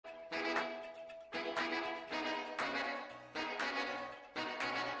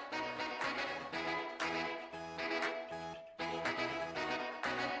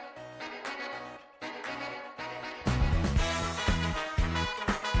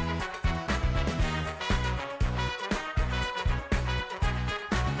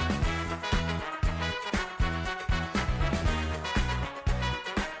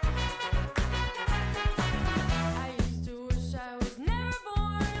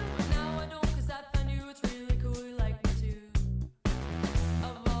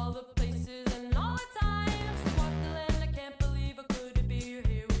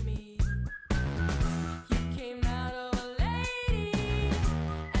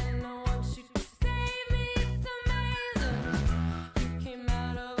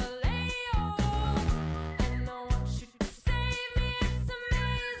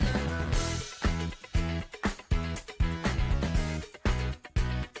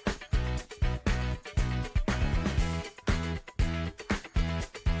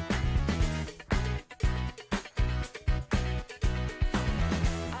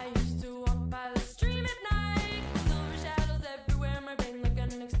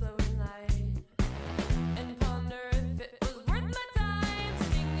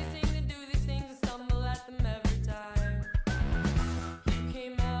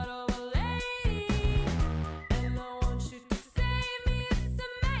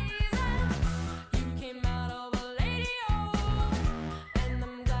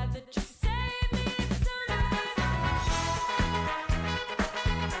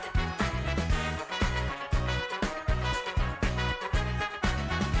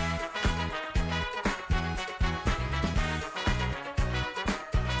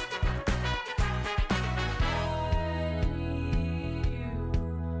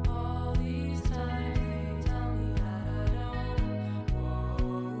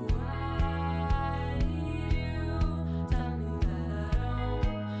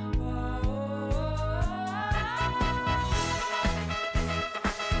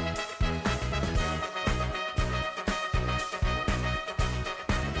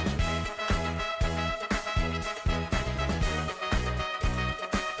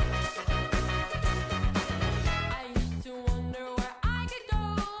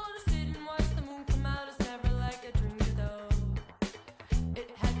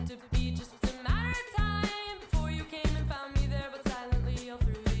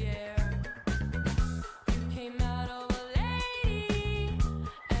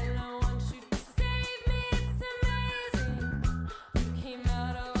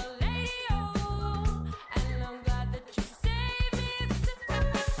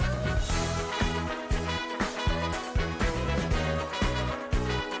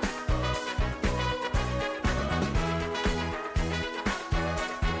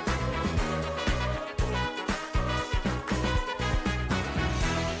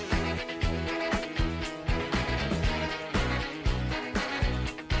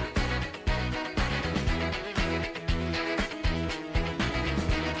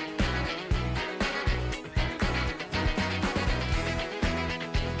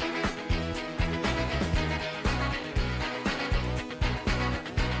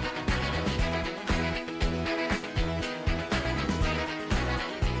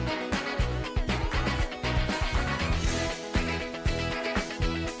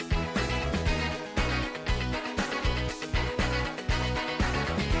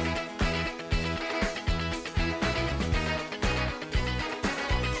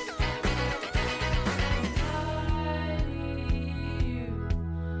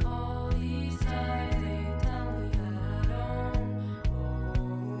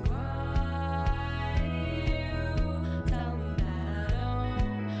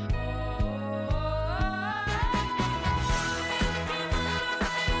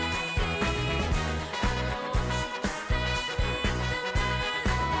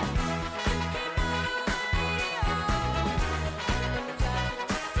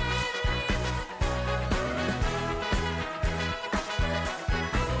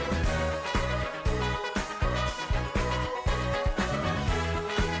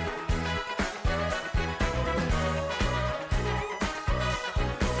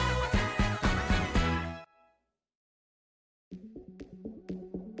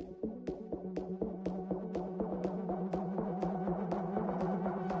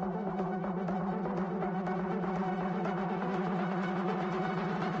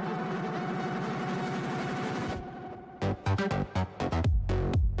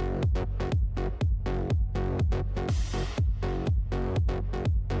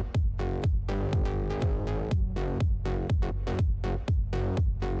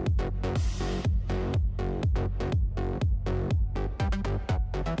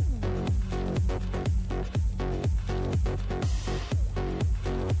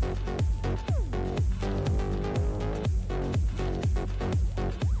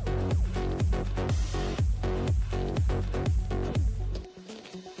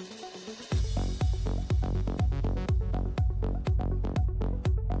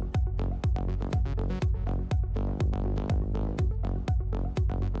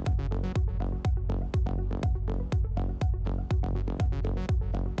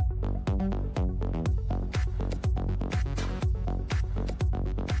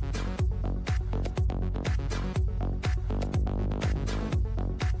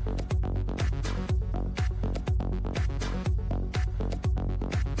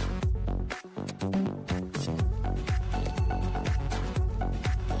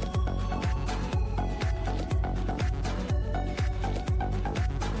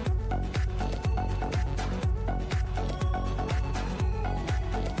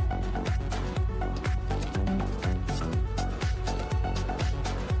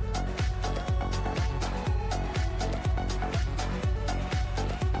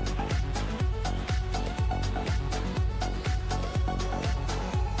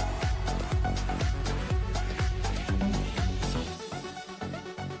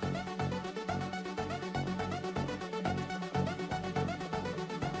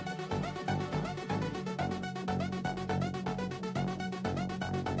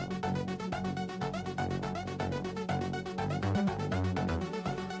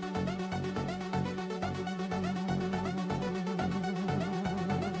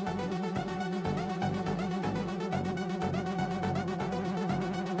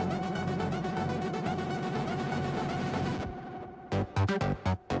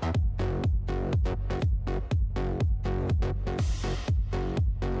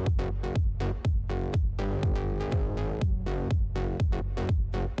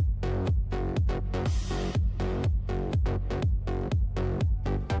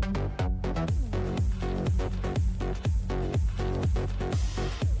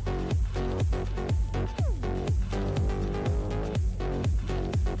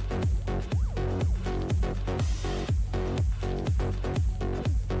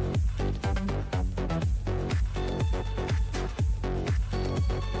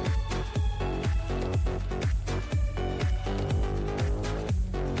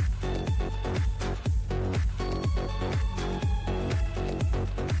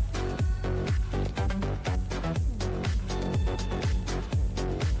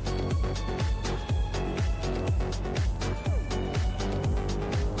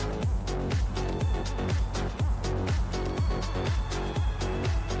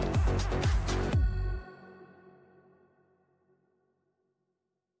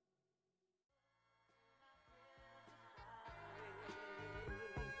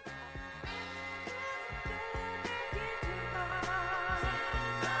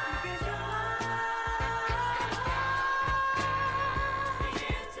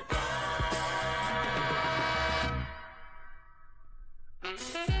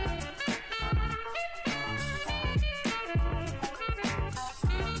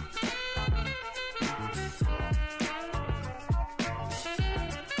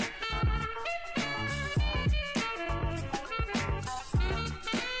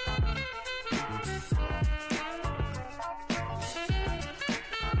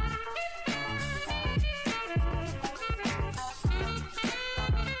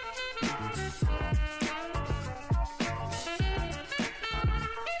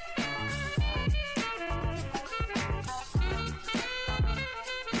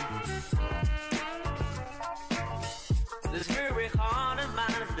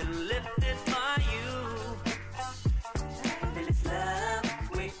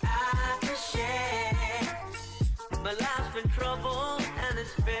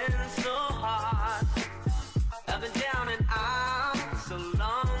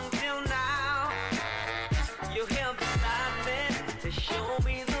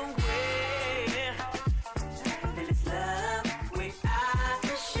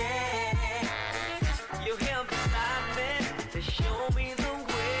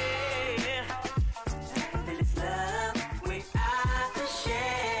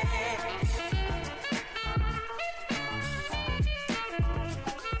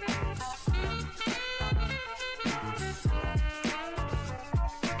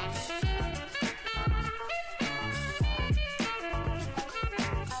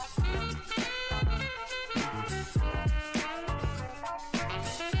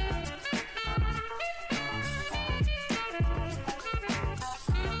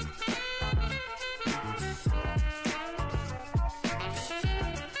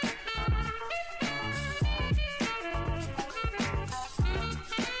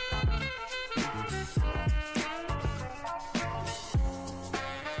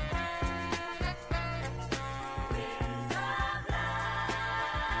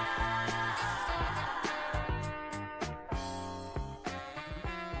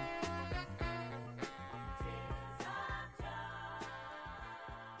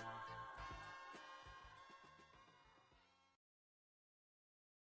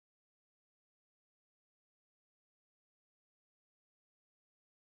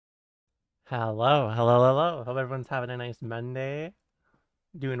Hello, hello, hello. Hope everyone's having a nice Monday.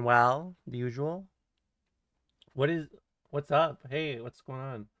 Doing well, the usual. What is, what's up? Hey, what's going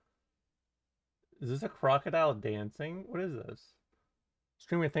on? Is this a crocodile dancing? What is this?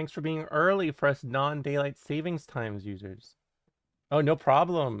 Streamer, thanks for being early for us non-daylight savings times users. Oh, no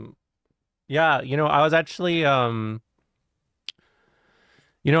problem. Yeah, I was actually, how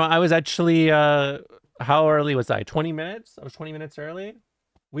early was I? 20 minutes? I was 20 minutes early.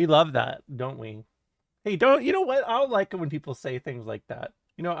 We love that, don't we? Hey, don't you know what? I don't like it when people say things like that.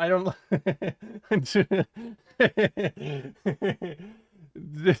 I don't.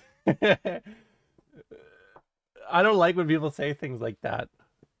 I don't like when people say things like that.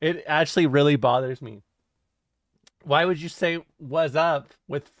 It actually really bothers me. Why would you say "was up"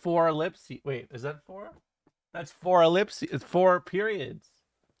 with four ellipses? Wait, is that four? That's four ellipses, four periods.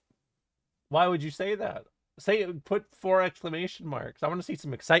 Why would you say that? Put four exclamation marks. I want to see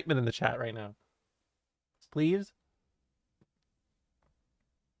some excitement in the chat right now. Please,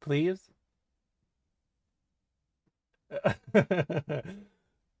 please.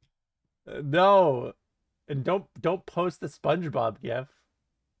 No, and don't post the SpongeBob gif.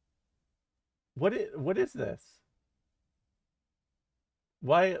 What is this?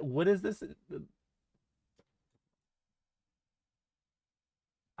 Why? What is this?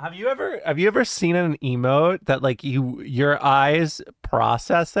 Have you ever seen an emote that like your eyes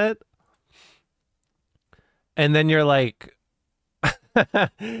process it and then you're like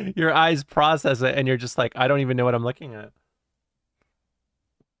your eyes process it and you're just like I don't even know what I'm looking at.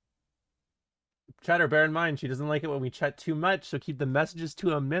 Chatter, bear in mind she doesn't like it when we chat too much, so keep the messages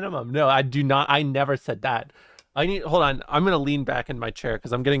to a minimum. No, I do not. I never said that. Hold on. I'm gonna lean back in my chair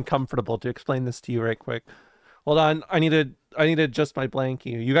because I'm getting comfortable to explain this to you right quick. Hold on. I need to adjust my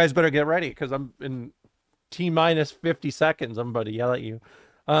blankie. You guys better get ready because I'm in T minus 50 seconds. I'm about to yell at you.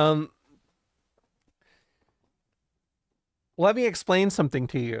 Um, Let me explain something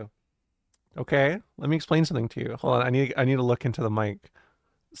to you. Okay? Let me explain something to you. Hold on. I need to look into the mic.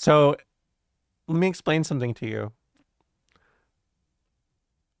 So let me explain something to you.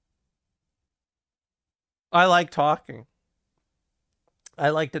 I like talking. I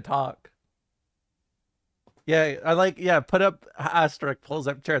like to talk. Yeah, put up asterisk, pulls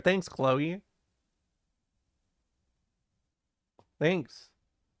up chair. Thanks, Chloe. Thanks.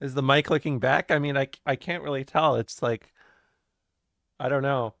 Is the mic looking back? I mean, I can't really tell. It's like, I don't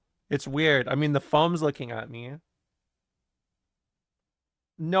know. It's weird. I mean, the foam's looking at me.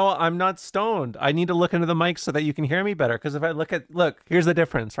 No, I'm not stoned. I need to look into the mic so that you can hear me better. Because if I look, here's the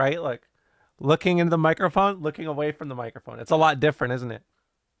difference, right? Like looking into the microphone, looking away from the microphone. It's a lot different, isn't it?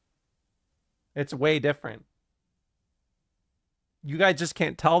 It's way different. You guys just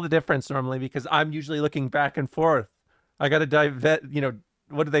can't tell the difference normally because I'm usually looking back and forth. I got to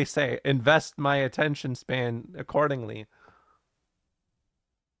what do they say? Invest my attention span accordingly.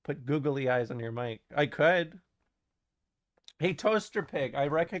 Put googly eyes on your mic. I could. Hey, Toaster Pig, I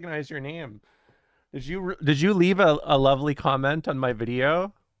recognize your name. Did you leave a lovely comment on my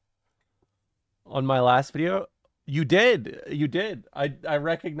video? On my last video? You did. You did. I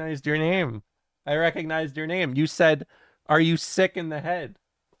recognized your name. I recognized your name. You said, "Are you sick in the head?"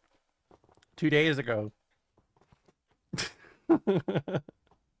 2 days ago.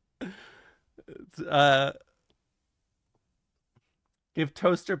 uh Give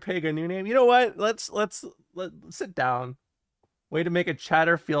Toaster Pig a new name. You know what? Let's sit down. Way to make a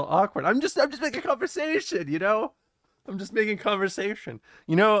chatter feel awkward. I'm just making conversation. I'm just making conversation.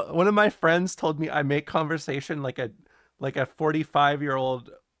 One of my friends told me I make conversation like a 45-year-old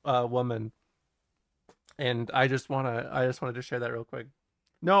woman, and I just wanted to share that real quick.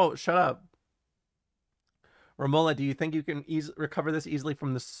 No, shut up. Romola, do you think you can recover this easily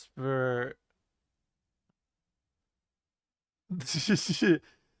from the spur?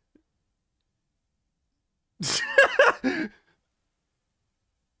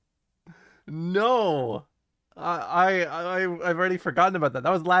 No. I've already forgotten about that.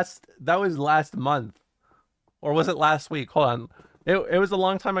 That was last month. Or was it last week? Hold on. It was a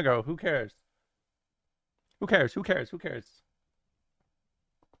long time ago. Who cares? Who cares? Who cares? Who cares?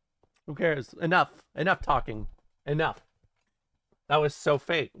 Who cares? Enough. Enough talking. Enough. That was so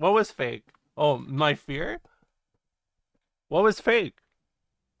fake. What was fake? Oh, my fear? What was fake?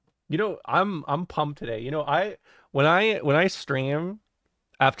 I'm pumped today. When I stream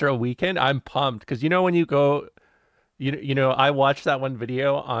after a weekend, I'm pumped because when you go, I watched that one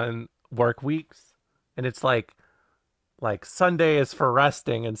video on work weeks, and it's like Sunday is for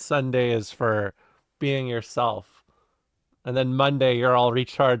resting and Sunday is for being yourself, and then Monday you're all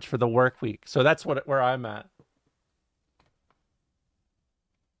recharged for the work week. So that's where I'm at.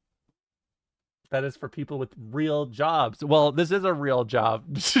 That is for people with real jobs. Well, this is a real job.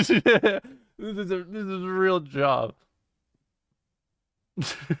 This is a real job.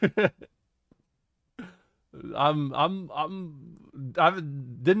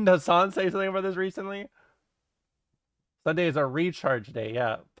 Didn't Hassan say something about this recently? Sunday is a recharge day.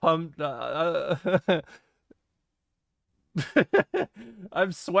 Yeah, pumped.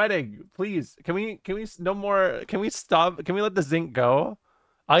 I'm sweating. Please, can we no more? Can we stop? Can we let the zinc go?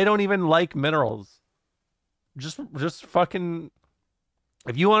 I don't even like minerals. Just fucking.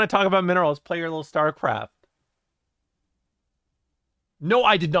 If you want to talk about minerals, play your little StarCraft. No,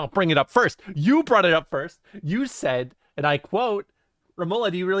 I did not bring it up first. You brought it up first. You said, and I quote, Romola,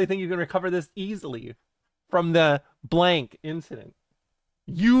 do you really think you can recover this easily from the blank incident?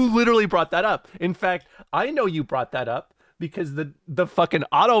 You literally brought that up. In fact, I know you brought that up because the fucking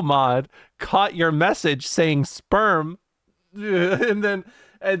auto mod caught your message saying sperm and then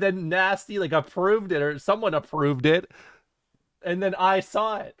Nasty like approved it, or someone approved it, and then I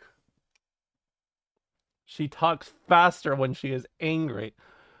saw it. She talks faster when she is angry.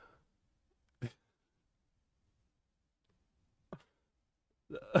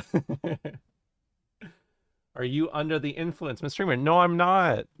 Are you under the influence, Mr. Streamer? No, I'm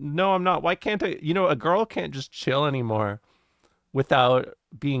not. No, I'm not. Why can't I? You know, a girl can't just chill anymore without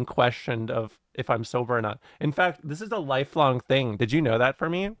being questioned of if I'm sober or not. In fact, this is a lifelong thing. Did you know that for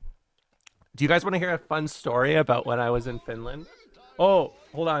me? Do you guys want to hear a fun story about when I was in Finland? Oh,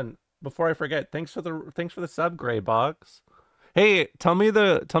 hold on. Before I forget, thanks for the sub, Gray Box. Hey, tell me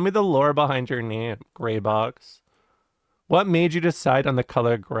the lore behind your name, Gray Box. What made you decide on the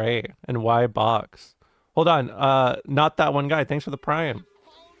color gray, and why box? Hold on, not that one guy. Thanks for the prime.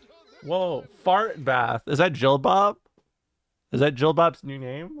 Whoa, fart bath. Is that Jill Bob? Is that Jill Bob's new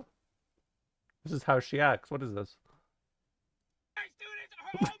name? This is how she acts. What is this? My students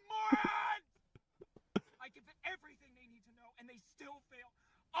are all morons! I give them everything they need to know, and they still fail.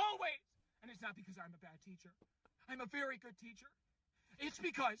 Always! And it's not because I'm a bad teacher. I'm a very good teacher. It's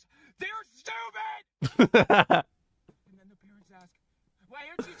because they're stupid! And then the parents ask, why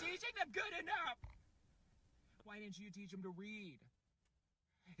aren't you teaching them good enough? Why didn't you teach them to read?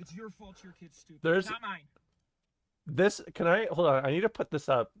 It's your fault your kid's stupid, not mine. Can I hold on? I need to put this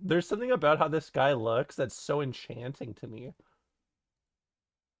up. There's something about how this guy looks that's so enchanting to me.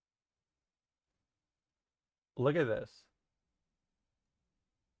 Look at this.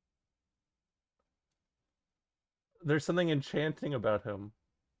 There's something enchanting about him.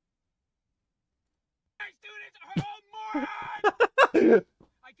 My students are all morons!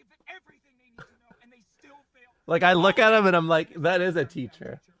 I give them everything they need to know, and they still fail. Like, I look at him and I'm like, that is a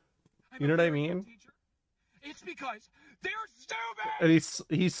teacher. You know what I mean? It's because they're stupid! And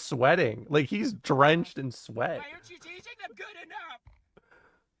he's sweating. Like, he's drenched in sweat. Why aren't you teaching them good enough?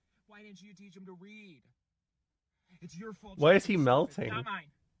 Why didn't you teach them to read? It's your fault. Why is he melting? Not mine.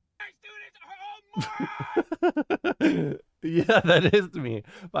 My students are all morons! Yeah, that is me.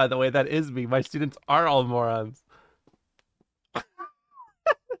 By the way, that is me. My students are all morons.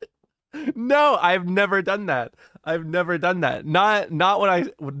 No, I've never done that. I've never done that. Not when I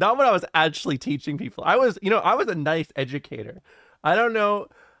was actually teaching people. I was a nice educator. I don't know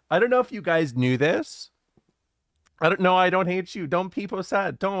if you guys knew this. I don't know. I don't hate you. Don't people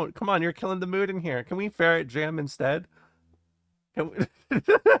sad. Don't. Come on, you're killing the mood in here. Can we ferret jam instead? Can we...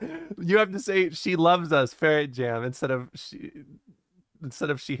 You have to say she loves us, ferret jam, instead of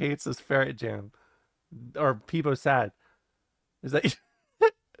she hates us, ferret jam. Or people sad. Is that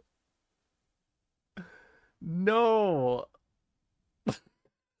No.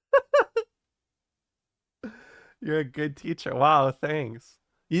 You're a good teacher. Wow, thanks.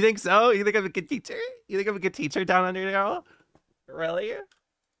 You think so? You think I'm a good teacher? You think I'm a good teacher down under now? Really?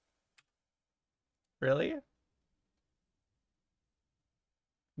 Really?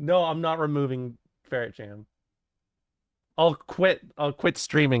 No, I'm not removing Ferret Jam. I'll quit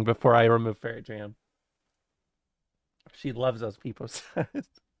streaming before I remove Ferret Jam. She loves us, people said.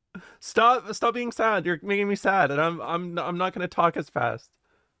 Stop being sad. You're making me sad, and I'm not gonna talk as fast.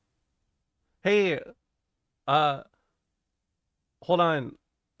 Hey, hold on.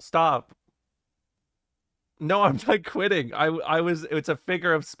 Stop. No, I'm not quitting. It's a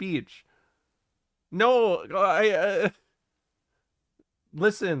figure of speech. No,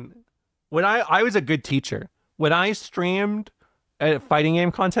 listen. When I was a good teacher. When I streamed fighting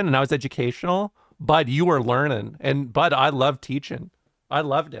game content and I was educational, Bud, you were learning, and Bud, I loved teaching. I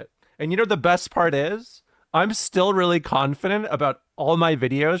loved it. And you know the best part is, I'm still really confident about all my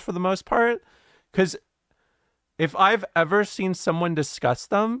videos for the most part, because if I've ever seen someone discuss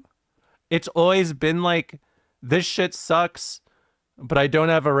them, it's always been like, this shit sucks, but I don't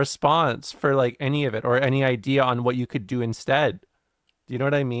have a response for like any of it or any idea on what you could do instead. Do you know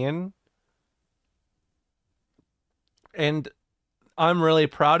what I mean? And I'm really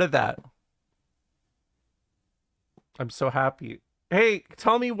proud of that. I'm so happy. Hey,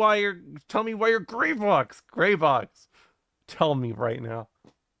 tell me why you're Greybox. Greybox. Tell me right now.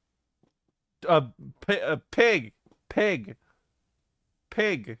 Pig. Pig.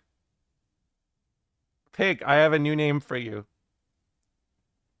 Pig. Pig. I have a new name for you.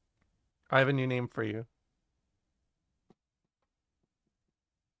 I have a new name for you.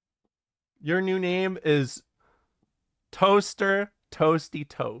 Your new name is Toaster Toasty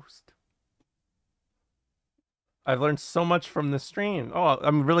Toast. I've learned so much from the stream. Oh,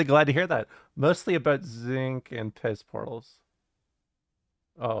 I'm really glad to hear that. Mostly about zinc and piss portals.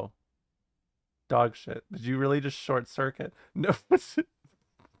 Oh, dog shit. Did you really just short circuit? No.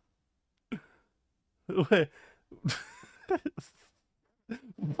 Wait.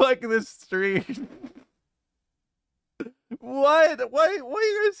 Fuck this stream. What? Why are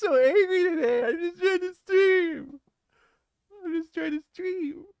you guys so angry today? I'm just trying to stream. I'm just trying to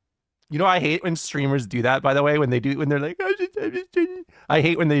stream. You know, I hate when streamers do that, by the way, when they're like, I'm just trying to... I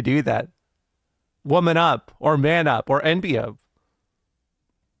hate when they do that. Woman up, or man up, or envy up.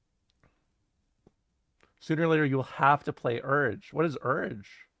 Sooner or later, you'll have to play Urge. What is Urge?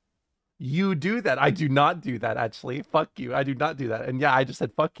 You do that. I do not do that, actually. Fuck you. I do not do that. And yeah, I just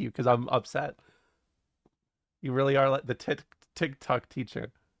said fuck you because I'm upset. You really are like the TikTok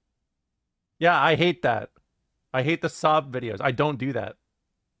teacher. Yeah, I hate that. I hate the sob videos. I don't do that.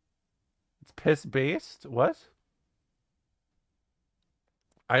 It's piss based? What?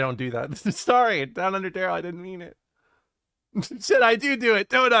 I don't do that. Sorry, down under Daryl. I didn't mean it. Shit, I do it,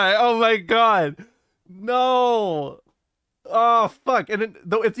 don't I? Oh my god. No. Oh fuck. And then,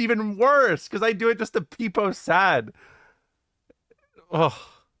 though it's even worse because I do it just to people sad. Oh.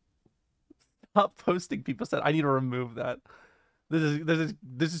 Stop posting people sad. I need to remove that.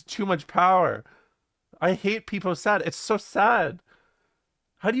 This is too much power. I hate people sad. It's so sad.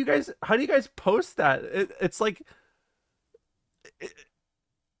 How do you guys post that? It's like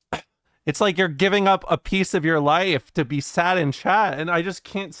you're giving up a piece of your life to be sad in chat, and I just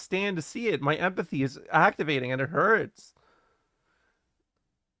can't stand to see it. My empathy is activating and it hurts.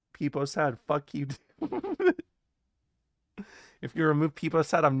 People sad, fuck you. If you remove people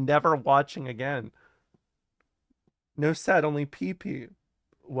sad, I'm never watching again. No sad, only pee pee.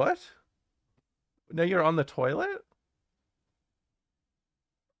 What? Now you're on the toilet?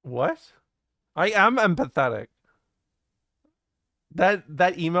 What? I am empathetic. That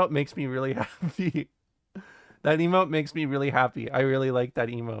emote makes me really happy. That emote makes me really happy. I really like that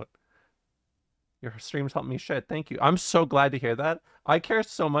emote. Your streams help me shit. Thank you. I'm so glad to hear that. I care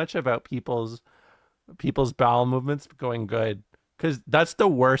so much about people's bowel movements going good because that's the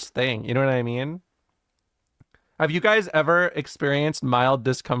worst thing. You know what I mean? Have you guys ever experienced mild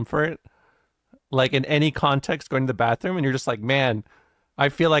discomfort, like in any context, going to the bathroom, and you're just like, man, I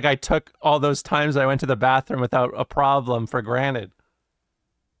feel like I took all those times I went to the bathroom without a problem for granted.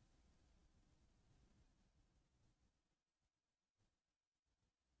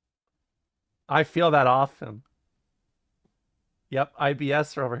 I feel that often. Yep,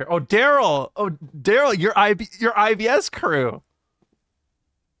 IBS are over here. Oh, Daryl! Oh, Daryl, your IBS crew.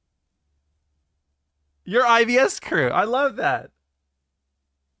 Your IBS crew. I love that.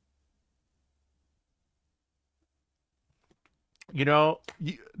 You know,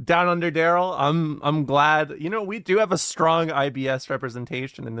 down under Daryl, I'm glad. You know, we do have a strong IBS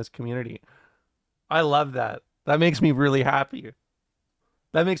representation in this community. I love that. That makes me really happy.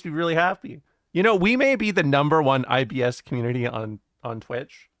 That makes me really happy. You know, we may be the #1 IBS community on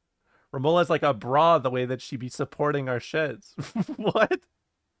Twitch. Ramola's like a bra the way that she be supporting our shits. What?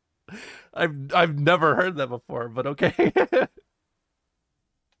 I've never heard that before, but okay.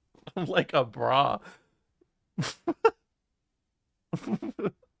 I'm like a bra.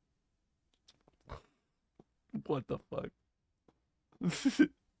 What the fuck?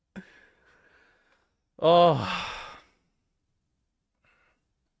 Oh.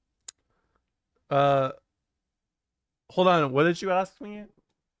 Uh, hold on. What did you ask me?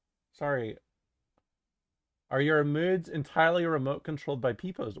 Sorry. Are your moods entirely remote controlled by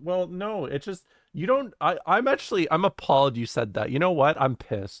Peepos? Well, no, it's just you don't I'm appalled you said that. You know what? I'm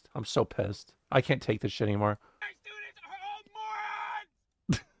pissed. I'm so pissed. I can't take this shit anymore. My students are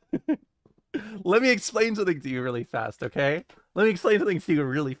all morons! Let me explain something to you really fast, okay? Let me explain something to you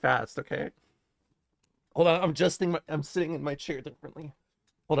really fast, okay? Hold on, I'm sitting in my chair differently.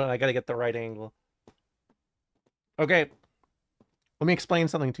 Hold on, I gotta get the right angle. Okay. Let me explain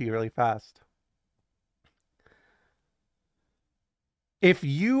something to you really fast. If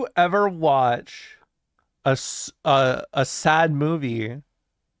you ever watch a sad movie,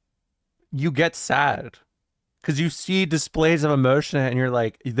 you get sad because you see displays of emotion and you're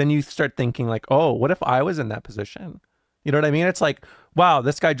like, then you start thinking like, oh, what if I was in that position? You know what I mean? It's like, wow,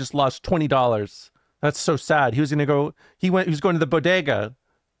 this guy just lost $20. That's so sad. He was gonna go. He was going to the bodega,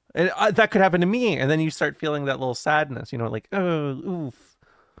 and that could happen to me. And then you start feeling that little sadness. You know, like, oh, oof,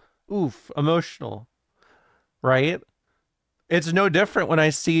 oof, emotional, right? It's no different when I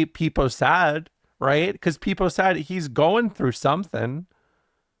see People sad, right? Because People sad, he's going through something.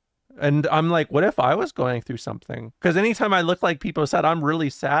 And I'm like, what if I was going through something? Because anytime I look like People sad, I'm really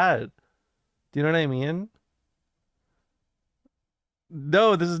sad. Do you know what I mean?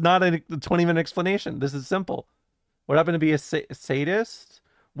 No, this is not a 20-minute explanation. This is simple. What happened to be a sadist?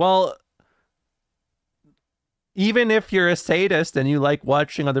 Well, even if you're a sadist and you like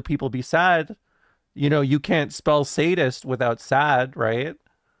watching other people be sad, you know, you can't spell sadist without sad, right?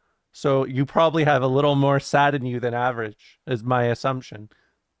 So you probably have a little more sad in you than average, is my assumption.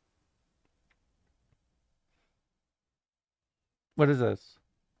 What is this?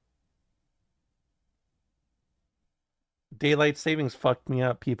 Daylight savings fucked me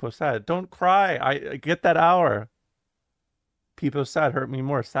up. People sad. Don't cry. I get that hour. People sad hurt me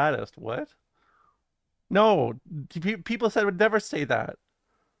more. Saddest. What? No. People said would never say that.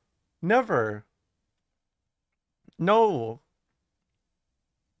 Never. No.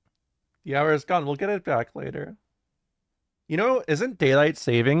 The hour is gone. We'll get it back later. You know, isn't daylight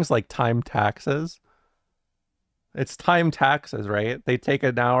savings like time taxes? It's time taxes, right? They take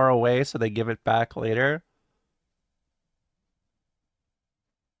an hour away, so they give it back later.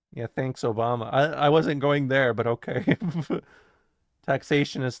 Yeah, thanks, Obama. I wasn't going there, but okay.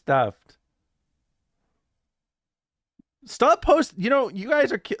 Taxation is theft. Stop post. You know, you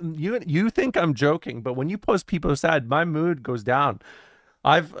guys are you think I'm joking, but when you post People sad, my mood goes down.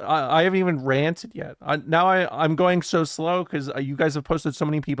 I haven't even ranted yet. I'm going so slow because you guys have posted so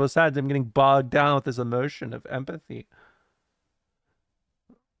many People sad. I'm getting bogged down with this emotion of empathy.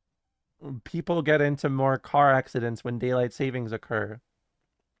 People get into more car accidents when daylight savings occur.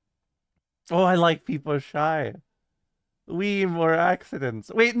 Oh, I like People shy. We more accidents.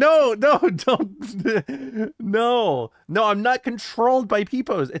 Wait, no, no, don't. No, no, I'm not controlled by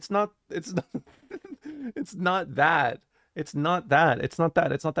peepos. It's not, it's not that. It's not that. It's not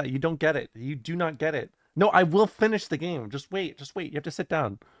that. It's not that. You don't get it. You do not get it. No, I will finish the game. Just wait. Just wait. You have to sit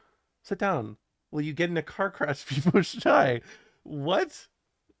down. Sit down. Will you get in a car crash? People shy. What?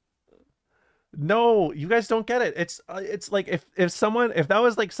 No, you guys don't get it. It's like if someone if that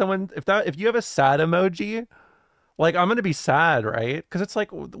was like someone if you have a sad emoji, like I'm gonna be sad, right? Because it's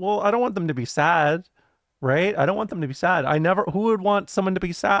like, well, I don't want them to be sad, right? I don't want them to be sad. I never. Who would want someone to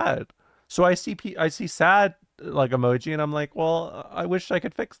be sad? So I see sad like emoji, and I'm like, well, I wish I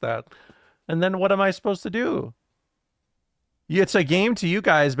could fix that. And then what am I supposed to do? Yeah, it's a game to you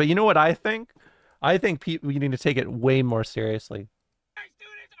guys, but you know what I think? I think we need to take it way more seriously. My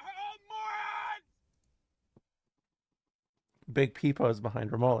students are all morons! Big Peepo is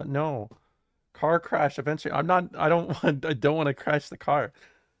behind Romola. No. Car crash eventually. I'm not I don't want to crash the car.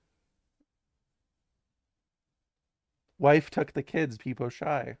 Wife took the kids, Peepo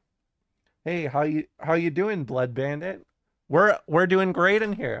shy. Hey, how you doing, Blood Bandit? We're doing great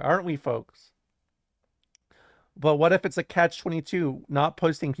in here, aren't we, folks? But what if it's a catch-22? Not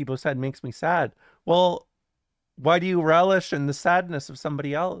posting People sad makes me sad. Well, why do you relish in the sadness of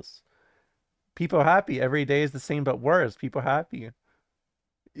somebody else? People happy. Every day is the same but worse. People happy.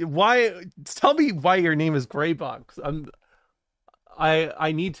 Why? Tell me why your name is Graybox.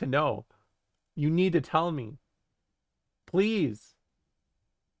 I need to know. You need to tell me. Please.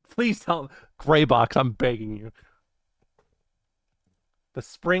 Please tell me. Graybox, I'm begging you. The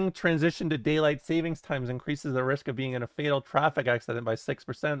spring transition to daylight savings times increases the risk of being in a fatal traffic accident by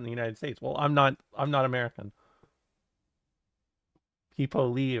 6% in the United States. Well, I'm not American. People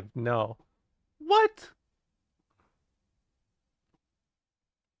leave. No. What?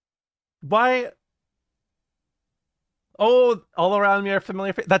 Why? Oh, all around me are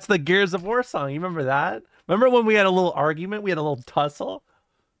familiar. That's the Gears of War song. You remember that? Remember when we had a little argument? We had a little tussle.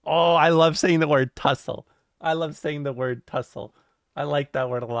 Oh, I love saying the word tussle. I love saying the word tussle. I like that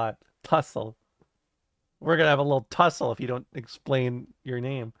word a lot. Tussle. We're gonna have a little tussle if you don't explain your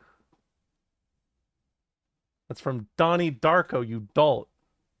name. That's from Donnie Darko, you dolt.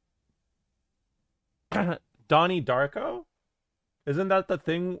 Donnie Darko? Isn't that the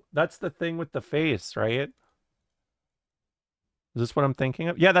thing? That's the thing with the face, right? Is this what I'm thinking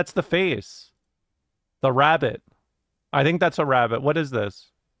of? Yeah, that's the face. The rabbit. I think that's a rabbit. What is this?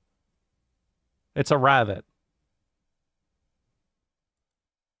 It's a rabbit.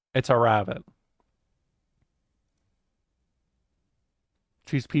 It's a rabbit.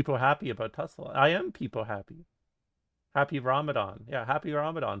 She's people happy about Tesla. I am people happy. Happy Ramadan. Yeah, happy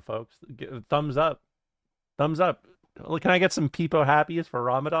Ramadan, folks. Thumbs up. Thumbs up. Can I get some people happies for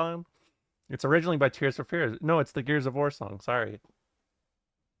Ramadan? It's originally by Tears for Fears. No, it's the Gears of War song. Sorry.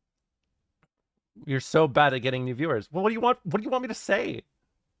 You're so bad at getting new viewers. Well, what do you want? What do you want me to say?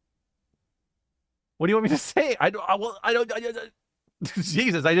 What do you want me to say? I don't. I don't.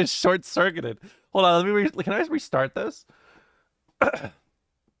 Jesus, I just short circuited. Hold on. Can I just restart this? I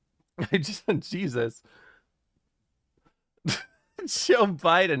just. Jesus. Joe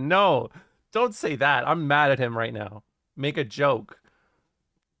Biden. No, don't say that. I'm mad at him right now. Make a joke.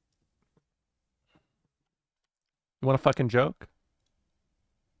 You want a fucking joke?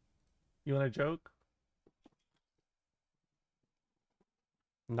 You want a joke?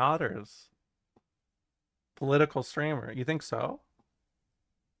 Nodders. Political streamer. You think so?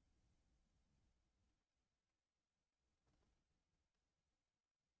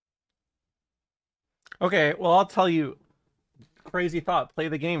 Okay, well, I'll tell you. Crazy thought. Play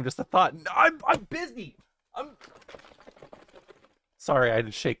the game. Just a thought. No, I'm busy. I'm sorry. I had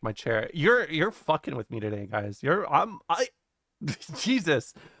to shake my chair. You're fucking with me today, guys.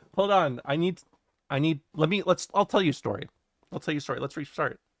 Jesus. Hold on. I'll tell you a story. Let's restart. Let's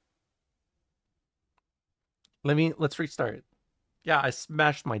restart. Yeah, I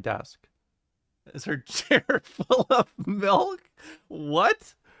smashed my desk. Is her chair full of milk?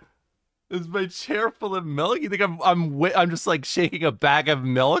 What? Is my chair full of milk? You think I'm just like shaking a bag of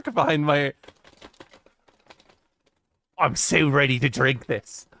milk behind my... I'm so ready to drink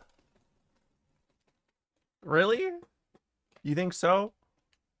this. Really? You think so?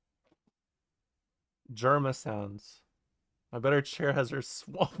 Germa sounds. I bet her chair has her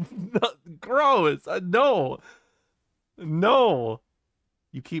swamp. Gross. No. No.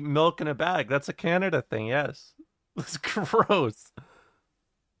 You keep milk in a bag. That's a Canada thing, yes. That's gross.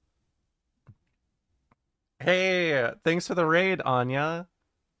 Hey, thanks for the raid, Anya.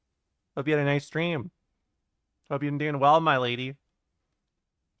 Hope you had a nice stream. Hope you're doing well, my lady.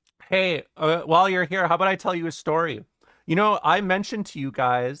 Hey, while you're here, how about I tell you a story? You know, I mentioned to you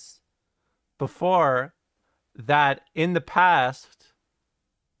guys before that in the past,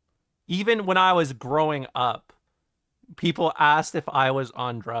 even when I was growing up, people asked if I was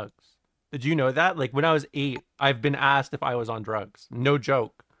on drugs. Did you know that? Like when I was 8, I've been asked if I was on drugs. No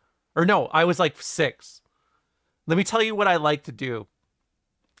joke. Or no, I was like 6. Let me tell you what I like to do.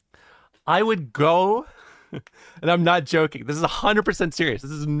 I would go, and I'm not joking. This is 100% serious.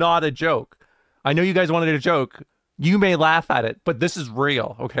 This is not a joke. I know you guys wanted a joke. You may laugh at it, but this is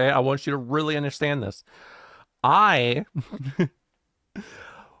real, okay? I want you to really understand this.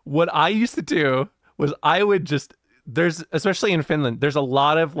 What I used to do was I would just, especially in Finland, there's a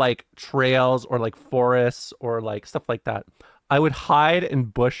lot of like trails or like forests or like stuff like that. I would hide in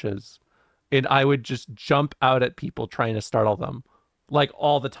bushes and I would just jump out at people trying to startle them, like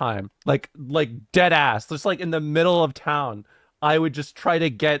all the time, like dead ass, just like in the middle of town. I would just try to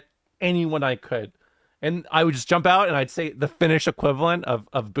get anyone I could, and I would just jump out and I'd say the Finnish equivalent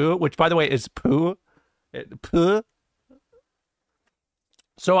of boo, which by the way is poo, poo.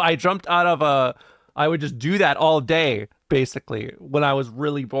 So I jumped out of a. I would just do that all day, basically, when I was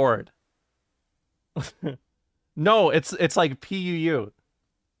really bored. No, it's like PUU.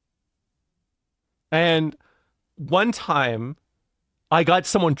 And one time I got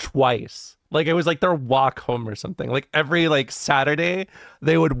someone twice. Like it was like their walk home or something. Like every like Saturday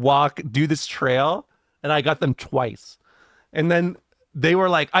they would do this trail and I got them twice. And then they were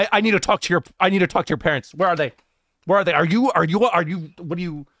like, I need to talk to your parents. Where are they? Where are they?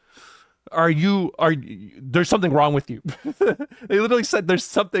 There's something wrong with you. They literally said there's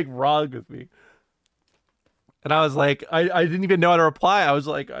something wrong with me. And I was like, I didn't even know how to reply. I was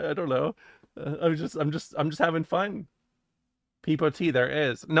like, I don't know. I'm just having fun. People T, there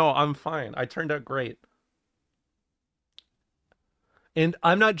is. No, I'm fine. I turned out great. And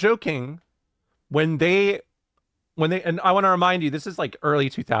I'm not joking. And I want to remind you, this is like early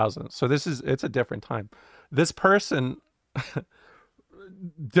 2000s. So it's a different time. This person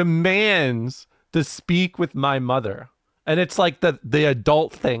demands to speak with my mother. And it's like the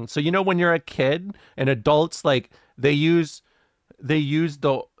adult thing. So you know when you're a kid and adults like they use the,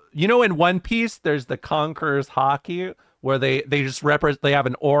 you know, in One Piece there's the Conqueror's Haki where they just they have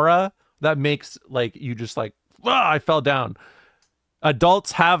an aura that makes like you just like, I fell down.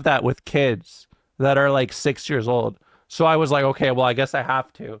 Adults have that with kids that are like 6 years old. So I was like, okay, well, I guess I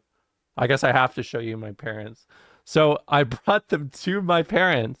have to show you my parents. So I brought them to my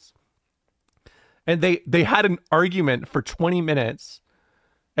parents and they had an argument for 20 minutes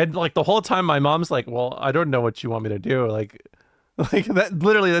And like the whole time my mom's like, "Well, I don't know what you want me to do." Like that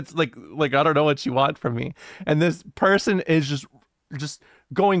literally that's like I don't know what you want from me. And this person is just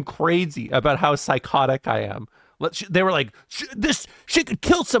going crazy about how psychotic I am. They were like, she could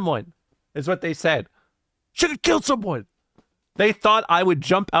kill someone." Is what they said. She could kill someone. They thought I would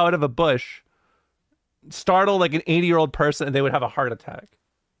jump out of a bush, startle like an 80-year-old person, and they would have a heart attack.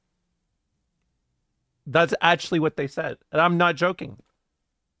 That's actually what they said. And I'm not joking.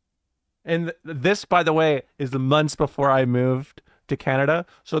 And this, by the way, is the months before I moved to Canada.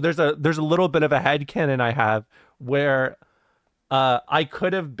 So there's a little bit of a headcanon I have where I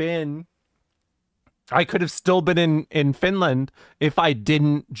could have still been in Finland if I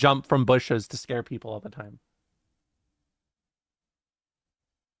didn't jump from bushes to scare people all the time.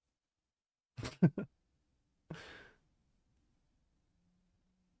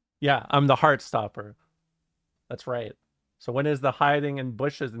 Yeah, I'm the heart stopper. That's right. So when is the hiding in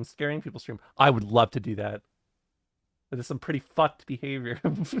bushes and scaring people stream? I would love to do that. That is some pretty fucked behavior.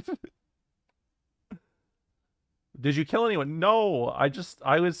 Did you kill anyone? No, I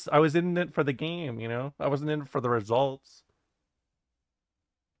was in it for the game, you know? I wasn't in it for the results.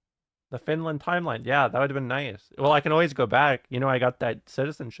 The Finland timeline. Yeah, that would have been nice. Well, I can always go back. You know, I got that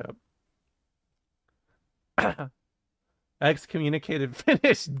citizenship. Excommunicated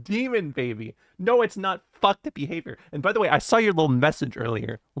Finnish demon baby. No, it's not fucked behavior. And by the way, I saw your little message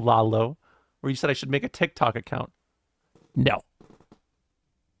earlier, Lalo, where you said I should make a TikTok account. No.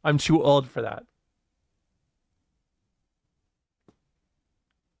 I'm too old for that.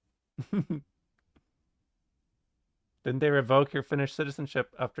 Didn't they revoke your Finnish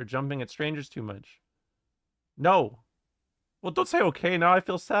citizenship after jumping at strangers too much? No. Well, don't say okay. Now I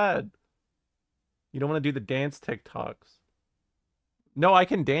feel sad. You don't want to do the dance TikToks. No, I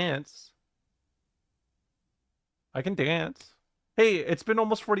can dance. I can dance. Hey, it's been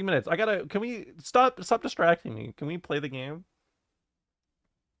almost 40 minutes. Can we stop distracting me? Can we play the game?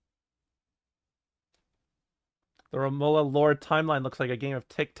 The Romola lore timeline looks like a game of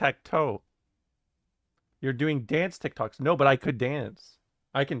tic-tac-toe. You're doing dance TikToks. No, but I could dance.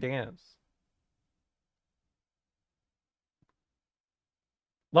 I can dance.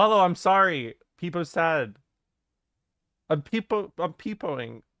 Lalo, I'm sorry. Peepo's sad. I'm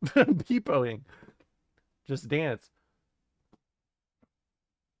peepoing. I'm peepoing. Just dance.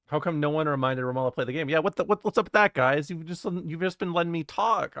 How come no one reminded Romola to play the game? Yeah, what's up with that, guys? You've just been letting me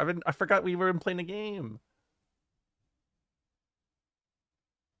talk. I forgot we were playing a game.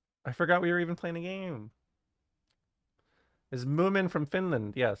 I forgot we were even playing a game. Is Moomin from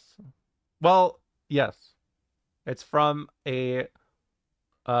Finland? Yes. Well, yes. It's from a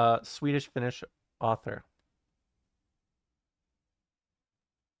Swedish Finnish author.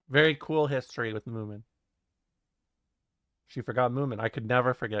 Very cool history with Moomin. She forgot Moomin. I could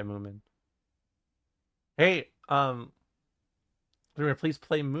never forget Moomin. Hey, please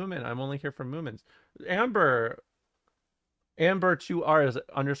play Moomin. I'm only here for Moomins. Amber 2Rs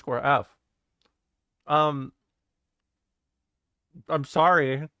underscore F. I'm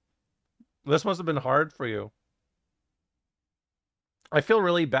sorry. This must have been hard for you. I feel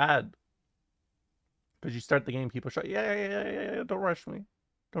really bad. Because you start the game, people shout, yeah. Don't rush me.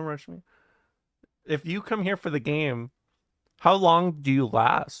 Don't rush me. If you come here for the game, how long do you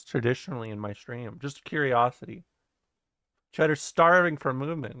last traditionally in my stream? Just curiosity. Cheddar's starving for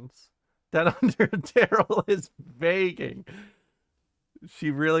movements. That under Daryl is begging.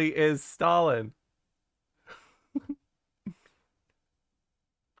 She really is Stalin.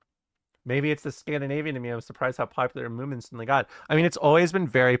 Maybe it's the Scandinavian to me. I'm surprised how popular movements suddenly got. I mean, it's always been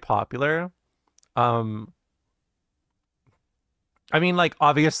very popular. Um, I mean, like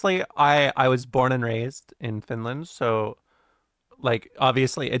obviously, I was born and raised in Finland, so like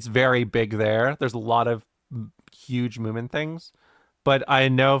obviously it's very big there. There's a lot of huge Moomin things, but I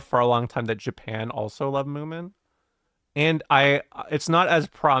know for a long time that Japan also loved Moomin, and it's not as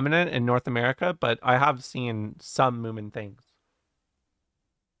prominent in North America, but I have seen some Moomin things.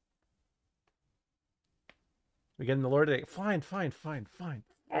 We get in the lore today. Fine.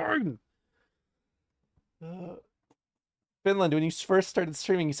 Uh, Finland, when you first started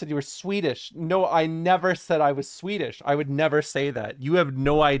streaming, you said you were Swedish. No, I never said I was Swedish. I would never say that. You have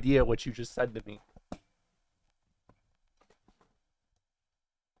no idea what you just said to me.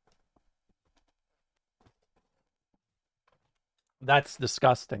 That's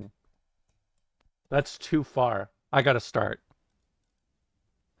disgusting. That's too far. I gotta start.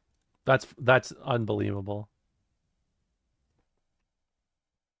 That's unbelievable.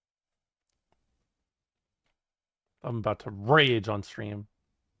 I'm about to rage on stream.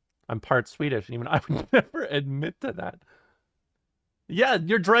 I'm part Swedish. Even I would never admit to that. Yeah,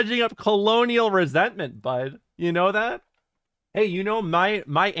 you're dredging up colonial resentment, bud. You know that? Hey, you know my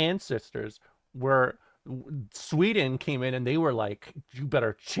ancestors were Sweden came in and they were like, "You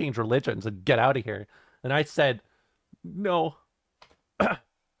better change religions and get out of here." And I said, "No."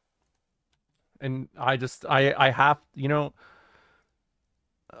 And I have,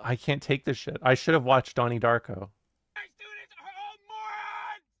 I can't take this shit. I should have watched Donnie Darko. My students are all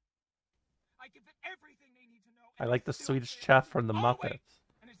morons! I give them everything they need to know, I and like they the still Swedish fail. chef from the Always! Muppets.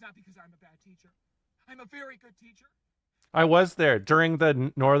 And it's not because I'm a bad teacher. I'm a very good teacher. I was there during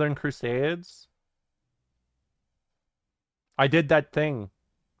the Northern Crusades. I did that thing.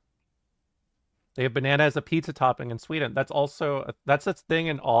 They have banana as a pizza topping in Sweden. That's a thing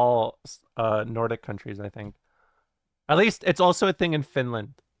in all Nordic countries, I think. At least it's also a thing in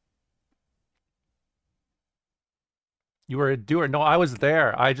Finland. You were a doer. No, I was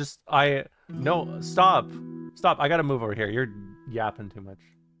there. No, stop. Stop. I gotta move over here. You're yapping too much.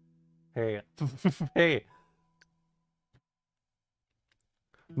 Hey. Hey.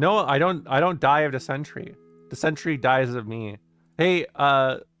 No, I don't die of dysentery. Dysentery dies of me. Hey,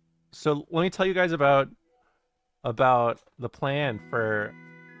 so let me tell you guys about the plan for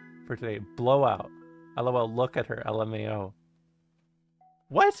today. Blowout. LOL, look at her. LMAO.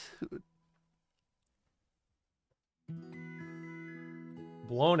 What?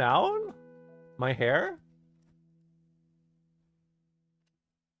 Blown out? My hair?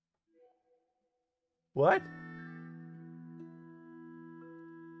 What?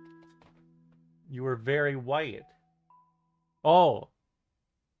 You were very white. Oh.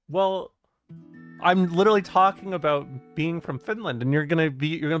 Well, I'm literally talking about being from Finland, and you're gonna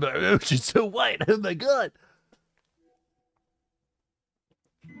be like, oh, she's so white. Oh my god.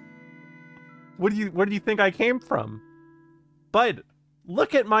 Where do you think I came from? Bud,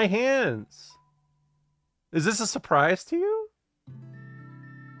 look at my hands. Is this a surprise to you?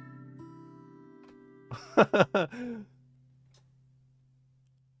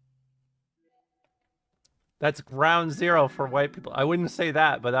 That's ground zero for white people. I wouldn't say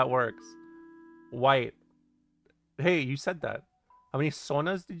that, but that works. White. Hey, you said that. How many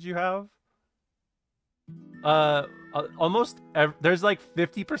saunas did you have? There's like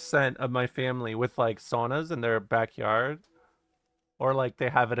 50% of my family with like saunas in their backyard, or like they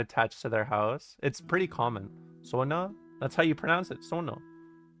have it attached to their house. It's pretty common. Sauna? That's how you pronounce it. Sauna.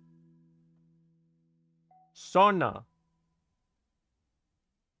 Sauna.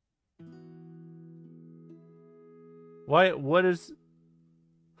 What is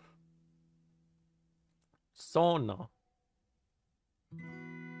sauna?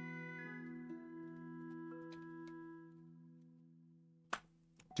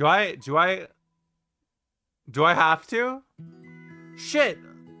 Do I have to? Shit!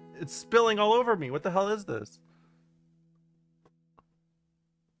 It's spilling all over me. What the hell is this?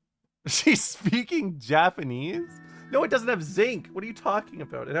 She's speaking Japanese? No, it doesn't have zinc. What are you talking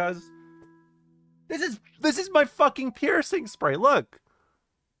about? It has... This is my fucking piercing spray. Look.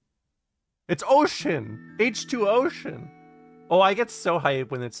 It's ocean. H2 ocean. Oh, I get so hyped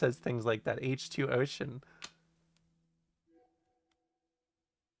when it says things like that. H2 ocean.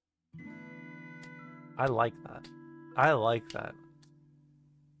 I like that. I like that.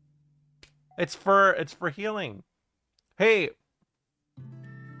 It's for healing. Hey,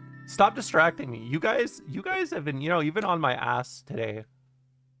 stop distracting me. You guys have been, you've been on my ass today.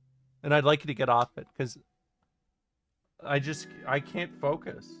 And I'd like you to get off it, because I can't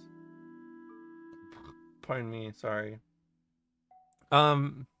focus. Pardon me, sorry. Yeah,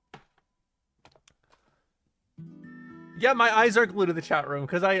 my eyes are glued to the chat room,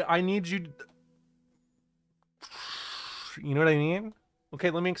 because I need you... You know what I mean? Okay,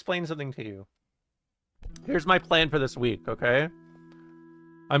 let me explain something to you. Here's my plan for this week, okay?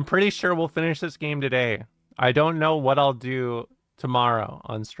 I'm pretty sure we'll finish this game today. I don't know what I'll do tomorrow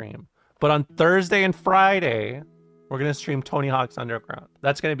on stream. But on Thursday and Friday, we're going to stream Tony Hawk's Underground.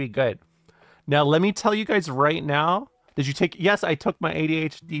 That's going to be good. Now, let me tell you guys right now. Did you take... Yes, I took my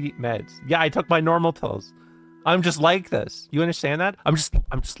ADHD meds. Yeah, I took my normal pills. I'm just like this. You understand that? I'm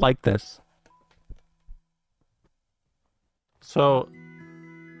just like this. So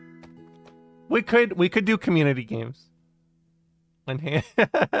we could do community games. Let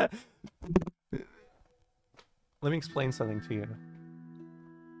me explain something to you.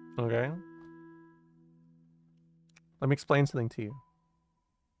 Okay? Let me explain something to you.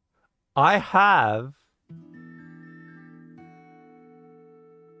 I have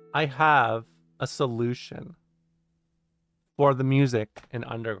a solution for the music in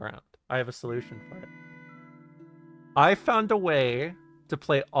Underground. I have a solution for it. I found a way to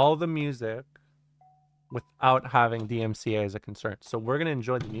play all the music without having DMCA as a concern. So we're gonna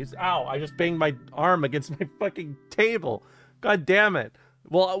enjoy the music. Ow! I just banged my arm against my fucking table. God damn it.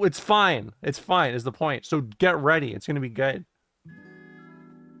 Well, it's fine. It's fine is the point. So get ready. It's gonna be good.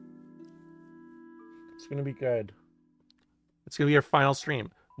 It's gonna be good. It's gonna be your final stream.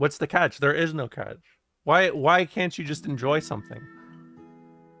 What's the catch? There is no catch. Why can't you just enjoy something?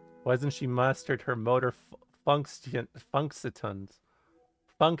 Why hasn't she mastered her motor functitons?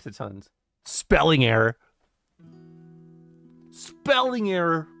 Functitons. Spelling error. Spelling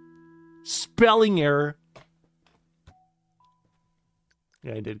error. Spelling error.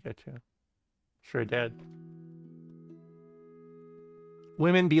 Yeah, I did get you. Sure did.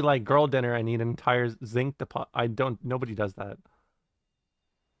 Women be like, girl dinner, I need an entire zinc deposit. I don't, nobody does that.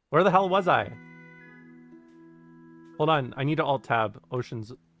 Where the hell was I? Hold on, I need to alt tab.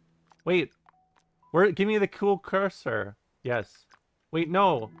 Oceans. Wait. Where, give me the cool cursor. Yes. Wait,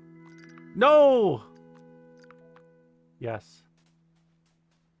 no. No! Yes.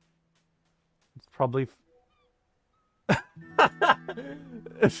 It's probably...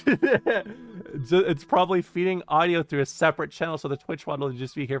 it's probably feeding audio through a separate channel, so the Twitch one will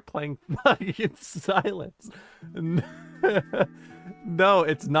just be here playing in silence. No,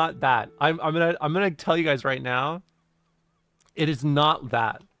 it's not that. I'm gonna tell you guys right now. It is not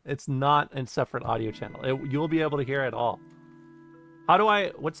that. It's not a separate audio channel. You'll be able to hear it all. How do I...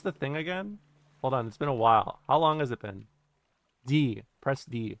 What's the thing again? Hold on, it's been a while. How long has it been? D. Press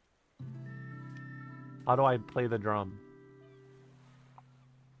D. How do I play the drum?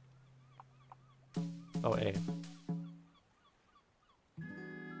 Oh, A.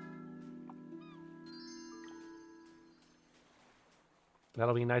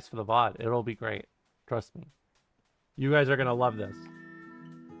 That'll be nice for the VOD. It'll be great. Trust me. You guys are gonna love this.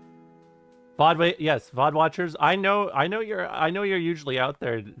 VOD, yes, VOD watchers. I know you're usually out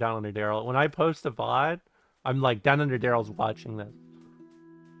there, Down Under Daryl. When I post a VOD, I'm like, Down Under Daryl's watching this.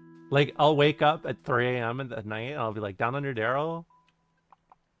 Like, I'll wake up at 3 a.m. at night, and I'll be like, Down Under Daryl,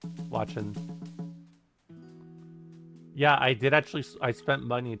 watching. Yeah, I did actually. I spent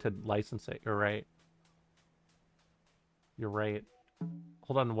money to license it. You're right. You're right.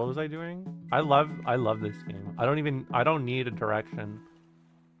 Hold on, what was I doing? I love this game. I don't need a direction.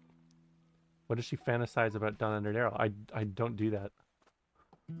 What does she fantasize about Down Under Daryl? I don't do that.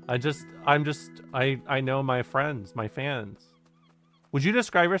 I know my friends, my fans. Would you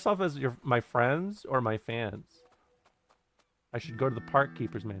describe yourself as my friends or my fans? I should go to the park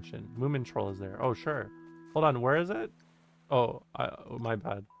keeper's mansion. Moomin Troll is there. Oh, sure. Hold on, where is it? Oh, my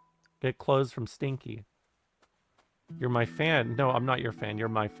bad. Get clothes from Stinky. You're my fan. No, I'm not your fan. You're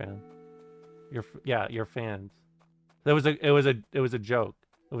my fan. Yeah, you're fans. It was a joke.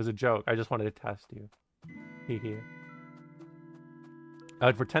 It was a joke. I just wanted to test you. Hee hee. I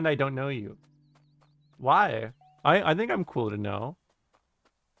would pretend I don't know you. Why? I think I'm cool to know.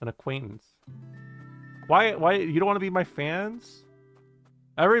 An acquaintance. Why you don't want to be my fans?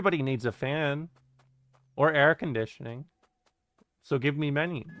 Everybody needs a fan. Or air conditioning. So give me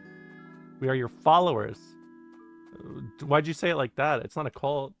many. We are your followers. Why'd you say it like that? It's not a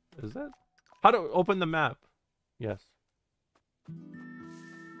cult, is it? How to open the map? Yes.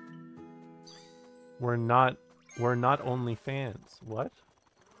 We're not only fans. What?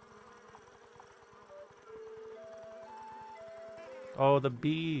 Oh, the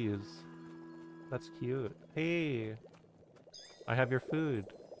bees. That's cute. Hey. I have your food.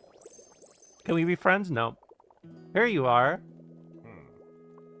 Can we be friends? No. Here you are.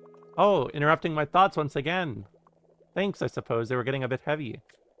 Oh, interrupting my thoughts once again. Thanks, I suppose. They were getting a bit heavy.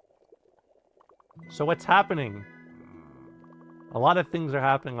 So what's happening? A lot of things are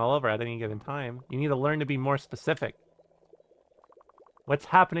happening all over at any given time. You need to learn to be more specific. What's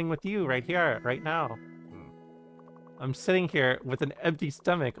happening with you right here, right now? I'm sitting here with an empty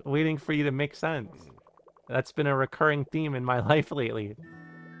stomach, waiting for you to make sense. That's been a recurring theme in my life lately.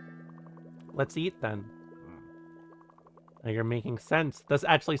 Let's eat then. Now you're making sense. That's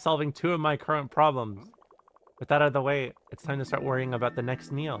actually solving 2 of my current problems. With that out of the way, it's time to start worrying about the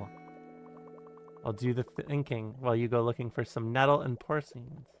next meal. I'll do the thinking while you go looking for some nettle and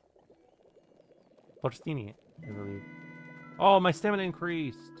porcines. Porcini, I believe. Oh, my stamina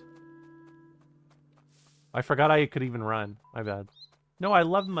increased. I forgot I could even run. My bad. No, I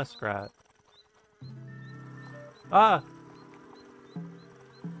love muskrat. Ah!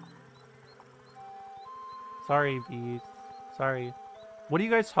 Sorry, bees. Sorry. What are you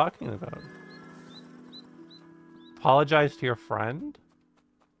guys talking about? Apologize to your friend?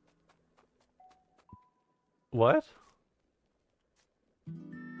 What?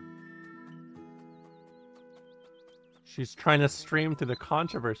 She's trying to stream through the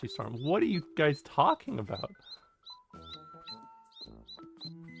controversy storm. What are you guys talking about?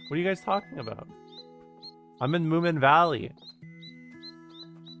 What are you guys talking about? I'm in Moomin Valley.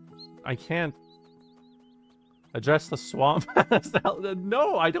 I can't address the swamp ass.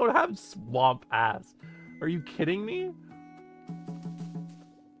 No, I don't have swamp ass. Are you kidding me?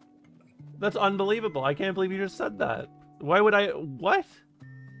 That's unbelievable. I can't believe you just said that. Why would I? What?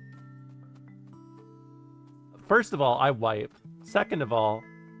 First of all, I wipe. Second of all,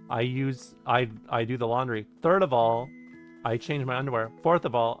 I do the laundry. Third of all, I change my underwear. Fourth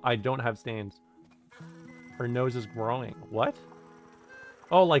of all, I don't have stains. Her nose is growing. What?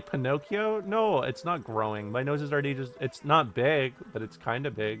 Oh, like Pinocchio? No, it's not growing. My nose is already just... It's not big, but it's kind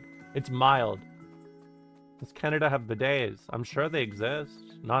of big. It's mild. Does Canada have bidets? I'm sure they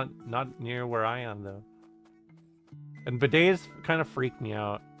exist. Not near where I am, though. And bidets kind of freak me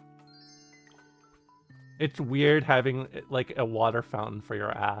out. It's weird having, like, a water fountain for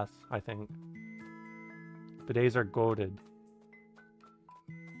your ass, I think. Bidets are goated.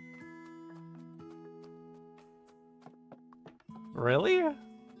 Really?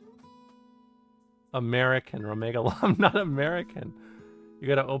 American, Romega. I'm not American. You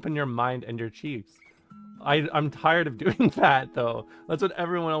gotta open your mind and your cheeks. I'm tired of doing that, though. That's what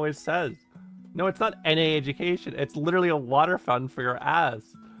everyone always says. No, it's not NA education. It's literally a water fountain for your ass.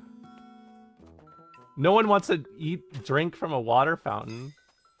 No one wants to drink from a water fountain.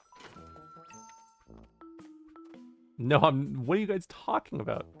 No, what are you guys talking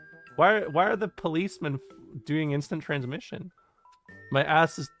about? Why are the policemen doing instant transmission? My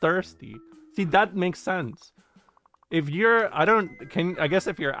ass is thirsty. See, that makes sense. If you're, I guess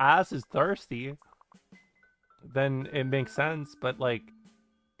if your ass is thirsty, then it makes sense, but like,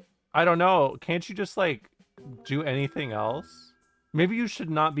 I don't know. Can't you just like do anything else? Maybe you should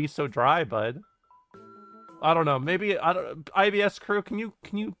not be so dry, bud. I don't know. Maybe IBS crew, can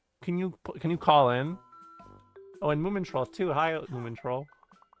you call in? Oh, and Moomin Troll too. Hi, Moomin Troll.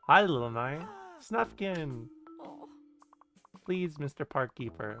 Hi, little Nye. Snufkin. Please, Mr.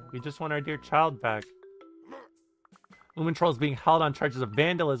 Parkkeeper. We just want our dear child back. Moomin Troll is being held on charges of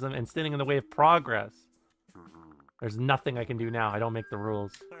vandalism and standing in the way of progress. There's nothing I can do now. I don't make the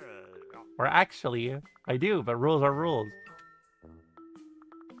rules. Or actually, I do, but rules are rules.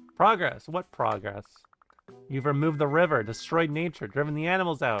 Progress? What progress? You've removed the river, destroyed nature, driven the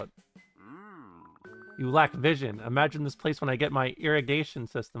animals out. You lack vision. Imagine this place when I get my irrigation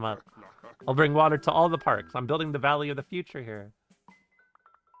system up. I'll bring water to all the parks. I'm building the valley of the future here.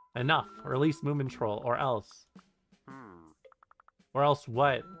 Enough. Release Moomin Troll, or else. Or else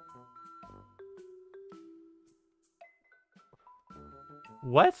what?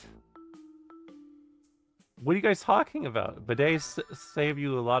 What? What are you guys talking about? Bidets save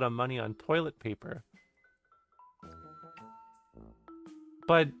you a lot of money on toilet paper.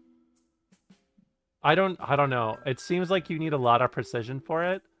 But I don't know. It seems like you need a lot of precision for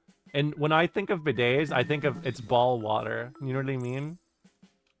it. And when I think of bidets, I think of it's ball water. You know what I mean?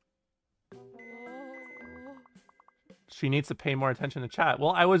 She needs to pay more attention to chat.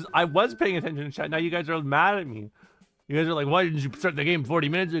 Well, I was paying attention to chat. Now you guys are mad at me. You guys are like, why didn't you start the game 40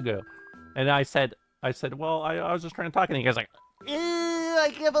 minutes ago? And I said, well, I was just trying to talk. And you guys are like,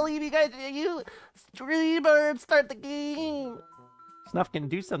 I can't believe you guys, you streamer, start the game. Snufkin,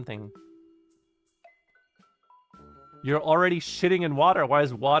 do something. You're already shitting in water. Why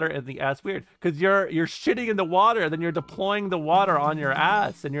is water in the ass weird? Because you're shitting in the water, then you're deploying the water on your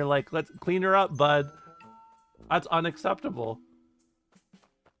ass, and you're like, let's clean her up, bud. That's unacceptable.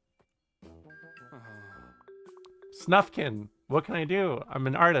 Snufkin, what can I do? I'm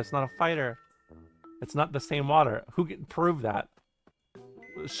an artist, not a fighter. It's not the same water. Who can prove that?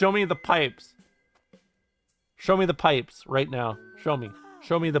 Show me the pipes. Show me the pipes right now. Show me.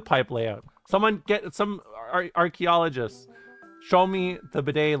 Show me the pipe layout. Someone get some archaeologists. Show me the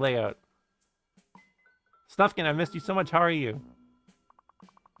bidet layout. Snufkin, I missed you so much. How are you?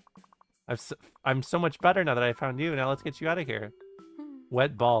 I'm so much better now that I found you. Now let's get you out of here.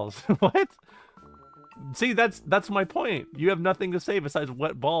 Wet balls. What? See, that's my point. You have nothing to say besides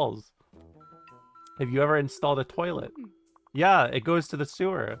wet balls. Have you ever installed a toilet? Yeah, it goes to the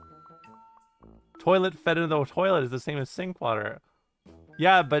sewer. Toilet fed into the toilet is the same as sink water.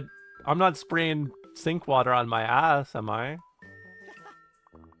 Yeah, but I'm not spraying sink water on my ass, am I?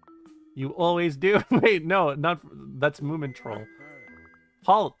 You always do. Wait, no, not that's Moomin Troll.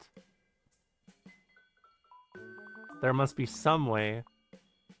 Halt! There must be some way.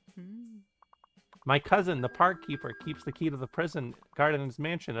 My cousin, the park keeper, keeps the key to the prison guard in his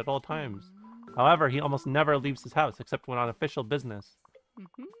mansion at all times. However, he almost never leaves his house except when on official business.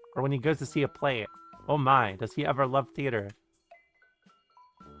 Or when he goes to see a play. Oh my, does he ever love theater?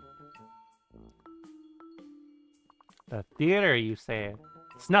 The theater, you say?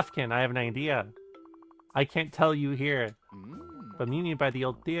 Snufkin, I have an idea. I can't tell you here, but meet me by the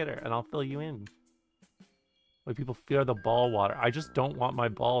old theater and I'll fill you in. Why people fear the ball water. I just don't want my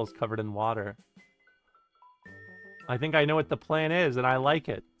balls covered in water. I think I know what the plan is and I like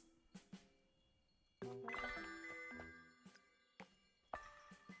it.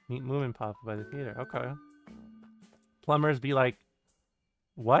 Meet Moomin Papa by the theater. Okay. Plumbers be like,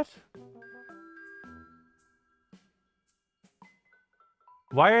 what?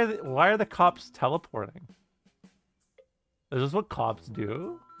 Why are the cops teleporting? Is this what cops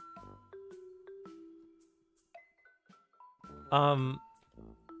do?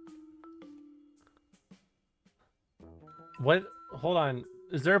 What? Hold on.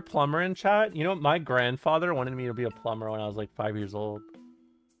 Is there a plumber in chat? You know, my grandfather wanted me to be a plumber when I was like 5 years old.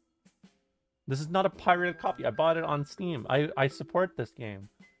 This is not a pirated copy. I bought it on Steam. I support this game.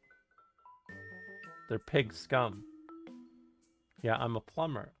 They're pig scum. Yeah, I'm a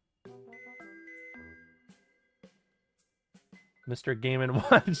plumber. Mr. Game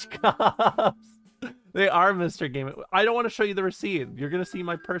 & Watch cops. They are Mr. Game & I don't want to show you the receipt. You're going to see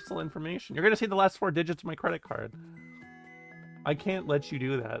my personal information. You're going to see the last 4 digits of my credit card. I can't let you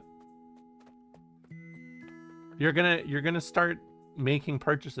do that. You're gonna start making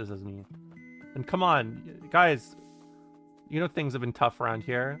purchases as me. And come on, guys. You know things have been tough around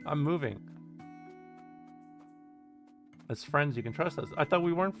here. I'm moving. As friends, you can trust us. I thought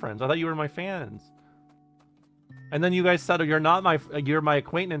we weren't friends. I thought you were my fans. And then you guys said, oh, you're my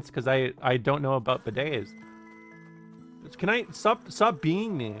acquaintance because I don't know about bidets. Can I stop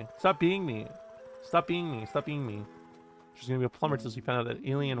being me? Stop being me. Stop being me. Stop being me. She's gonna be a plumber till she found out that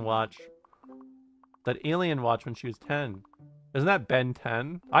alien watch when she was 10. Isn't that Ben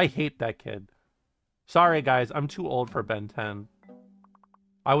 10? I hate that kid. Sorry guys, I'm too old for Ben 10.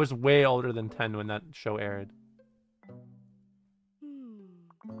 I was way older than 10 when that show aired.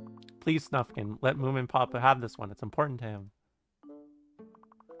 Please, Snufkin, let Moomin Papa have this one. It's important to him.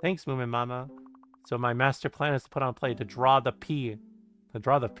 Thanks, Moomin Mama. So my master plan is to put on play to draw the P. To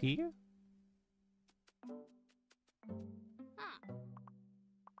draw the P?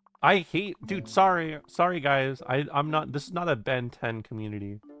 I hate... Dude, sorry. Sorry, guys. I'm not... This is not a Ben 10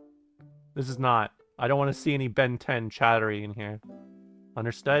 community. This is not. I don't want to see any Ben 10 chattery in here.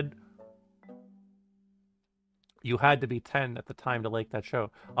 Understood? You had to be 10 at the time to like that show.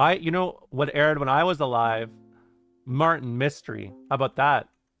 You know what aired when I was alive? Martin Mystery. How about that?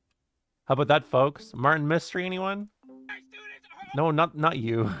 How about that, folks? Martin Mystery, anyone? No, not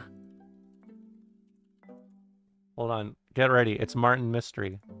you. Hold on. Get ready. It's Martin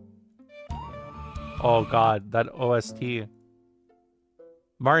Mystery. Oh god, that OST.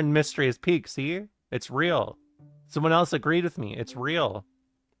 Martin Mystery is peak, see? It's real. Someone else agreed with me. It's real.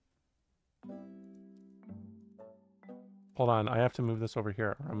 Hold on, I have to move this over here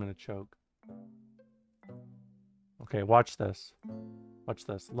or I'm gonna choke. Okay, watch this. Watch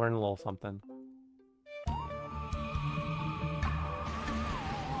this. Learn a little something.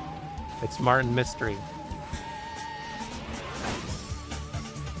 It's Martin Mystery.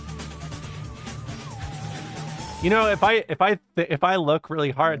 You know, if I look really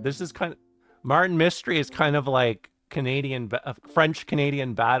hard, this is kind of... Martin Mystery is kind of like French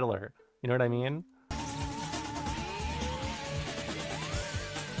Canadian battler. You know what I mean?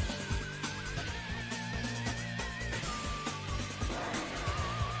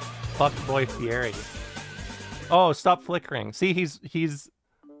 Fuck boy Fieri. Oh, stop flickering. See, he's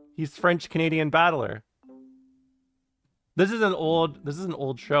French Canadian battler. This is an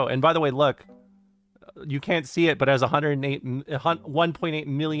old show. And by the way, look. You can't see it, but it has 1.8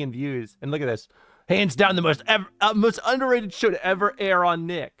 million views. And look at this. Hands down the most underrated show to ever air on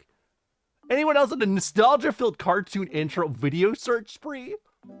Nick. Anyone else on a nostalgia-filled cartoon intro video search spree?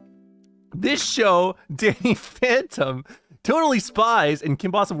 This show, Danny Phantom, Totally Spies, and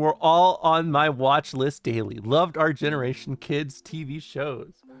Kim Possible were all on my watch list daily. Loved our generation kids' TV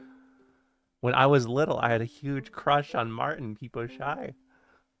shows. When I was little, I had a huge crush on Martin Peepo Shy.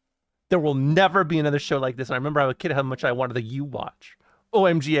 There will never be another show like this. And I remember I was a kid how much I wanted the U-Watch.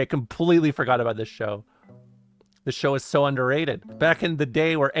 OMG, I completely forgot about this show. This show is so underrated. Back in the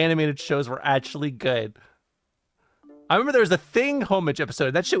day where animated shows were actually good. I remember there was a Thing homage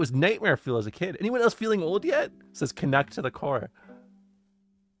episode. That shit was nightmare fuel as a kid. Anyone else feeling old yet? It says connect to the core.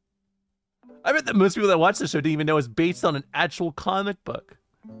 I bet that most people that watch this show didn't even know it was based on an actual comic book.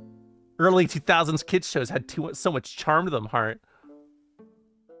 Early 2000s kids shows had so much charm to them, Heart.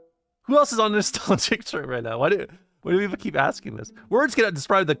 Who else is on nostalgic trip right now? Why do people keep asking this? Words cannot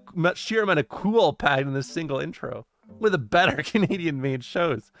describe the sheer amount of cool packed in this single intro. With the better Canadian-made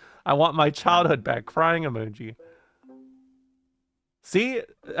shows. I want my childhood back. Crying emoji. See?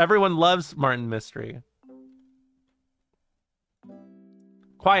 Everyone loves Martin Mystery.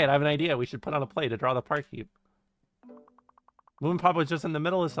 Quiet, I have an idea. We should put on a play to draw the park heap. Moon Pop was just in the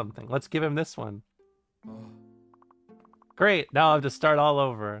middle of something. Let's give him this one. Great, now I have to start all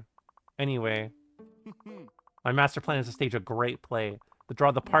over. Anyway. My master plan is to stage a great play. To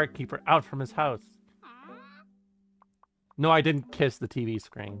draw the park keeper out from his house. No, I didn't kiss the TV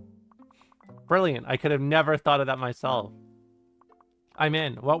screen. Brilliant, I could have never thought of that myself. I'm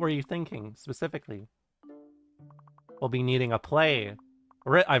in. What were you thinking, specifically? We'll be needing a play.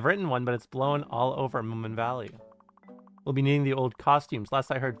 I've written one, but it's blown all over Moomin Valley. We'll be needing the old costumes.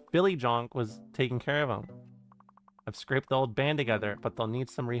 Last I heard, Billy Jonk was taking care of them. I've scraped the old band together, but they'll need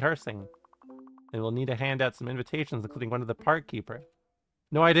some rehearsing. And we'll need to hand out some invitations, including one to the park keeper.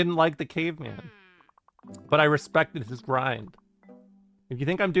 No, I didn't like the caveman. But I respected his grind. If you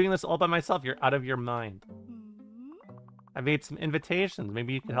think I'm doing this all by myself, you're out of your mind. I made some invitations.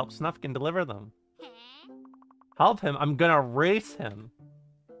 Maybe you could help Snufkin deliver them. Help him? I'm gonna race him.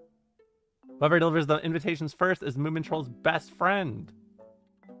 Whoever delivers the invitations first is Moomin Troll's best friend.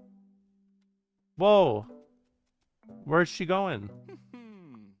 Whoa. Where's she going?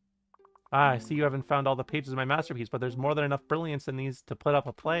 Ah, I see you haven't found all the pages of my masterpiece, but there's more than enough brilliance in these to put up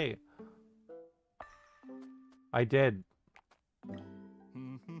a play. I did.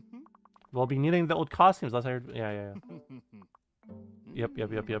 We'll be needing the old costumes. Last I heard. Yeah. Yep.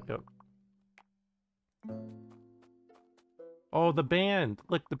 Oh, the band.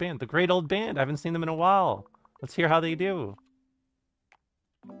 Look, the band. The great old band. I haven't seen them in a while. Let's hear how they do.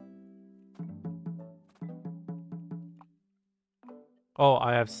 Oh,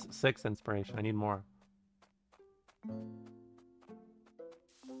 I have 6 inspiration. I need more.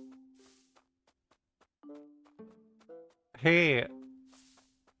 Hey.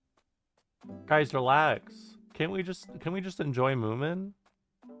 Guys, relax. Can we just enjoy Moomin?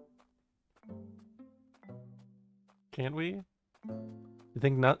 Can't we? You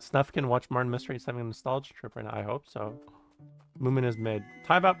think Snuff can watch Martin Mystery is having a nostalgia trip right now? I hope so. Moomin is mid.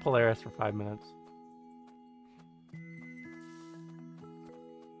 Time out Polaris for 5 minutes.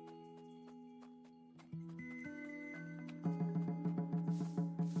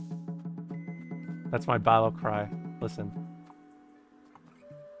 That's my battle cry. Listen.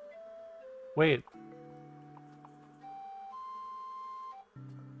 Wait.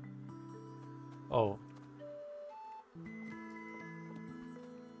 Oh.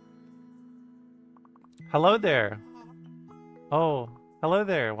 Hello there. Oh, hello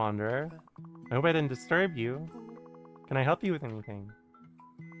there, Wanderer. I hope I didn't disturb you. Can I help you with anything?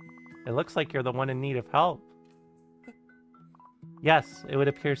 It looks like you're the one in need of help. Yes, it would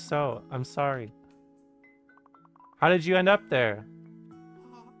appear so. I'm sorry. How did you end up there?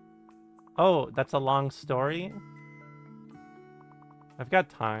 Oh, that's a long story? I've got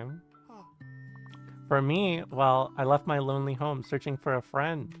time. For me, well, I left my lonely home searching for a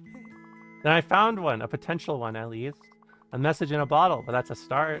friend. Then I found one, a potential one at least. A message in a bottle, but that's a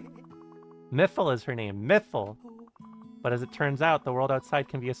start. Miffle is her name, Miffle. But as it turns out, the world outside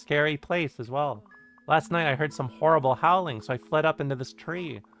can be a scary place as well. Last night I heard some horrible howling, so I fled up into this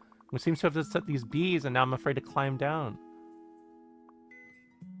tree. Which seems to have set these bees, and now I'm afraid to climb down.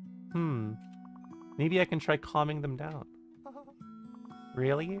 Maybe I can try calming them down.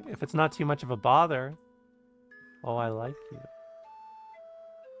 Really? If it's not too much of a bother. Oh, I like you.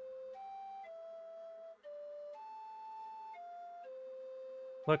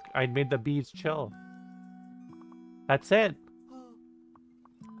 Look, I made the bees chill. That's it.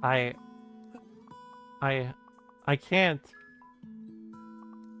 I can't.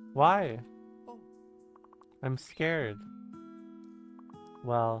 Why? I'm scared.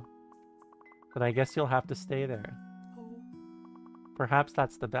 Well, then I guess you'll have to stay there. Perhaps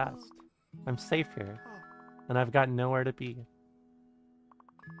that's the best. I'm safe here, and I've got nowhere to be.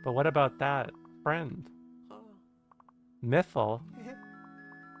 But what about that friend? Miffle?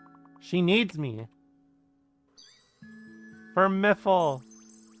 She needs me. For Miffle!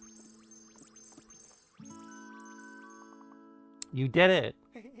 You did it!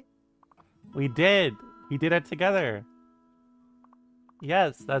 We did! We did it together!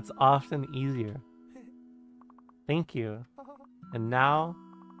 Yes, that's often easier. Thank you. And now,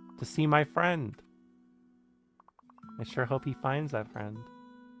 to see my friend. I sure hope he finds that friend.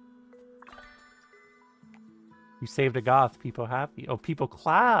 You saved a goth, people happy. Oh, people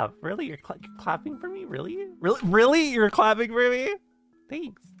clap! Really? You're clapping for me? Really? Really? You're clapping for me?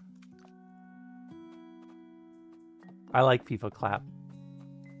 Thanks. I like people clap.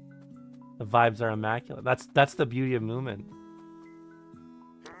 The vibes are immaculate. That's the beauty of movement.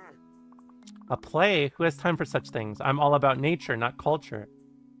 A play? Who has time for such things? I'm all about nature, not culture.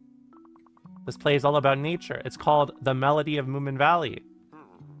 This play is all about nature. It's called The Melody of Moomin Valley.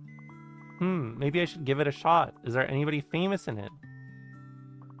 Maybe I should give it a shot. Is there anybody famous in it?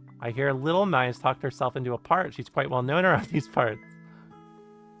 I hear Little Mice talked herself into a part. She's quite well known around these parts.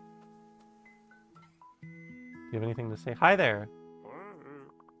 Do you have anything to say? Hi there.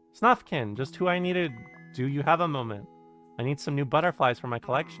 Snufkin, just who I needed. Do you have a moment? I need some new butterflies for my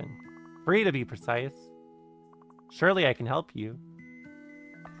collection. Free to be precise. Surely I can help you.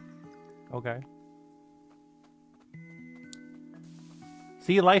 Okay.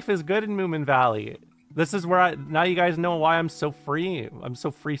 See, life is good in Moomin Valley. This is where now you guys know why I'm so free. I'm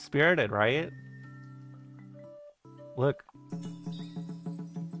so free-spirited, right? Look.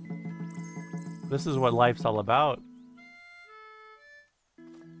 This is what life's all about.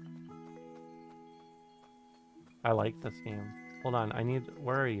 I like this game. Hold on,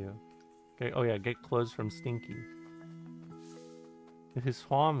 where are you? Okay, oh yeah, get clothes from Stinky. It is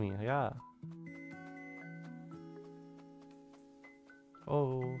Swami, yeah.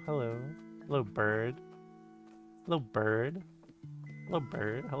 Oh, hello. Hello, bird. Hello, bird. Hello,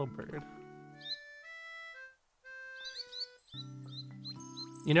 bird. Hello, bird.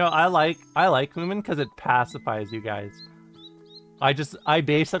 You know, I like Moomin because it pacifies you guys. I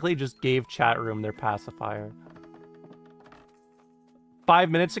basically just gave chat room their pacifier. 5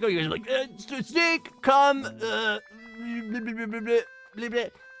 minutes ago, you guys were like, Snake, come, I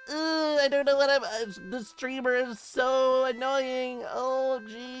don't know what the streamer is so annoying. Oh,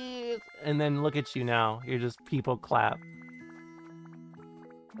 jeez. And then look at you now. You're just people clap.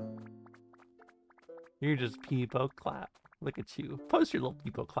 You're just people clap. Look at you. Post your little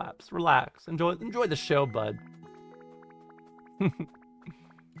people claps. Relax. Enjoy the show, bud.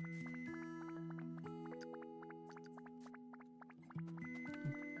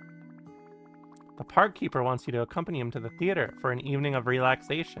 The park keeper wants you to accompany him to the theater for an evening of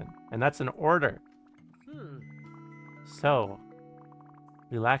relaxation, and that's an order. So,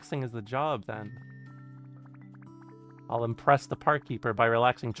 relaxing is the job, then. I'll impress the park keeper by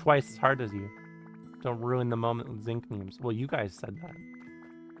relaxing twice as hard as you. Don't ruin the moment with zinc memes. Well, you guys said that.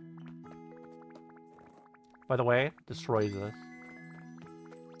 By the way, destroys this.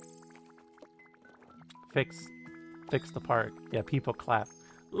 Fix the park. Yeah, people clap.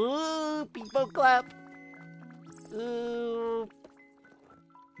 Ooh, people clap. Ooh.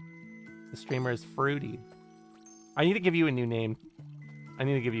 The streamer is fruity. I need to give you a new name.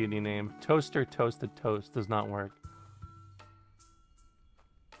 Toaster Toasted Toast does not work.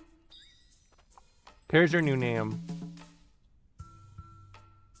 Here's your new name.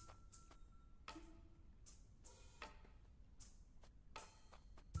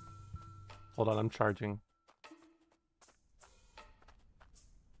 Hold on, I'm charging.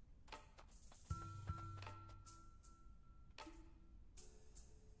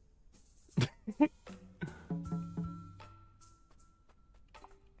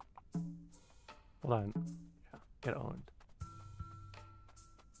 Hold on. Yeah, get owned.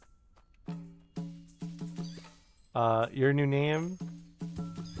 Your new name?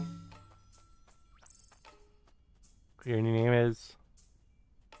 Your new name is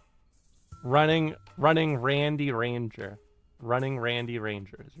Running Randy Ranger. Running Randy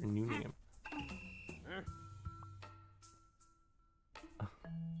Ranger is your new name.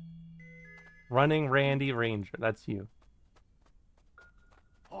 Running Randy Ranger, that's you.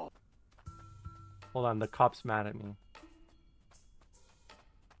 Hold on, the cop's mad at me.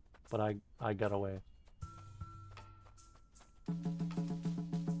 But I got away.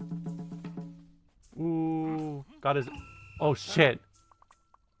 Ooh, got his... Oh, shit.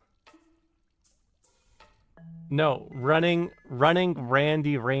 No, running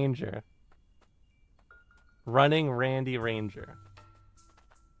Randy Ranger. Running Randy Ranger.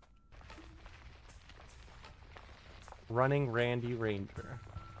 Running Randy Ranger.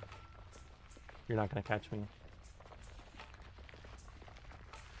 You're not gonna catch me.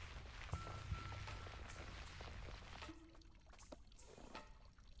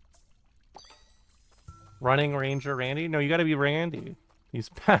 Running Ranger Randy? No, you gotta be Randy. These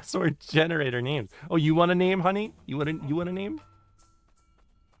password generator names. Oh, you want a name, honey? You want a name?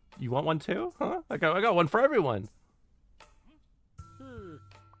 You want one too? Huh? I got one for everyone.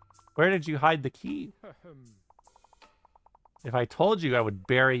 Where did you hide the key? If I told you, I would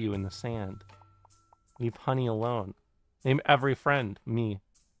bury you in the sand. Leave honey alone. Name every friend. Me.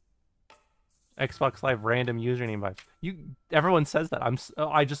 Xbox Live random username vibes. Everyone says that.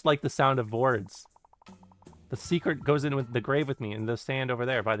 I just like the sound of words. The secret goes in with the grave with me in the sand over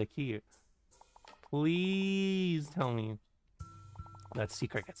there by the key. Please tell me that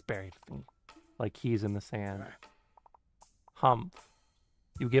secret gets buried with me. Like keys in the sand. Humph.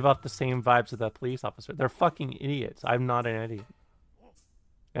 You give off the same vibes as that police officer. They're fucking idiots. I'm not an idiot.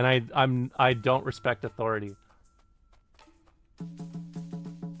 And I don't respect authority.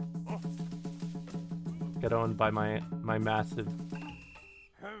 Get owned by my massive...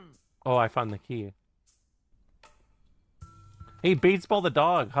 Oh, I found the key. Hey, Baseball the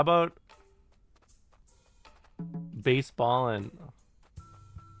dog. How about... Baseballin'?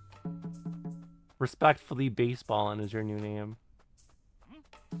 Respectfully Baseballin' is your new name.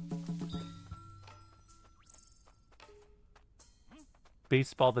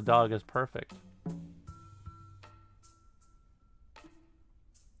 Baseball the dog is perfect.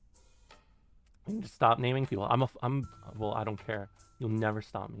 I need to stop naming people. Well, I don't care. You'll never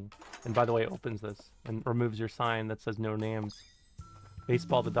stop me. And by the way, it opens this and removes your sign that says no names.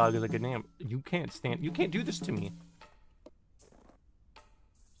 Baseball the dog is a good name. You can't do this to me.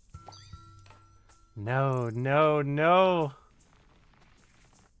 No, no, no.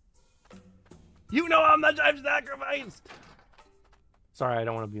 You know how much I've sacrificed! Sorry, I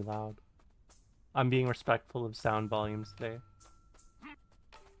don't want to be loud. I'm being respectful of sound volumes today.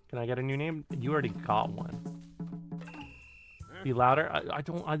 Can I get a new name? You already got one. Be louder?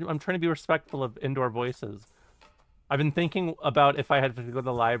 I'm trying to be respectful of indoor voices. I've been thinking about if I had to go to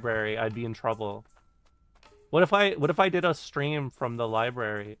the library, I'd be in trouble. What if I did a stream from the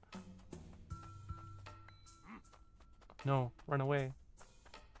library? No, run away.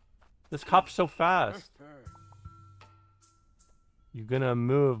 This cop's so fast. You're gonna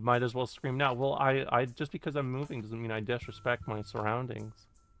move, might as well scream now. Well, I just because I'm moving doesn't mean I disrespect my surroundings.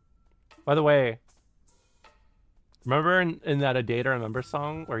 By the way, remember in that A Day to Remember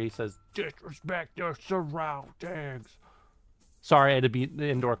song where he says, disrespect your surroundings? Sorry, I had to be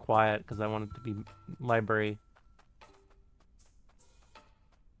indoor quiet because I wanted to be library.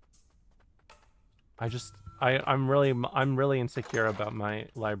 I'm really insecure about my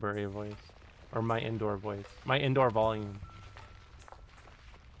library voice. Or my indoor voice. My indoor volume.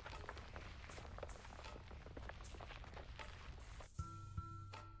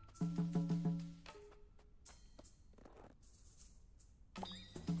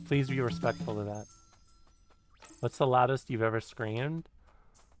 Please be respectful of that. What's the loudest you've ever screamed?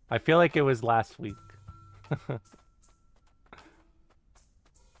 I feel like it was last week.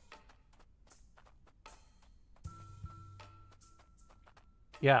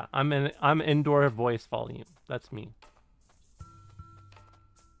 Yeah, I'm indoor voice volume. That's me.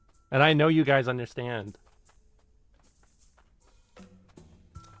 And I know you guys understand.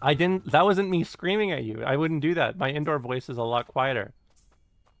 That wasn't me screaming at you. I wouldn't do that. My indoor voice is a lot quieter.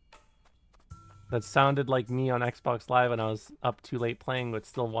 That sounded like me on Xbox Live when I was up too late playing but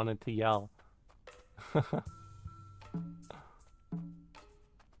still wanted to yell.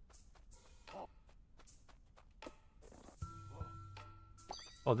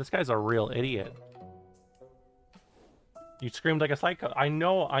 Oh, this guy's a real idiot. You screamed like a psycho. I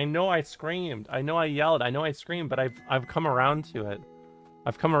know I screamed. I know I yelled. I know I screamed, but I've come around to it.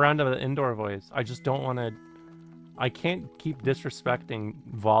 I've come around to the indoor voice. I just don't want to... I can't keep disrespecting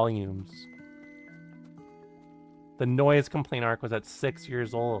volumes. The noise complaint arc was at 6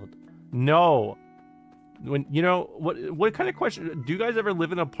 years old. No! What kind of question... Do you guys ever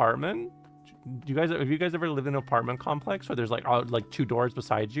live in an apartment? Have you guys ever lived in an apartment complex where there's like two doors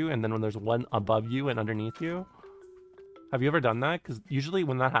beside you and then when there's one above you and underneath you? Have you ever done that? Because usually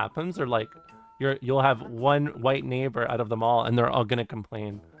when that happens, they're like, you'll have one white neighbor out of them all and they're all gonna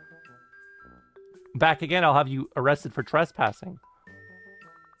complain. Back again, I'll have you arrested for trespassing.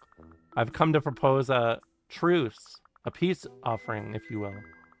 I've come to propose a truce, a peace offering, if you will.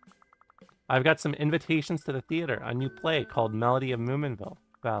 I've got some invitations to the theater, a new play called Melody of Moominville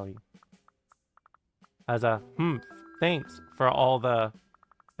Valley. As a, thanks for all the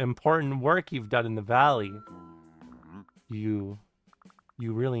important work you've done in the valley. You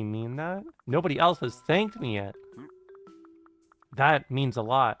really mean that? Nobody else has thanked me yet. That means a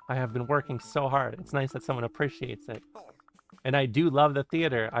lot. I have been working so hard. It's nice that someone appreciates it. And I do love the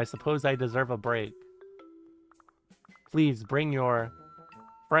theater. I suppose I deserve a break. Please bring your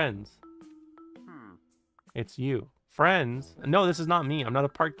friends. It's you. Friends? No, this is not me. I'm not a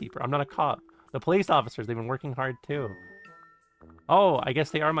park keeper. I'm not a cop. The police officers, they've been working hard too. Oh, I guess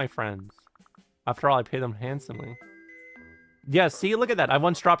they are my friends. After all, I pay them handsomely. Yeah, see, look at that. I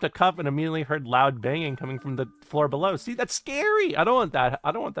once dropped a cup and immediately heard loud banging coming from the floor below. See, that's scary. I don't want that.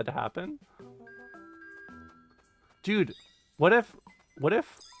 I don't want that to happen. Dude, what if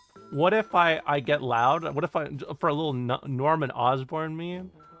What if I get loud? What if I for a little Norman Osborn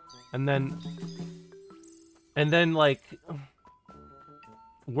meme, and then like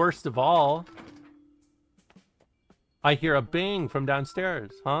worst of all, I hear a bang from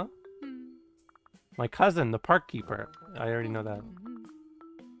downstairs, huh? My cousin, the park keeper. I already know that.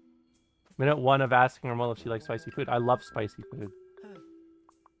 Minute 1 of asking Romola if she likes spicy food. I love spicy food.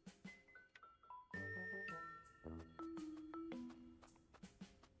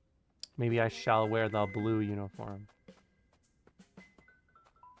 Maybe I shall wear the blue uniform.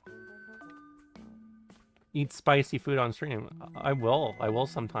 Eat spicy food on stream. I will. I will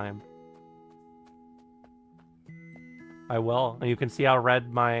sometime. I will. And you can see how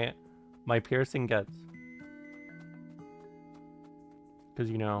red my piercing gets.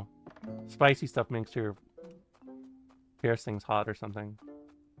 Because, you know, spicy stuff makes your piercings hot or something.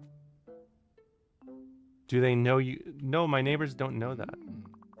 Do they know you? No, my neighbors don't know that.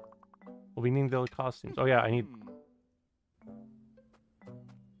 Well, we need the costumes. Oh, yeah, I need...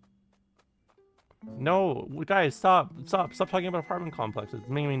 No, guys, stop. Stop talking about apartment complexes. It's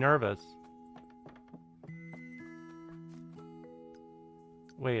making me nervous.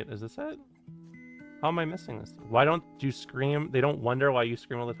 Wait, is this it? How am I missing this? Why don't you scream? They don't wonder why you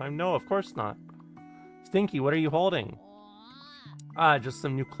scream all the time? No, of course not. Stinky, what are you holding? Ah, just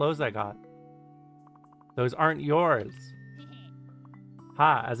some new clothes I got. Those aren't yours.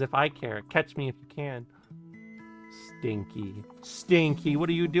 Ha, as if I care. Catch me if you can. Stinky. Stinky, what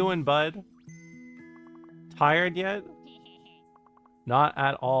are you doing, bud? Tired yet? Not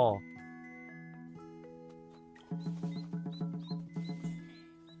at all.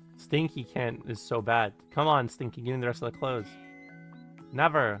 Stinky is so bad. Come on, Stinky, give me the rest of the clothes.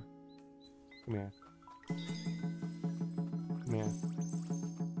 Never. Come here. Come here.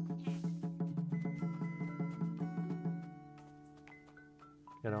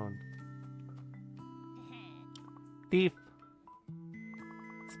 Get on. Thief.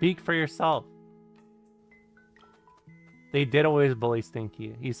 Speak for yourself. They did always bully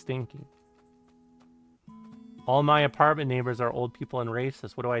Stinky. He's Stinky. All my apartment neighbors are old people and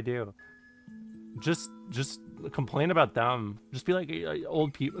racist. What do I do? Just complain about them. Just be like,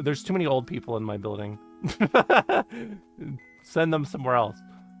 old people. There's too many old people in my building. Send them somewhere else.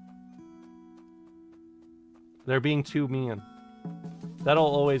 They're being too mean. That'll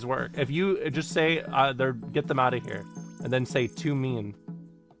always work. If you just say, get them out of here, and then say too mean,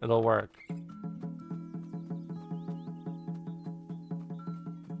 it'll work.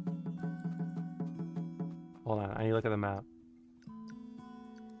 Hold on, I need to look at the map.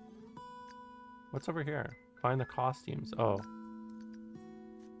 What's over here? Find the costumes. Oh.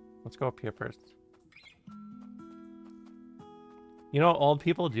 Let's go up here first. You know, old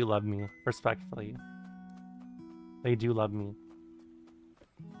people do love me, respectfully. They do love me.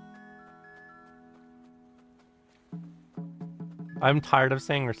 I'm tired of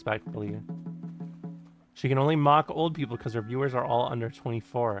saying respectfully. She can only mock old people because her viewers are all under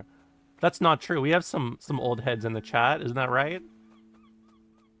 24. That's not true. We have some old heads in the chat. Isn't that right?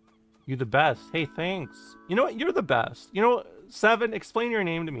 You're the best. Hey, thanks. You know what? You're the best. You know, Seven, explain your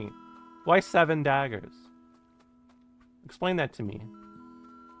name to me. Why 7 daggers? Explain that to me.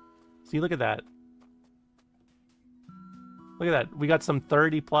 See, look at that. Look at that. We got some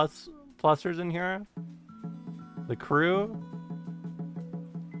 30 plusers in here. The crew.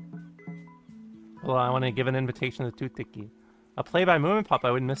 Well, I want to give an invitation to Toothpicky. A play by Moon Pop.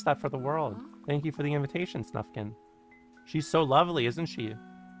 I wouldn't miss that for the world. Thank you for the invitation, Snufkin. She's so lovely, isn't she?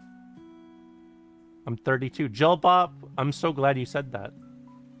 I'm 32. Jill Bob, I'm so glad you said that.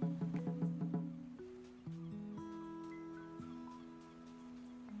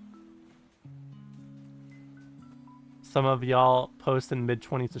 Some of y'all post in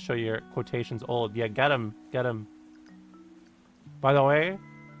mid-20s to show your quotations old. Yeah, get him. Get him. By the way,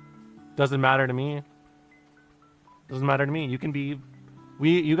 doesn't matter to me. Doesn't matter to me. You can be...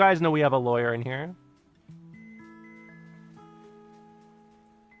 You guys know we have a lawyer in here.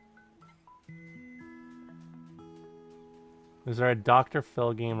 Is there a Dr.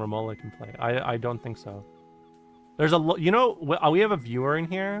 Phil game Romola can play? I don't think so. There's a... You know, we have a viewer in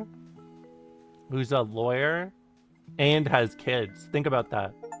here who's a lawyer and has kids. Think about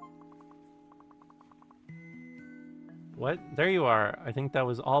that. What? There you are. I think that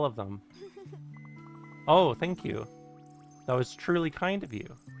was all of them. Oh, thank you. That was truly kind of you.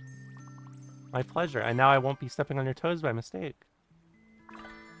 My pleasure. And now I won't be stepping on your toes by mistake.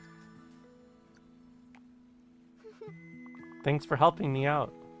 Thanks for helping me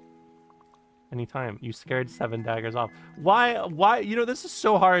out. Anytime. You scared 7 daggers off. Why? You know, this is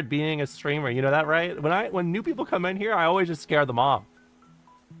so hard being a streamer. You know that, right? When new people come in here, I always just scare them off.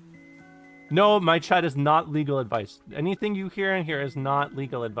 No, my chat is not legal advice. Anything you hear in here is not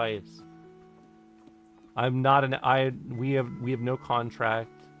legal advice. I'm not we have no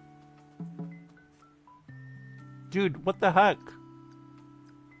contract. Dude, what the heck?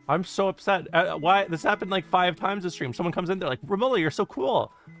 I'm so upset. Why? This happened like 5 times this stream. Someone comes in, they're like, Romola, you're so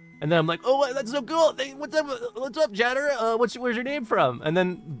cool. And then I'm like, oh, that's so cool. What's up? What's up, Jatter? Where's your name from? And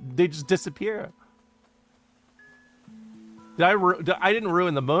then they just disappear. I didn't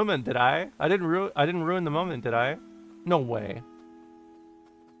ruin the moment, did I? I didn't ruin the moment, did I? No way.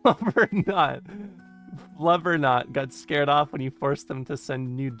 Flubber not got scared off when you forced them to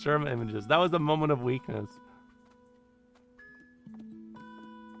send new German images. That was a moment of weakness.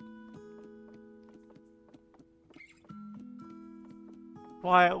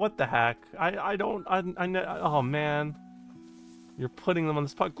 Why? What the heck? I don't. Oh man, you're putting them on the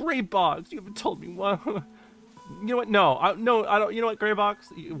spot. Gray box. You haven't told me what. You know what? No, I don't. You know what, Gray box?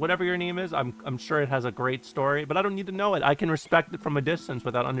 Whatever your name is, I'm sure it has a great story, but I don't need to know it. I can respect it from a distance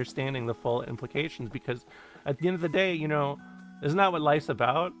without understanding the full implications, because at the end of the day, you know, isn't that what life's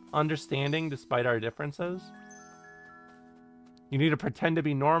about? Understanding despite our differences. You need to pretend to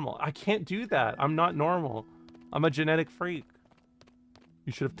be normal. I can't do that. I'm not normal. I'm a genetic freak.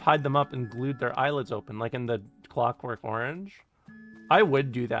 You should have tied them up and glued their eyelids open, like in the Clockwork Orange. I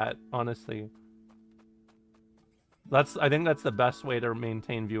would do that, honestly. I think that's the best way to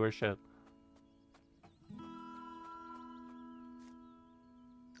maintain viewership.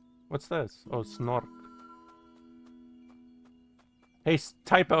 What's this? Oh, Snork. Hey,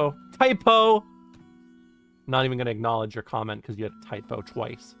 typo. Typo! Not even gonna acknowledge your comment because you had a typo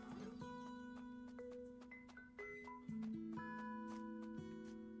twice.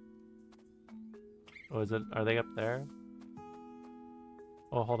 Oh, is it? Are they up there?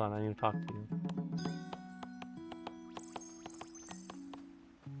 Oh, hold on. I need to talk to you.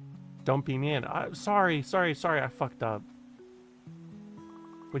 Don't be mean. Sorry. I fucked up.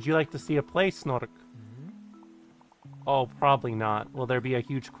 Would you like to see a play, Snork? Oh, probably not. Will there be a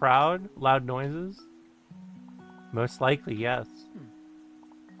huge crowd? Loud noises? Most likely, yes.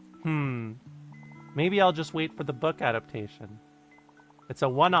 Maybe I'll just wait for the book adaptation. It's a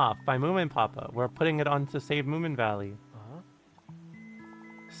one-off by Moomin Papa. We're putting it on to save Moomin Valley.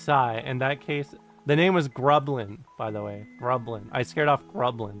 Sigh. In that case, the name was Grublin, by the way. Grublin. I scared off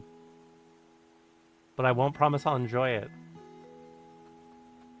Grublin. But I won't promise I'll enjoy it.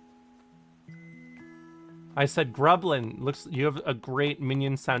 I said Grublin. Looks, you have a great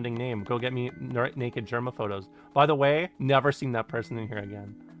minion-sounding name. Go get me naked Germa photos. By the way, never seen that person in here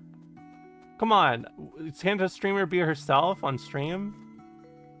again. Come on. Can't a streamer be herself on stream?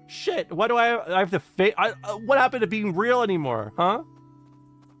 Shit, why do I have to fake? What happened to being real anymore, huh?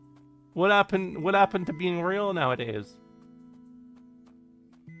 What happened to being real nowadays?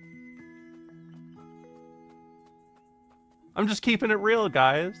 I'm just keeping it real,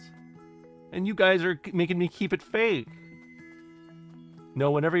 guys. And you guys are making me keep it fake.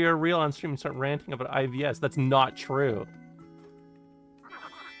 No, whenever you're real on stream, you start ranting about IVS. That's not true.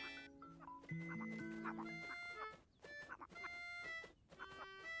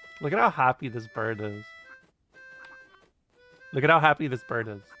 Look at how happy this bird is. Look at how happy this bird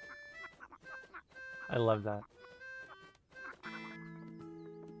is. I love that.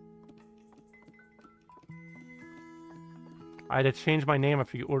 I had to change my name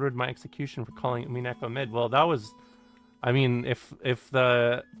after you ordered my execution for calling me Neko Mid. Well, that was... I mean, if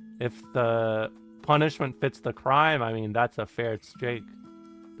the punishment fits the crime, I mean, that's a fair shake.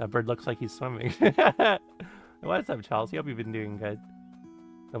 That bird looks like he's swimming. What's up, Chelsea? Hope you've been doing good.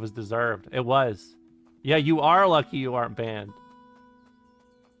 That was deserved. It was. Yeah, you are lucky you aren't banned.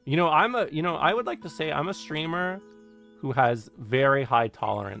 You know, I would like to say I'm a streamer who has very high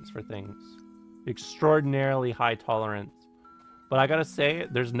tolerance for things. Extraordinarily high tolerance. But I gotta say,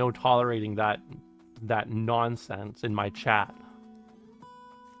 there's no tolerating that nonsense in my chat.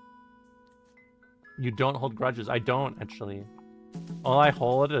 You don't hold grudges. I don't, actually. All I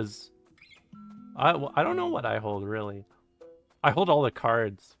hold is... I don't know what I hold, really. I hold all the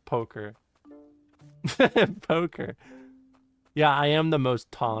cards. Poker. Poker. Yeah, I am the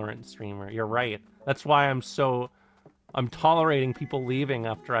most tolerant streamer. You're right. That's why I'm tolerating people leaving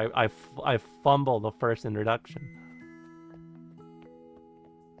after I fumble the first introduction.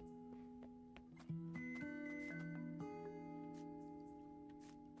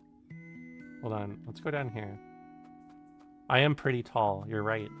 Hold on. Let's go down here. I am pretty tall. You're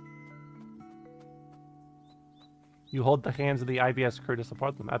right. You hold the hands of the IBS crew to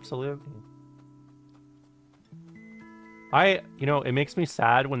support them. Absolutely. You know, it makes me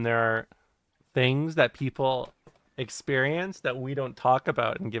sad when there are things that people experience that we don't talk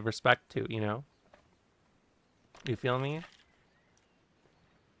about and give respect to, you know? You feel me?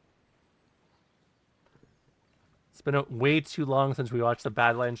 It's been way too long since we watched the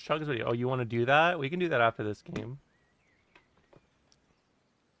Badlands Chugs video. Oh, you want to do that? We can do that after this game.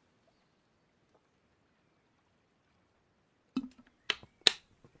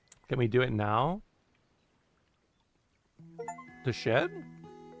 Can we do it now? The shit?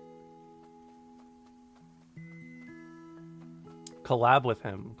 Collab with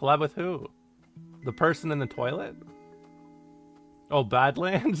him. Collab with who? The person in the toilet? Oh,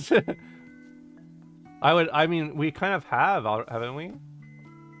 Badlands? I mean, we kind of have, haven't we?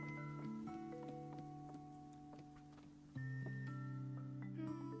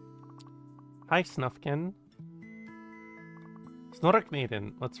 Hi, Snufkin. Snork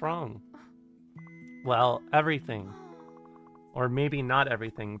Maiden, what's wrong? Well, everything. Or maybe not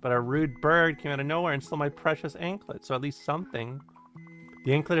everything, but a rude bird came out of nowhere and stole my precious anklet, so at least something.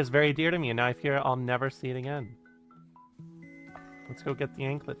 The anklet is very dear to me, and I fear I'll never see it again. Let's go get the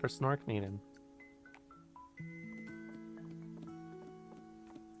anklet for Snork Maiden.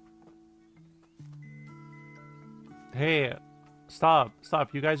 Hey, stop,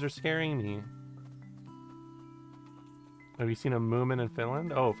 you guys are scaring me. Have you seen a Moomin in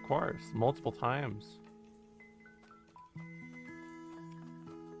Finland? Oh, of course, multiple times.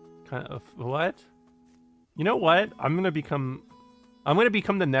 Kind of, what? You know what? I'm gonna become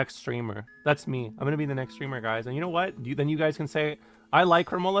the next streamer. That's me. I'm gonna be the next streamer, guys. And you know what? Then you guys can say, I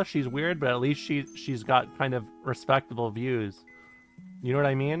like Romola, she's weird, but at least she's got kind of respectable views. You know what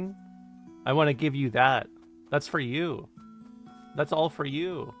I mean? I want to give you that. That's for you. That's all for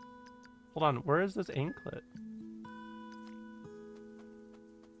you. Hold on, where is this anklet?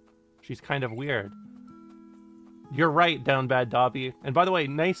 She's kind of weird. You're right, Down Bad Dobby. And by the way,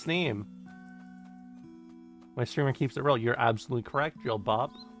 nice name. My streamer keeps it real. You're absolutely correct, Jill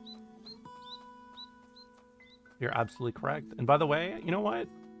Bob. You're absolutely correct. And by the way, you know what?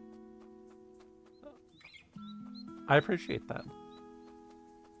 I appreciate that.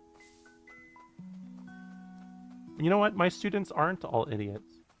 You know what? My students aren't all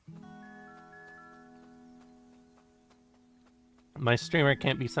idiots. My streamer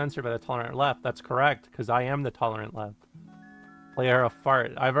can't be censored by the tolerant left. That's correct, because I am the tolerant left. Player of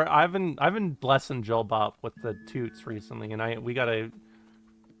fart. I've been blessing Joel Bop with the toots recently, and we gotta,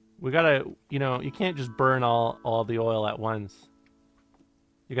 you know, you can't just burn all the oil at once.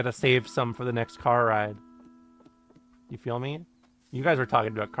 You gotta save some for the next car ride. You feel me? You guys were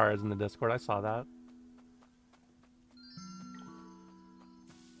talking about cars in the Discord. I saw that.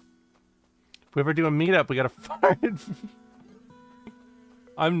 If we ever do a meetup, we gotta fart.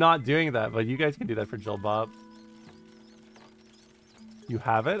 I'm not doing that, but you guys can do that for Jill Bob. You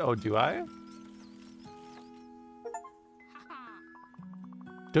have it? Oh, do I?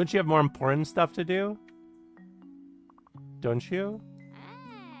 Don't you have more important stuff to do? Don't you?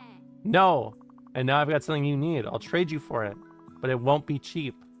 No! And now I've got something you need. I'll trade you for it. But it won't be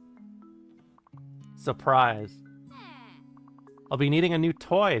cheap. Surprise. I'll be needing a new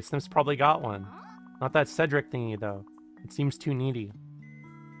toy. Snip's probably got one. Not that Cedric thingy, though. It seems too needy.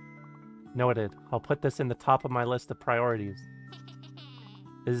 Noted. I'll put this in the top of my list of priorities.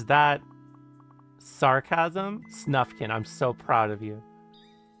 Is that sarcasm? Snufkin, I'm so proud of you.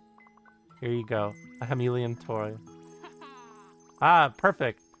 Here you go. A chameleon toy. Ah,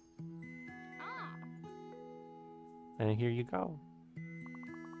 perfect. And here you go.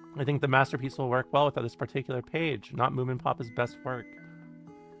 I think the masterpiece will work well without this particular page. Not Moomin Papa's best work.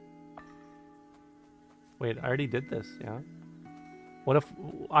 Wait, I already did this, yeah? What if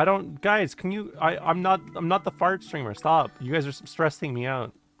I don't, guys, can you, I'm not the fart streamer. Stop. You guys are stressing me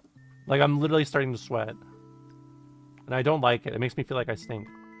out. Like, I'm literally starting to sweat. And I don't like it. It makes me feel like I stink.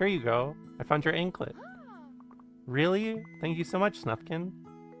 Here you go. I found your anklet. Really? Thank you so much, Snufkin.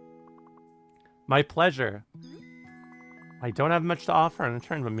 My pleasure. I don't have much to offer in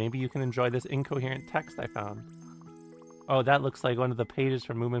return, but maybe you can enjoy this incoherent text I found. Oh, that looks like one of the pages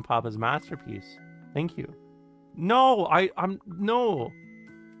from Moomin Papa's masterpiece. Thank you. No, no.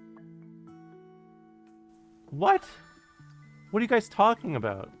 What? What are you guys talking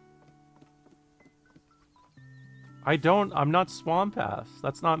about? I'm not Swamp Ass.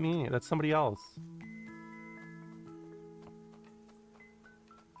 That's not me. That's somebody else.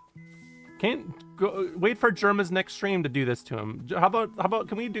 Can't go wait for Germa's next stream to do this to him. How about how about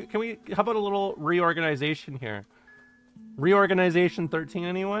a little reorganization here? Reorganization 13,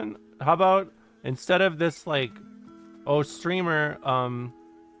 anyone? How about instead of this, like, oh, streamer,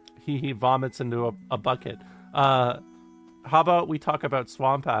 he vomits into a bucket. how about we talk about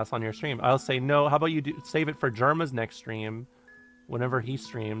Swamp Ass on your stream? I'll say no. How about you save it for Germa's next stream, whenever he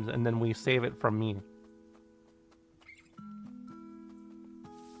streams, and then we save it from me.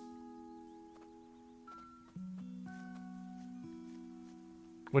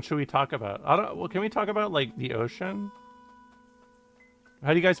 What should we talk about? I don't. Well, can we talk about like the ocean? How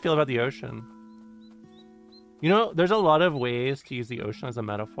do you guys feel about the ocean? You know, there's a lot of ways to use the ocean as a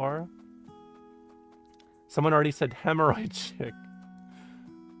metaphor. Someone already said hemorrhoid chick.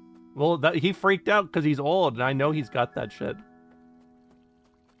 Well, he freaked out because he's old, and I know he's got that shit.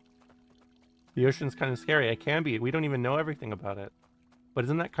 The ocean's kind of scary. It can be. We don't even know everything about it. But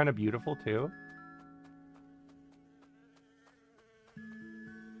isn't that kind of beautiful, too?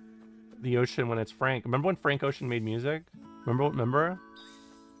 The ocean when it's Frank. Remember when Frank Ocean made music? Remember?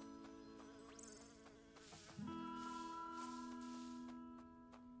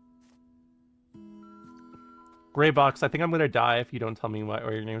 Greybox, I think I'm gonna die if you don't tell me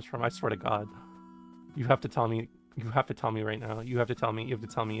where your name's from. I swear to God. You have to tell me. You have to tell me right now. You have to tell me. You have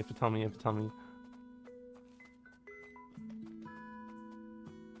to tell me. You have to tell me. You have to tell me.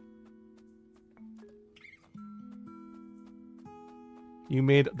 You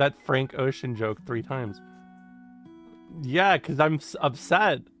made that Frank Ocean joke 3 times. Yeah, because I'm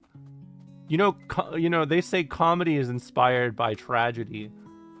upset. You know, they say comedy is inspired by tragedy.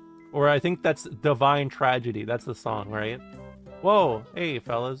 Or I think that's Divine Tragedy. That's the song, right? Whoa, hey,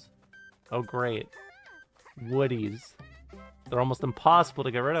 fellas. Oh, great. Woodies. They're almost impossible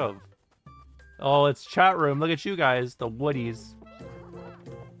to get rid of. Oh, it's chat room. Look at you guys, the Woodies.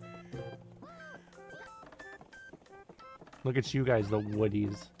 Look at you guys, the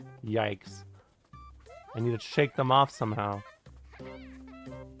Woodies. Yikes. I need to shake them off somehow.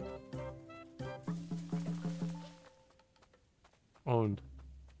 Owned.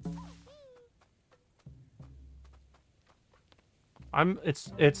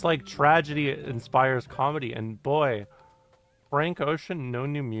 It's like tragedy inspires comedy, and boy, Frank Ocean, no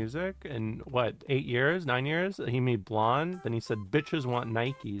new music in what, 8 years, 9 years? He made Blonde, then he said bitches want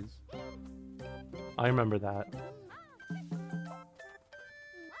Nikes. I remember that.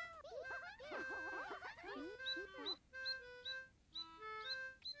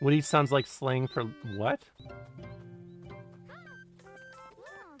 Woody sounds like slang for what?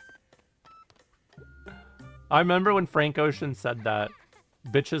 I remember when Frank Ocean said that.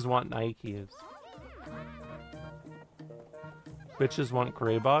 Bitches want Nikes. Bitches want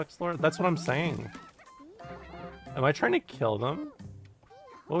Greybox, Lord? That's what I'm saying. Am I trying to kill them?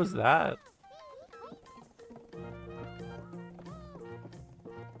 What was that?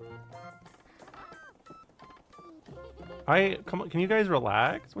 Come on, can you guys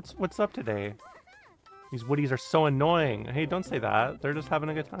relax? What's up today? These Woodies are so annoying. Hey, don't say that. They're just having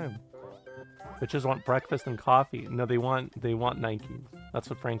a good time. Bitches want breakfast and coffee. No, they want Nikes. That's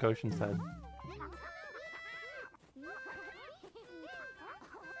what Frank Ocean said.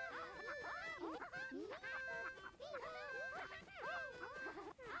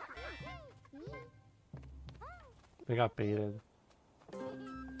 They got baited.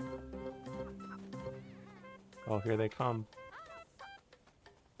 Oh, here they come.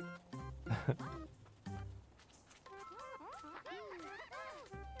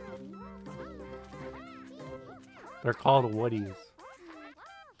 They're called Woodies.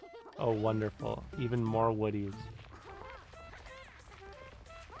 Oh, wonderful. Even more Woodies.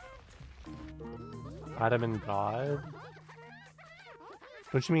 Adam and God?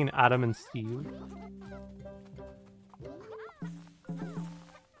 What you mean, Adam and Steve?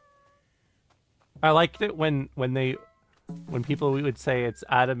 I liked it when people would say it's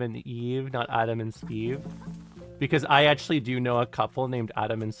Adam and Eve, not Adam and Steve. Because I actually do know a couple named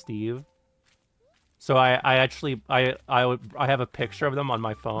Adam and Steve. So I have a picture of them on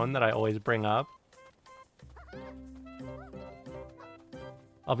my phone that I always bring up.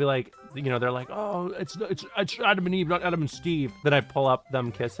 I'll be like, you know, they're like, oh, it's Adam and Eve, not Adam and Steve. Then I pull up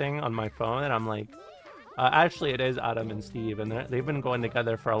them kissing on my phone, and I'm like, actually, it is Adam and Steve, and they've been going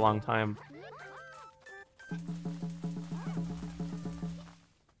together for a long time.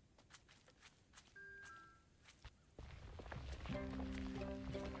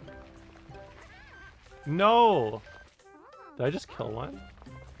 No! Did I just kill one?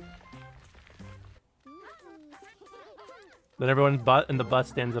 Then everyone in the bus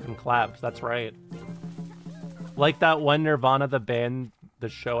stands up and claps. That's right. Like that one Nirvana the band, the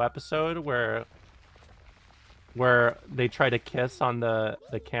show episode where they try to kiss on the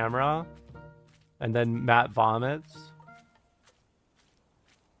camera and then Matt vomits.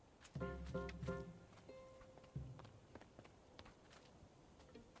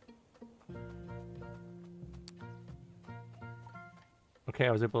 Okay,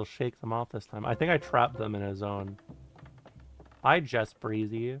 I was able to shake them off this time. I think I trapped them in a zone. Hi, Jess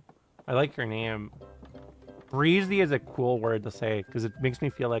Breezy. I like your name. Breezy is a cool word to say because it makes me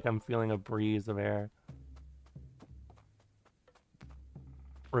feel like I'm feeling a breeze of air.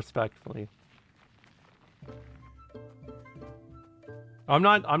 Respectfully. I'm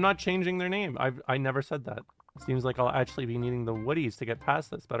not changing their name. I never said that. Seems like I'll actually be needing the woodies to get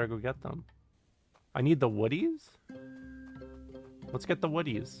past this. Better go get them. I need the woodies? Let's get the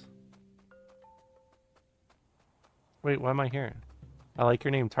woodies. Wait, why am I here? I like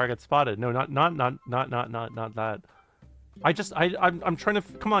your name, target spotted. No, not that. I'm trying to,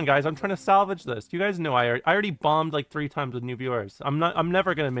 come on guys, I'm trying to salvage this. You guys know I already bombed like 3 times with new viewers. I'm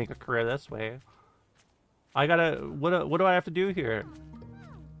never gonna make a career this way. I gotta, what do I have to do here?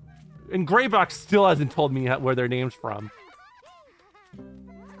 And Greybox still hasn't told me where their name's from.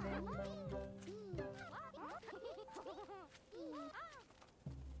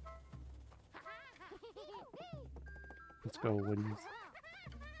 Let's go, Woodies.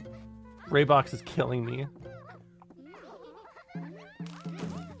 Greybox is killing me.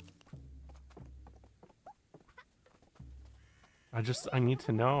 I need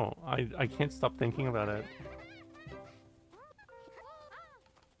to know. I can't stop thinking about it.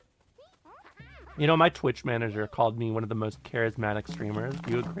 You know, my Twitch manager called me one of the most charismatic streamers.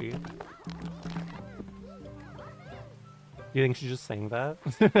 Do you agree? Do you think she's just saying that?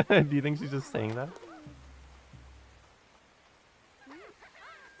 Do you think she's just saying that?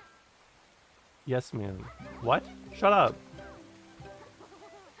 Yes, ma'am. What? Shut up.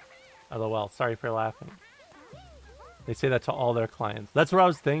 LOL. Sorry for laughing. They say that to all their clients. That's what I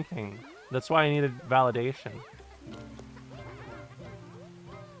was thinking. That's why I needed validation.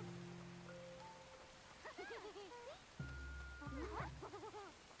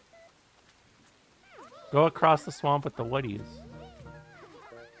 Go across the swamp with the woodies.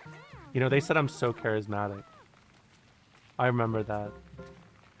 You know, they said I'm so charismatic. I remember that.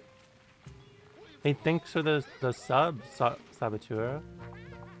 Hey, thanks for the sub, Saboteur.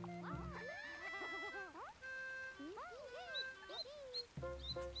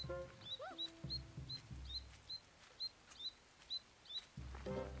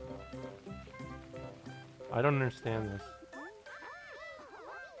 I don't understand this.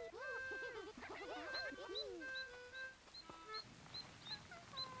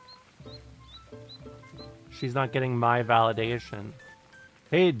 She's not getting my validation.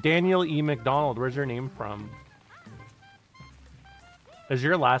 Hey, Daniel E. McDonald, where's your name from? Is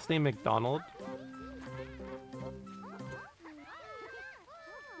your last name McDonald?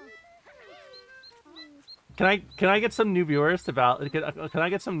 Can I get some new viewers to can I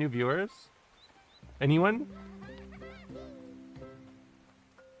get some new viewers? Anyone?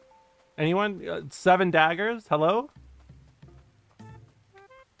 Anyone? 7 daggers? Hello?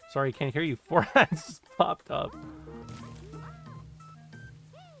 Sorry, can't hear you. 4 hands just popped up.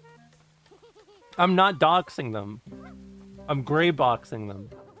 I'm not doxing them. I'm gray boxing them.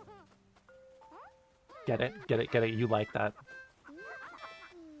 Get it? Get it? Get it? You like that.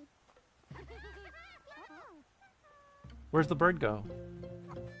 Where's the bird go?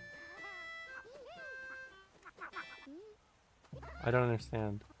 I don't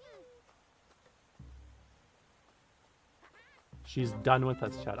understand. She's done with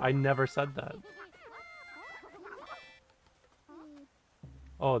us, chat. I never said that.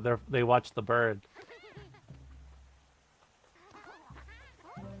 Oh, they watched the bird.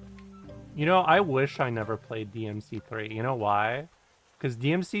 You know, I wish I never played DMC3. You know why? Because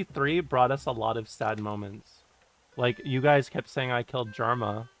DMC3 brought us a lot of sad moments. Like, you guys kept saying I killed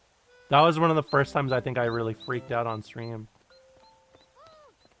Jarma. That was one of the first times I think I really freaked out on stream.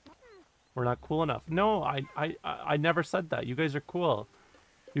 We're not cool enough. No, I never said that. You guys are cool.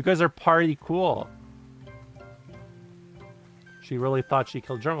 You guys are party cool. She really thought she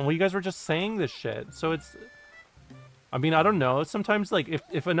killed Jarma. Well, you guys were just saying this shit. So it's... I mean, I don't know. Sometimes, like,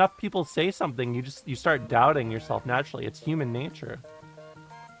 if enough people say something, you start doubting yourself naturally. It's human nature.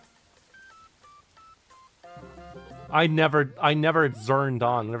 I never zerned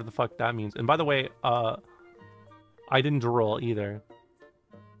on, whatever the fuck that means. And by the way, I didn't drool either.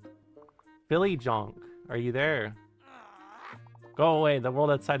 Billy Jonk, are you there? Go away, the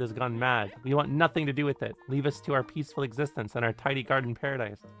world outside has gone mad. We want nothing to do with it. Leave us to our peaceful existence and our tidy garden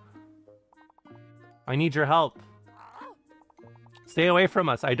paradise. I need your help. Stay away from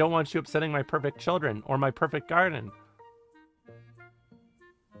us. I don't want you upsetting my perfect children or my perfect garden.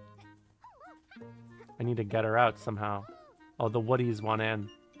 I need to get her out somehow. Oh, the woodies want in.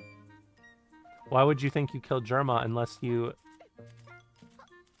 Why would you think you killed Jarma unless you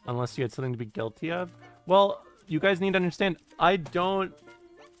had something to be guilty of? Well, you guys need to understand, I don't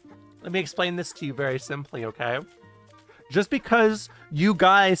Let me explain this to you very simply, okay? Just because you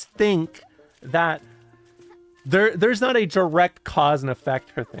guys think that there's not a direct cause and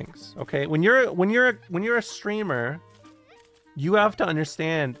effect for things, okay? When you're a streamer, you have to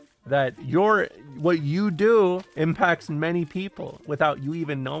understand that what you do impacts many people without you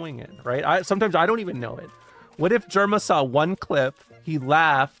even knowing it, right? Sometimes I don't even know it. What if Germa saw one clip, he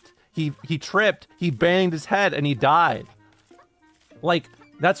laughed, he tripped, he banged his head, and he died? Like,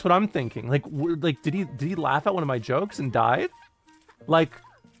 that's what I'm thinking. Like did he laugh at one of my jokes and died? Like,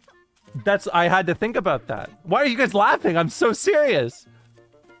 I had to think about that. Why are you guys laughing? I'm so serious.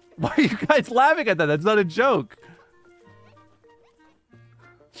 Why are you guys laughing at that? That's not a joke.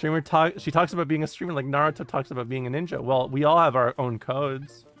 She talks about being a streamer like Naruto talks about being a ninja. Well, we all have our own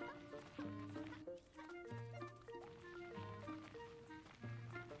codes.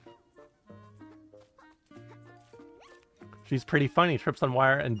 She's pretty funny, trips on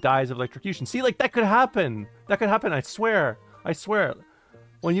wire and dies of electrocution. See, like, that could happen. That could happen, I swear. I swear.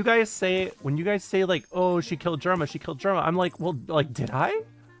 When you guys say like, oh, she killed Germa, I'm like, well, like, did I?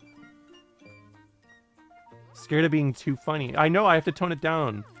 Scared of being too funny. I know, I have to tone it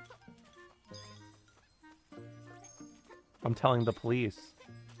down. I'm telling the police.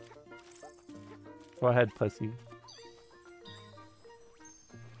 Go ahead, pussy.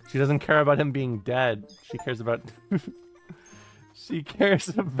 She doesn't care about him being dead. She cares about... She cares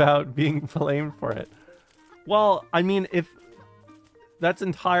about being blamed for it. Well, I mean, if... That's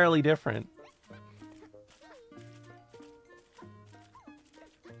entirely different.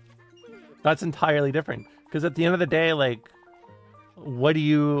 That's entirely different. Because at the end of the day, like, what do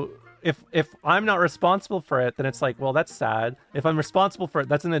you... If I'm not responsible for it, then it's like, well, that's sad. If I'm responsible for it,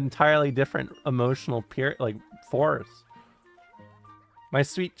 that's an entirely different emotional force. My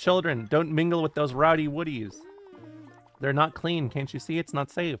sweet children, don't mingle with those rowdy woodies. They're not clean. Can't you see? It's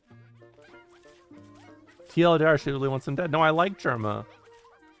not safe. TLDR, she really wants them dead. No, I like Germa.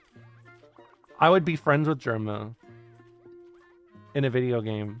 I would be friends with Germa. In a video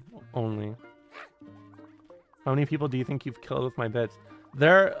game only. How many people do you think you've killed with my bits?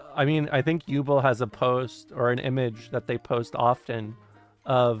 I mean, I think Yubel has a post or an image that they post often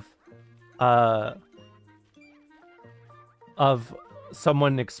of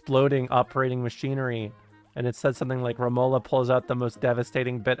someone exploding operating machinery, and it says something like Romola pulls out the most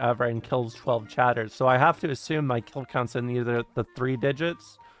devastating bit ever and kills 12 chatters. So I have to assume my kill count's in either the 3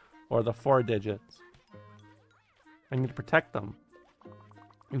 digits or the 4 digits. I need to protect them.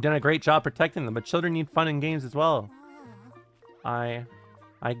 You've done a great job protecting them, but children need fun and games as well.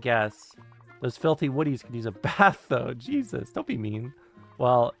 I guess. Those filthy woodies could use a bath, though. Jesus, don't be mean.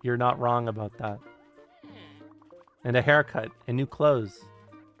 Well, you're not wrong about that. And a haircut and new clothes.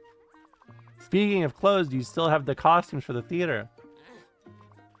 Speaking of clothes, do you still have the costumes for the theater?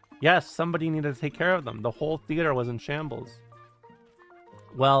 Yes, somebody needed to take care of them. The whole theater was in shambles.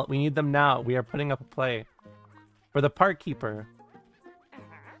 Well, we need them now. We are putting up a play. For the park keeper.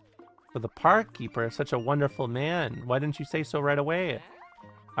 For the park keeper? Such a wonderful man. Why didn't you say so right away?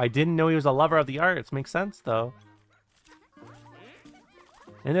 I didn't know he was a lover of the arts. Makes sense, though.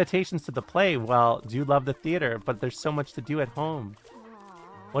 Invitations to the play. Well, do love the theater, but there's so much to do at home.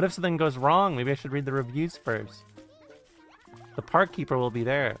 What if something goes wrong? Maybe I should read the reviews first. The park keeper will be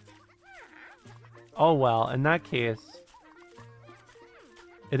there. Oh, well, in that case...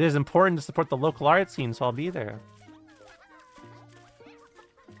 It is important to support the local art scene, so I'll be there.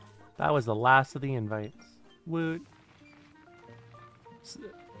 That was the last of the invites. Woot.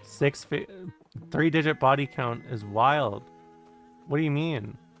 3-digit body count is wild. What do you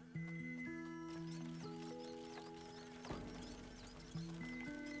mean?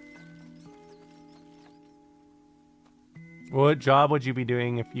 What job would you be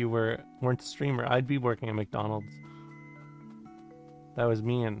doing if you weren't a streamer? I'd be working at McDonald's. That was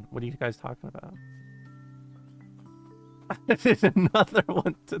mean. What are you guys talking about? I did another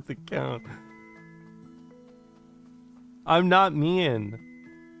one to the count. I'm not mean.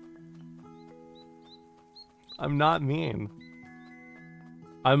 I'm not mean.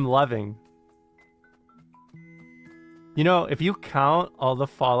 I'm loving. You know, if you count all the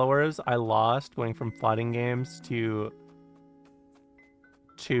followers I lost going from fighting games to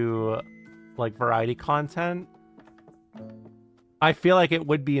like variety content, I feel like it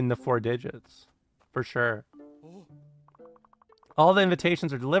would be in the 4 digits. For sure. All the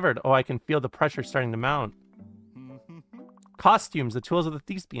invitations are delivered. Oh, I can feel the pressure starting to mount. Costumes, the tools of the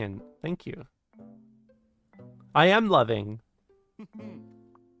thespian. Thank you. I am loving.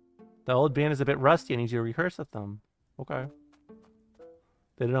 The old band is a bit rusty. I need you to rehearse with them. Okay.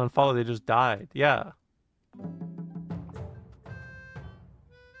 They didn't unfollow, they just died. Yeah.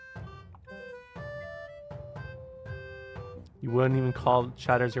 You wouldn't even call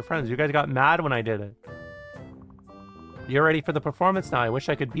chatters your friends. You guys got mad when I did it. You're ready for the performance now. I wish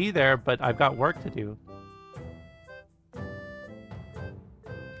I could be there, but I've got work to do.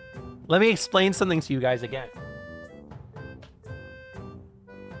 Let me explain something to you guys again.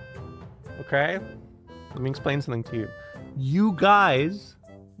 Okay? Let me explain something to you. You guys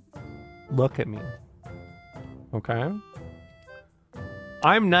look at me. Okay?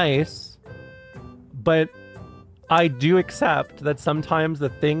 I'm nice, but I do accept that sometimes the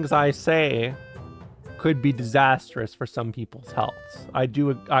things I say could be disastrous for some people's health. I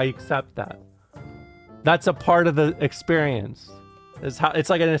accept that. That's a part of the experience. It's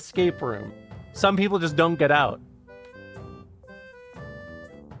like an escape room. Some people just don't get out.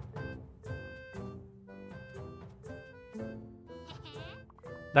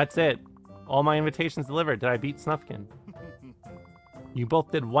 That's it. All my invitations delivered. Did I beat Snufkin? You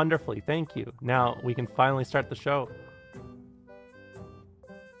both did wonderfully. Thank you. Now we can finally start the show.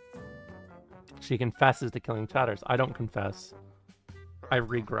 She confesses to killing chatters. I don't confess. I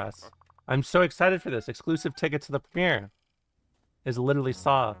regress. I'm so excited for this. Exclusive tickets to the premiere. Is literally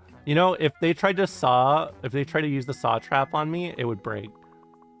Saw. You know, if they tried to use the Saw trap on me, it would break.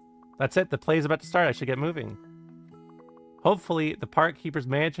 That's it. The play is about to start. I should get moving. Hopefully, the park keeper's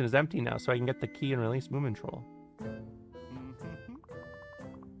mansion is empty now, so I can get the key and release Moomin Troll.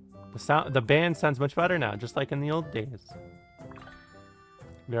 The band sounds much better now, just like in the old days.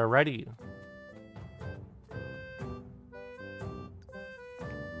 We are ready.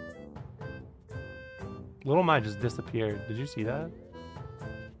 Little Mai just disappeared. Did you see that?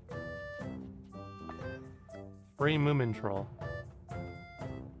 Free Moomin Troll.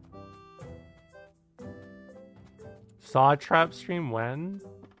 Saw Trap stream when?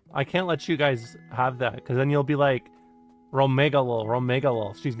 I can't let you guys have that, because then you'll be like, Romegalol,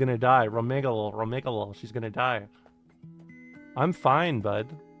 Romegalol, she's gonna die. Romegalol, Romegalol, she's gonna die. I'm fine,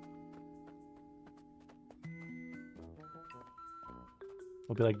 bud.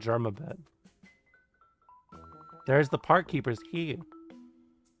 We'll be like Germabet. There's the park keeper's key.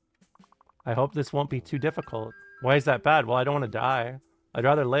 I hope this won't be too difficult. Why is that bad? Well, I don't want to die. I'd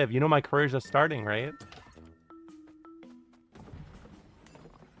rather live. You know my career's just starting, right?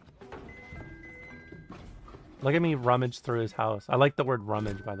 Look at me rummage through his house. I like the word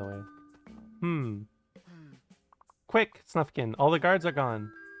rummage, by the way. Quick, Snufkin. All the guards are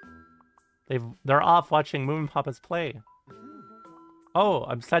gone. They're off watching Moomin Papa's play. Oh,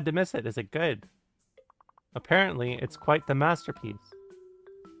 I'm sad to miss it. Is it good? Apparently, it's quite the masterpiece.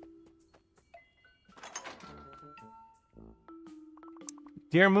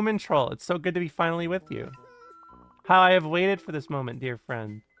 Dear Moomin Troll, it's so good to be finally with you. How I have waited for this moment, dear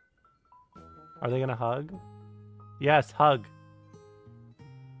friend. Are they gonna hug? Yes, hug.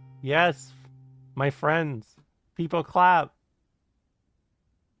 Yes, my friends. People clap.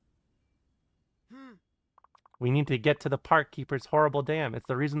 We need to get to the park keeper's horrible dam. It's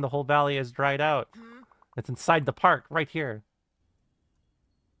the reason the whole valley is dried out. It's inside the park, right here.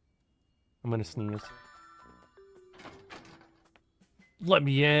 I'm gonna sneeze. Let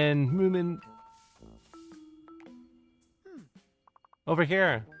me in, Moomin. Over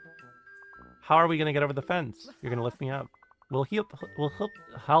here. How are we gonna get over the fence? You're gonna lift me up. We'll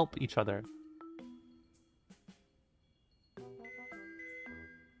help each other.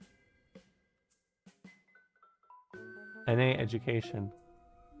 NA education.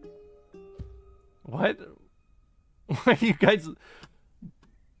 What? Why are you guys...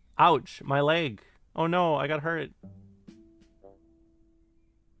 Ouch, my leg. Oh no, I got hurt.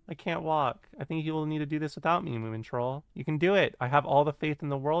 I can't walk. I think you will need to do this without me, Moomin Troll. You can do it. I have all the faith in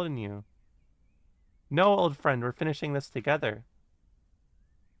the world in you. No, old friend, we're finishing this together.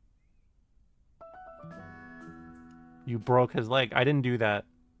 You broke his leg. I didn't do that.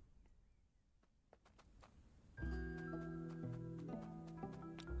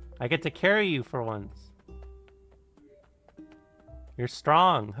 I get to carry you for once. You're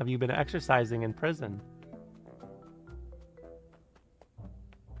strong. Have you been exercising in prison?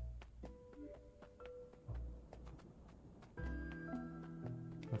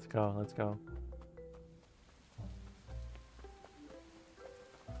 Let's go, let's go.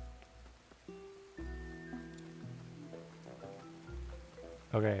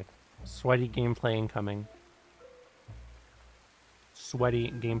 Okay, sweaty gameplay incoming.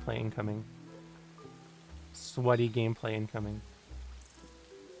 Sweaty gameplay incoming. Sweaty gameplay incoming.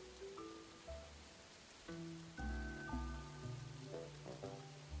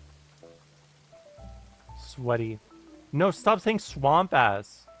 Sweaty. No, stop saying swamp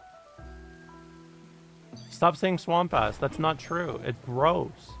ass. Stop saying swamp ass. That's not true. It's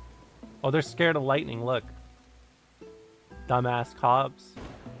gross. Oh, they're scared of lightning. Look. Dumbass cops.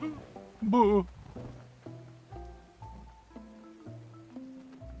 Boo.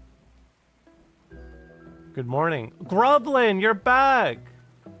 Good morning. Grublin, you're back!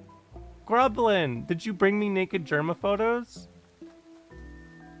 Grublin, did you bring me naked Germa photos?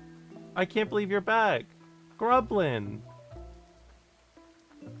 I can't believe you're back. Grublin.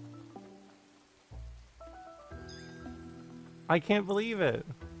 I can't believe it.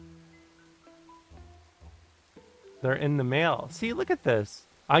 They're in the mail. See, look at this.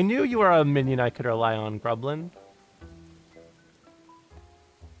 I knew you were a minion I could rely on, Grublin.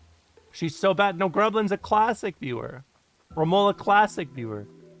 She's so bad. No, Grublin's a classic viewer. Romola classic viewer.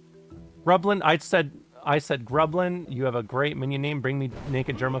 Grublin, I said, Grublin, you have a great minion name. Bring me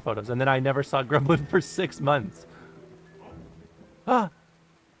naked Germa photos. And then I never saw Grublin for 6 months. Ah.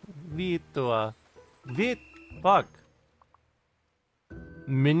 Vitua. Fuck.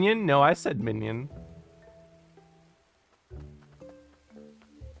 Minion? No, I said minion.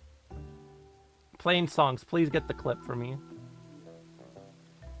 Playing songs. Please get the clip for me.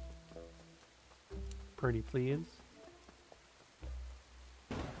 Pretty please.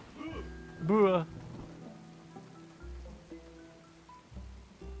 Boo.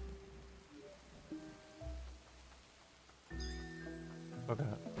 Okay.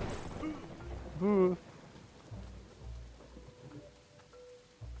 Boo.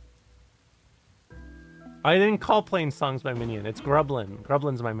 I didn't call playing songs my minion. It's Grublin.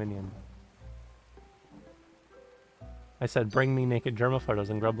 Grublin's my minion. I said, bring me naked Germa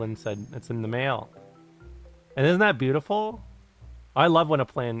photos, and Grublin said, it's in the mail. And isn't that beautiful? I love when a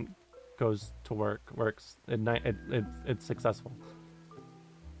plan goes to works at night. It's successful.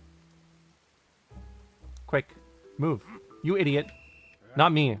 Quick, move, you idiot!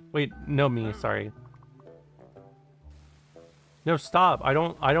 Not me. Wait, no, me. Sorry. No, stop. I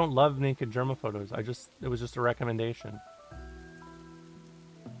don't love naked Germa photos. It was just a recommendation.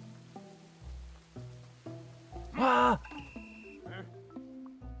 Ah!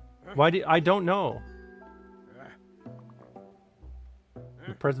 Why do I don't know.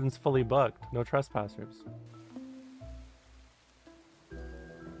 The prison's fully booked. No trespassers.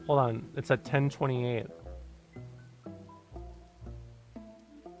 Hold on. It's at 10:28.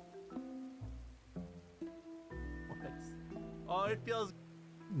 Oh, it feels...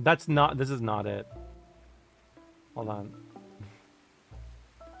 That's not... This is not it. Hold on.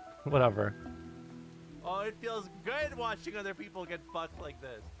 Whatever. Oh, it feels good watching other people get fucked like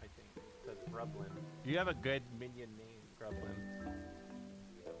this. I think that's Grublin. You have a good minion name, Grublin.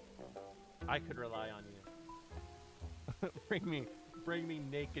 I could rely on you. bring me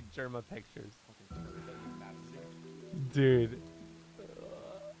naked Germa pictures. Dude.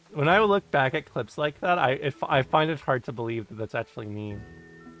 When I look back at clips like that, I find it hard to believe that that's actually me.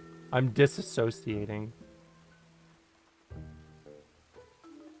 I'm disassociating.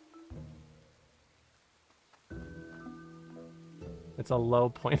 It's a low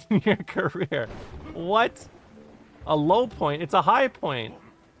point in your career. What? A low point? It's a high point.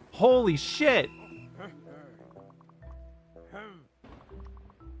 Holy shit.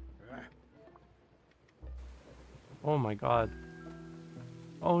 Oh my god.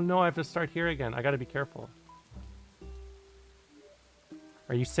 Oh no, I have to start here again. I gotta be careful.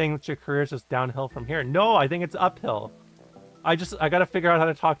 Are you saying that your career is just downhill from here? No, I think it's uphill. I gotta figure out how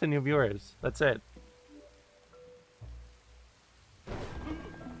to talk to new viewers. That's it.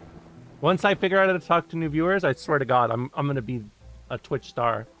 Once I figure out how to talk to new viewers, I swear to God, I'm gonna be a Twitch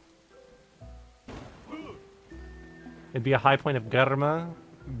star. It'd be a high point of Garma.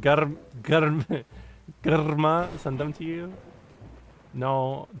 Garma, send them to you?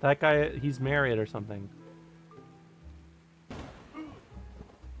 No, that guy, he's married or something.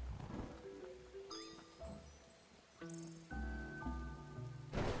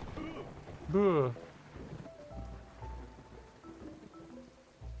 Boo.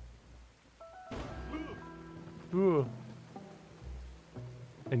 Boo.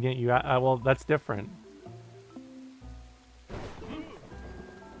 And yet you, well, that's different.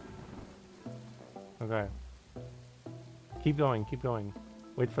 Okay. Keep going, keep going.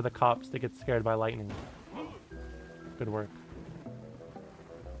 Wait for the cops to get scared by lightning. Good work.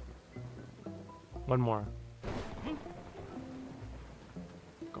 One more.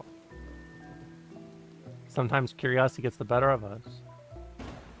 Go. Sometimes curiosity gets the better of us.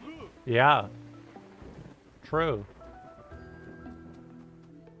 Yeah. True.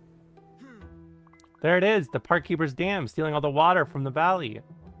 There it is, the park keeper's dam, stealing all the water from the valley.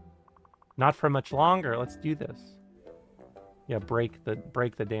 Not for much longer. Let's do this. Yeah, break the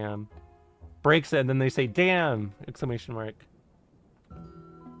dam. Breaks it, and then they say, "Damn!" Exclamation mark.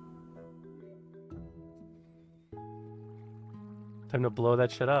 Time to blow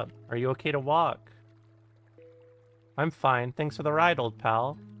that shit up. Are you okay to walk? I'm fine. Thanks for the ride, old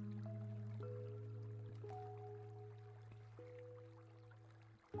pal.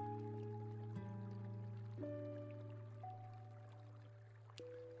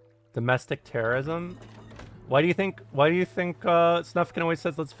 Domestic terrorism? Why do you think Snufkin always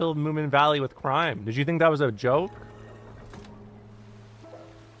says let's fill Moomin Valley with crime? Did you think that was a joke?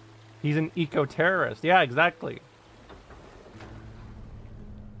 He's an eco-terrorist. Yeah, exactly.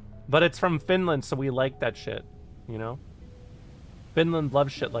 But it's from Finland, so we like that shit, you know? Finland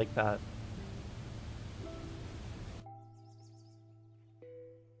loves shit like that.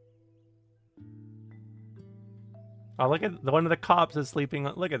 Oh, look at one of the cops is sleeping.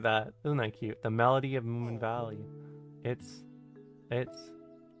 Look at that. Isn't that cute? The melody of Moomin Valley. It's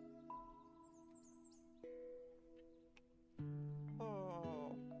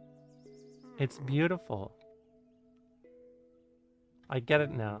beautiful. I get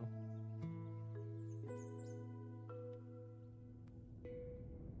it now.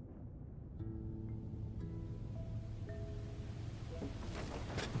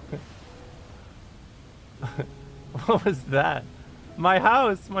 What was that? My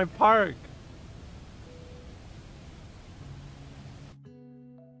house, my park.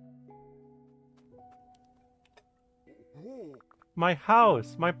 My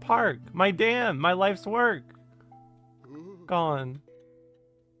house, my park, my dam, my life's work. Gone.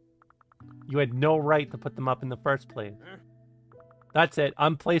 You had no right to put them up in the first place. That's it.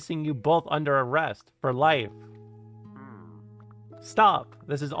 I'm placing you both under arrest for life. Stop.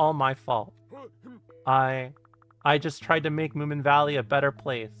 This is all my fault. I just tried to make Moomin Valley a better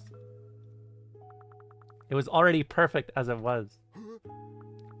place. It was already perfect as it was.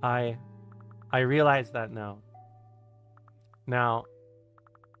 I realize that now. Now,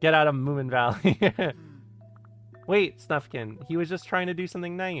 get out of Moomin Valley. Wait, Snufkin. He was just trying to do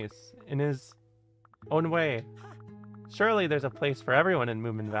something nice in his own way. Surely there's a place for everyone in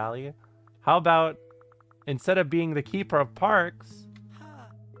Moomin Valley. How about, instead of being the keeper of parks,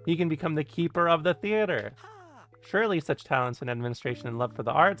 he can become the keeper of the theater. Surely such talents in administration and love for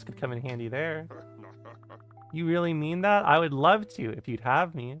the arts could come in handy there. You really mean that? I would love to, if you'd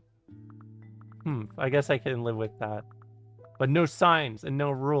have me. I guess I can live with that. But no signs and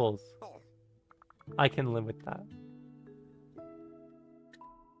no rules. I can live with that.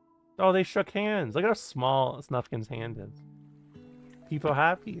 Oh, they shook hands. Look how small Snufkin's hand is. People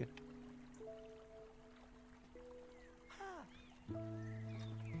happy.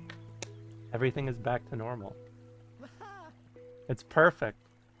 Everything is back to normal. It's perfect.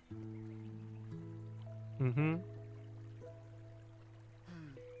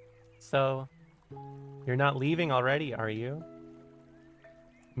 So, you're not leaving already, are you?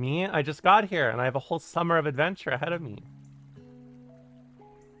 Me? I just got here, and I have a whole summer of adventure ahead of me.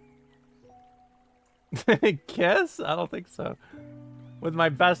 Kiss? I don't think so. With my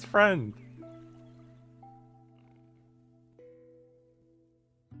best friend.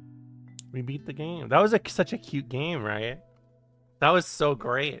 We beat the game. That was such a cute game, right? That was so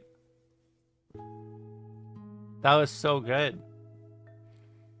great. That was so good.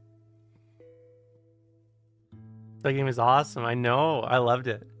 That game is awesome. I know. I loved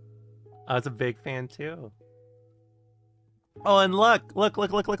it. I was a big fan too. Oh, and look. Look. Oh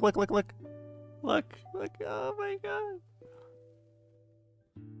my god.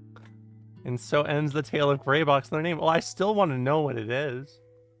 And so ends the tale of Greybox and their name. Well, I still want to know what it is.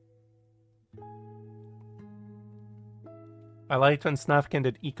 I liked when Snufkin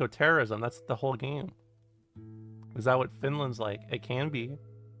did eco-terrorism. That's the whole game. Is that what Finland's like? It can be.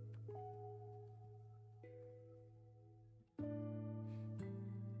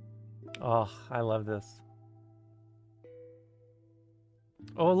 Oh, I love this.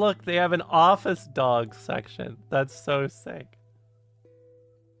 Oh, look, they have an office dog section. That's so sick.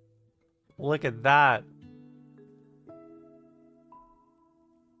 Look at that.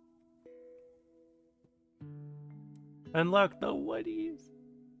 And look, the Woodies.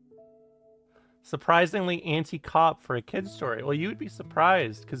 Surprisingly anti-cop for a kid's story. Well, you would be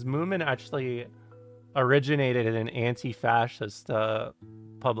surprised, because Moomin actually originated in an anti-fascist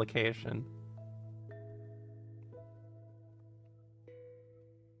publication.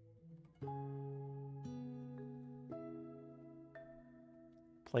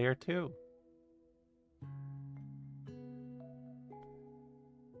 Player 2.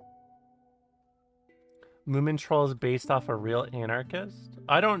 Moomin Troll is based off a real anarchist?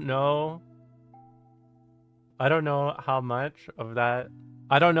 I don't know. I don't know how much of that.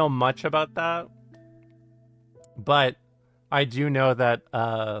 I don't know much about that. But I do know that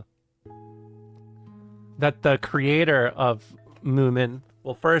that the creator of Moomin.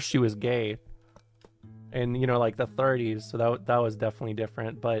 Well, first she was gay, in like the 30s, so that was definitely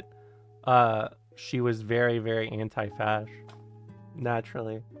different. But she was very, very anti-fash,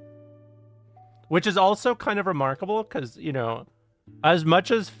 naturally, which is also kind of remarkable because as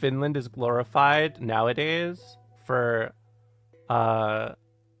much as Finland is glorified nowadays for like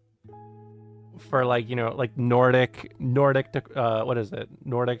like Nordic what is it,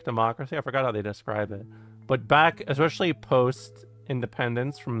 Nordic democracy, I forgot how they describe it, but back, especially post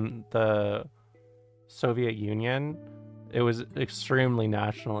independence from the Soviet Union, it was extremely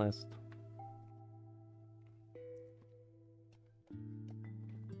nationalist.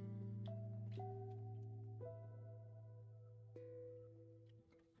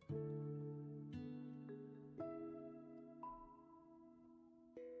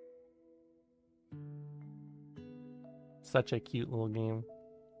 Such a cute little game.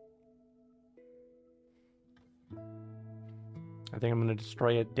 I think I'm gonna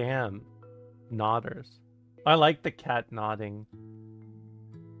destroy it. Damn. Nodders. I like the cat nodding.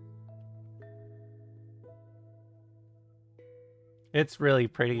 It's really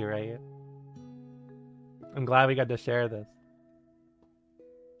pretty, right? I'm glad we got to share this.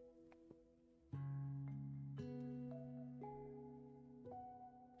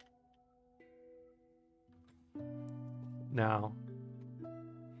 Now,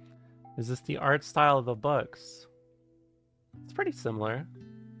 is this the art style of the books? It's pretty similar.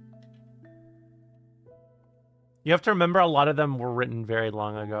 You have to remember, a lot of them were written very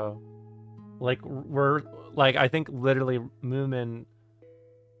long ago. Like, I think literally Moomin,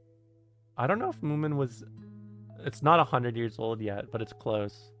 I don't know if Moomin was, it's not 100 years old yet, but it's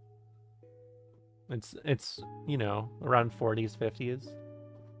close. It's around 40s, 50s.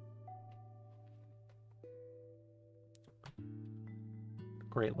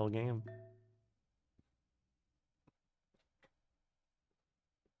 Great little game.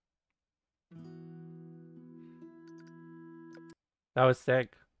 That was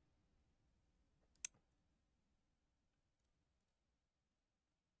sick.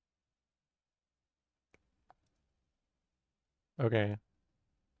 Okay.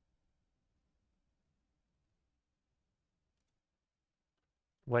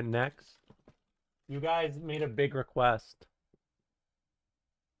 What next? You guys made a big request.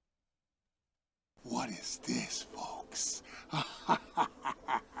 What is this, folks?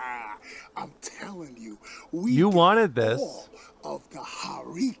 I'm telling you, you wanted this. All of the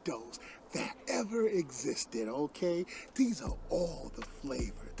Jarritos that ever existed, okay? These are all the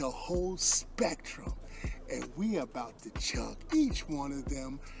flavor, the whole spectrum. And we about to chug each one of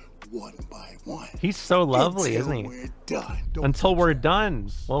them one by one. He's so lovely, isn't he? We're done. Until we're done.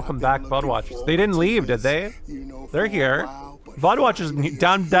 Welcome back, VODwatchers. They didn't leave, did they? They're here. VODwatchers,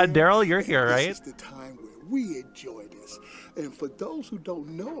 down that Daryl, you're here, right? This is the time where we enjoy this. And for those who don't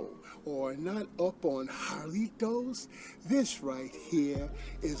know or are not up on Jarritos, this right here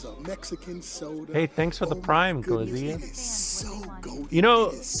is a Mexican soda. Hey, thanks for the prime, Glizzy. It is so golden. You know,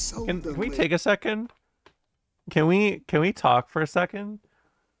 It is so can we delicious. take a second? Can we talk for a second?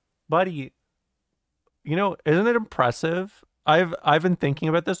 Buddy, isn't it impressive? I've been thinking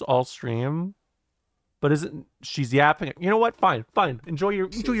about this all stream, but she's yapping. You know what? Fine. Enjoy your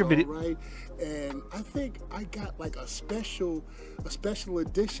video. Right, and I think I got like a special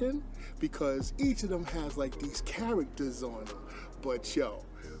edition because each of them has like these characters on them. But yo,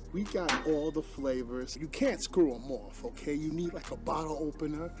 we got all the flavors. You can't screw them off, okay? You need like a bottle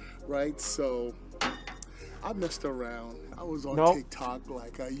opener, right? So I messed around. I was on TikTok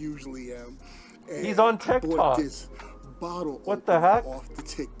like I usually am. And he's on I bought TikTok. this bottle what the heck? off the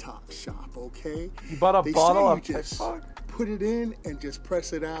TikTok shop, okay? You bought a bottle off just TikTok? Put it in and just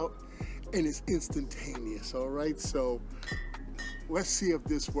press it out, and it's instantaneous, all right? So let's see if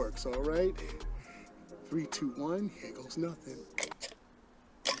this works, all right? 3, 2, 1, here goes nothing.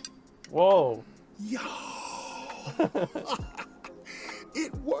 Whoa. Yo!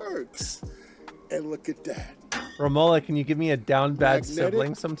 It works! And look at that. Romola, can you give me a down bad Magnetic.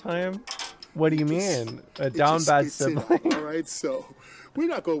 sibling sometime? What do you mean? A It down just bad spits it out, sibling? all right, so we're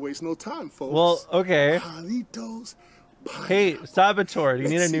not gonna waste no time, folks. Well, okay. Jarritos, Hey, Saboteur, do you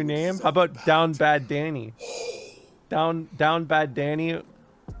need a Let's see new what name? it's How about about. Down Bad Danny? Down Bad Danny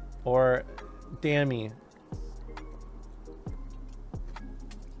or Dammy?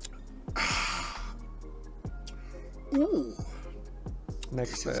 Ooh,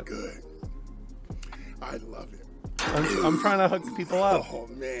 Mix this is it. good. I love it. I'm trying to hook people up. Oh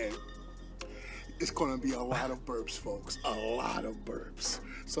man, it's gonna be a lot of burps, folks. A lot of burps.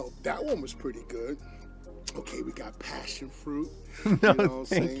 So that one was pretty good. Okay, we got passion fruit. No, You know what I'm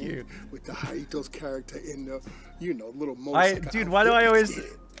thank saying? you. With the Jarrito's character in the, little motorcycle. Dude, outfit. Let's get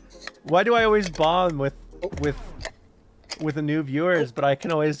it. why do I always bomb with Oh. with the new viewers, but I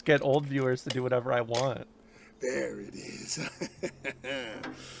can always get old viewers to do whatever I want? There it is.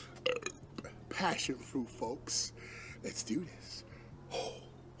 Passion fruit, folks. Let's do this.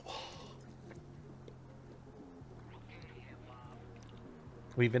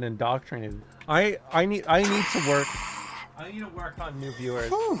 We've been indoctrinated. I need to work. I need to work on new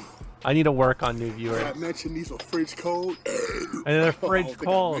viewers. I need to work on new viewers. I mentioned these were fridge cold. And they're fridge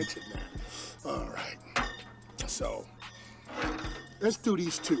cold. All right. So let's do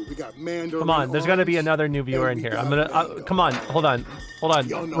these two. We got Mandarin. Come on, there's gonna be another new viewer in here. I'm gonna. Come on, hold on,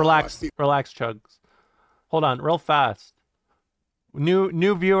 relax, Chugs. Hold on, real fast.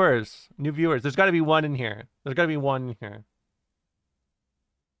 New viewers. There's got to be one in here.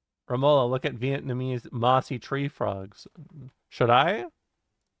 Romola, look at Vietnamese mossy tree frogs. Should I?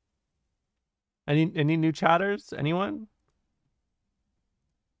 Any new chatters? Anyone?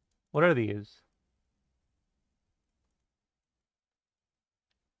 What are these?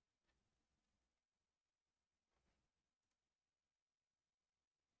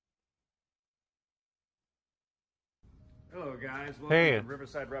 Hello guys, welcome Hey. to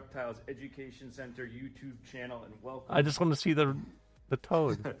Riverside Reptiles Education Center YouTube channel and welcome. I just want to see the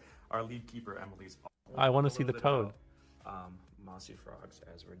toad. Our lead keeper Emily's. I want to see the A little bit toad. about, mossy frogs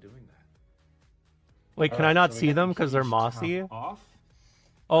as we're doing that. Wait, can I not see them because they're mossy? Off.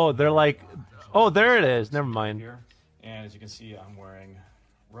 Oh, they're like. Oh, there it is. Never mind. Here. And as you can see, I'm wearing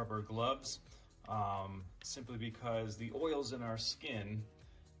rubber gloves, simply because the oils in our skin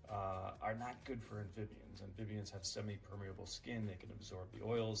are not good for amphibians. Amphibians have semi-permeable skin. They can absorb the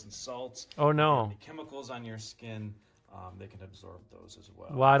oils and salts. Oh no. The chemicals on your skin, they can absorb those as well.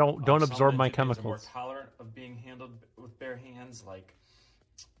 Well, I don't Some absorb my amphibians are chemicals. more tolerant of being handled with bare hands, like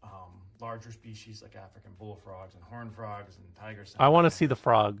larger species like African bullfrogs and horned frogs and tigers. I want to see the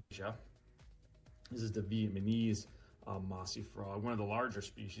frog. This is the Vietnamese mossy frog, one of the larger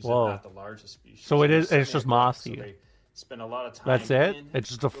species, Whoa. if not the largest species. So it is. They're It's just semi-aquatic, mossy. So they spend a lot of time. That's it? in It's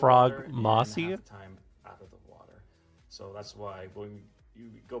just a the frog water and mossy? half the time out of the water. So that's why when you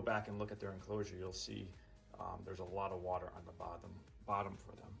go back and look at their enclosure, you'll see there's a lot of water on the bottom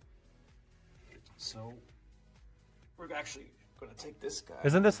for them. So we're actually going to take this guy.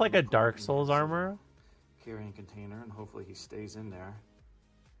 Isn't this like a and Dark put him in Souls this armor? carrying container, and hopefully he stays in there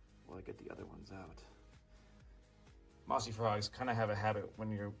while I get the other ones out. Mossy frogs kind of have a habit when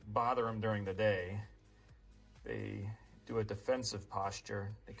you bother them during the day, they do a defensive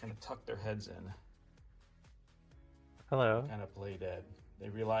posture. They kind of tuck their heads in, Hello. kind of play dead. They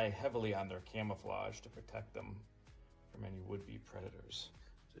rely heavily on their camouflage to protect them from any would-be predators.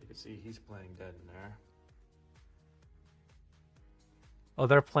 So you can see he's playing dead in there. Oh,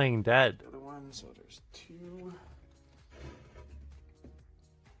 they're playing dead. The other one, so there's two.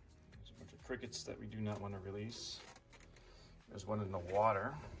 There's a bunch of crickets that we do not want to release. There's one in the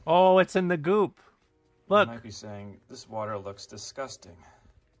water. Oh, it's in the goop. Look, You might be saying, this water looks disgusting.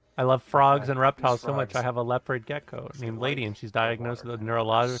 I love frogs and these reptiles so much. I frogs have a leopard gecko named Lady, and she's diagnosed with a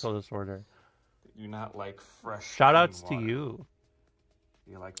neurological disorder. They do not like fresh. Shout outs to clean water. you.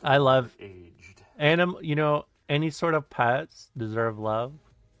 They like I love aged. You know, any sort of pets deserve love,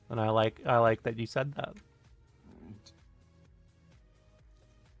 and I like that you said that.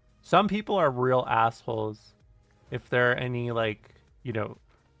 Some people are real assholes if there are any, like, you know,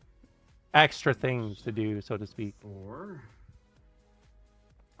 extra things to do, so to speak. 4.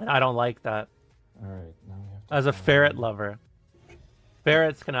 And I don't like that. All right, now we have to. As a ferret lover,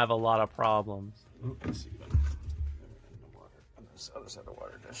 ferrets can have a lot of problems. Let's see them. In the water, on this other side of the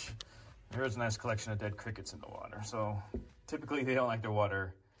water dish. Here's a nice collection of dead crickets in the water. So typically they don't like their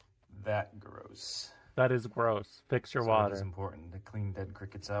water that gross. That is gross. Fix your So water. It is important to clean dead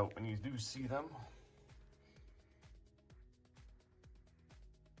crickets out when you do see them.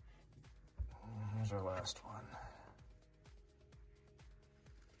 Here's our last one.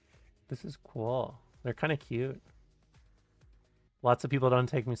 This is cool. They're kind of cute. Lots of people don't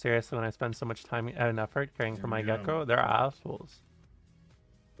take me seriously when I spend so much time and effort caring for my gecko. They're assholes.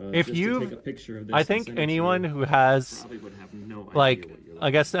 If just to you, take a picture of this I and think send it to anyone you, who has, probably would have no idea like, what you're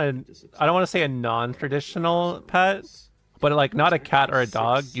I guess, I don't want to say a non-traditional pet, but like not a cat or a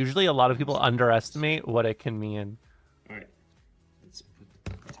dog. Usually a lot of people underestimate what it can mean. All right, let's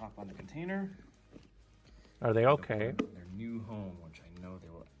put the top on the container. Are they okay? Their new home, which I know they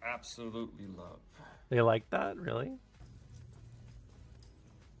will absolutely love. They like that? Really?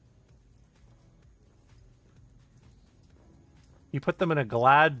 You put them in a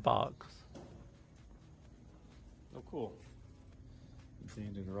Glad box. cool.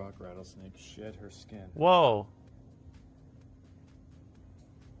 Endangered rock rattlesnake shed her skin. Whoa.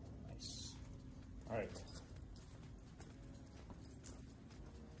 Nice. All right.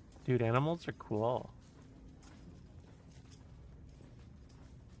 Dude, animals are cool.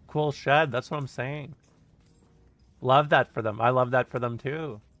 Cool shed, that's what I'm saying. Love that for them. I love that for them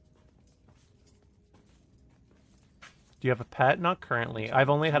too. Do you have a pet? Not currently. I've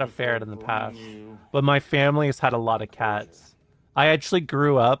only had a ferret in the past. But my family has had a lot of cats. I actually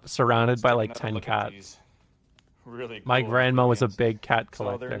grew up surrounded by like 10 cats. Really cool. My grandma was a big cat So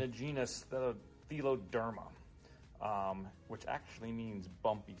collector. they're in the genus Theloderma, which actually means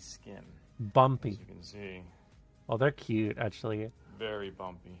bumpy skin. Bumpy. As you can see. Oh, they're cute, actually. Very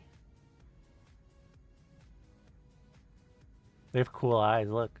bumpy. They have cool eyes,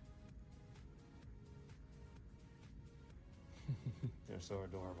 look. They're so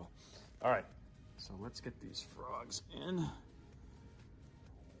adorable. All right, so let's get these frogs in.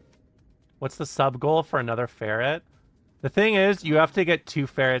 What's the sub goal for another ferret? The thing is, you have to get 2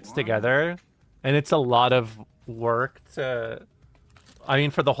 ferrets together, and it's a lot of work to... I mean,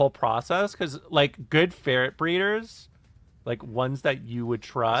 for the whole process, because, like, good ferret breeders, like, ones that you would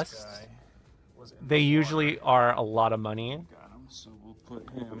trust, they usually are a lot of money. Got him, so we'll put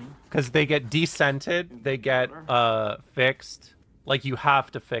him... Because they get descented, they get fixed. Like, you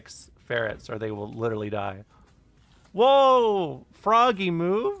have to fix ferrets, or they will literally die. Whoa! Froggy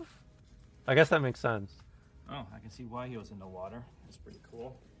move? I guess that makes sense. Oh, I can see why he was in the water. That's pretty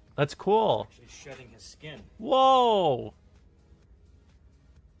cool. That's cool. Actually shedding his skin. Whoa!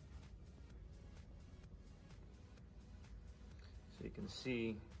 So you can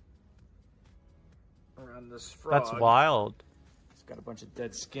see around this frog. That's wild. It's got a bunch of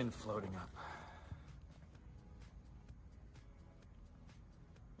dead skin floating up.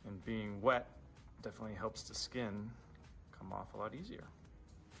 And being wet definitely helps the skin come off a lot easier.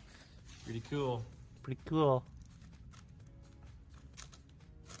 Pretty cool. Pretty cool.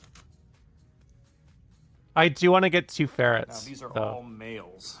 I do want to get 2 ferrets. Now these are though. all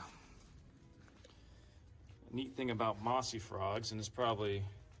males. Neat thing about mossy frogs, and this probably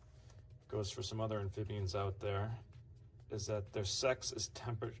goes for some other amphibians out there, is that their sex is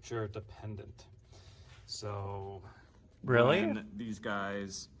temperature dependent. So Really? when these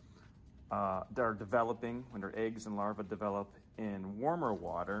guys they're developing, when their eggs and larvae develop in warmer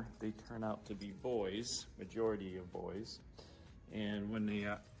water, they turn out to be boys, majority of boys. And when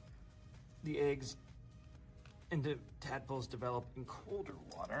the eggs and the tadpoles develop in colder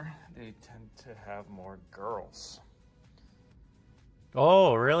water, they tend to have more girls.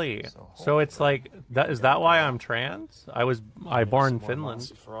 Oh, really? So it's like that. Is that why Yeah. I'm trans? I born in Some more Finland.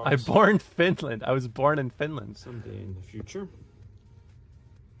 mossy I frogs. born Finland. I was born in Finland. Someday in the future.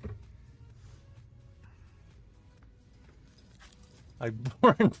 I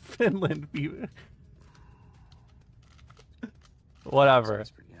born Finland. Whatever.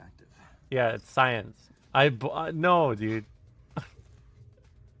 That's pretty active. Yeah, it's science. No, dude.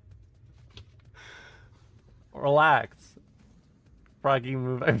 Relax. Froggy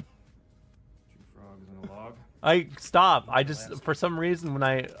move. 2 frogs in a log. I stop. I just for some reason when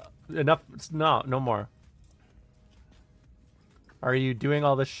I enough. No more. Are you doing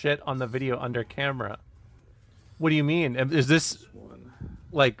all this shit on the video under camera? What do you mean? Is this One.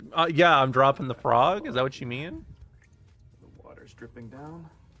 like? Yeah, I'm dropping the frog. Is that what you mean? The water's dripping down.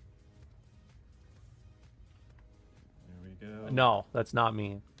 There we go. No, that's not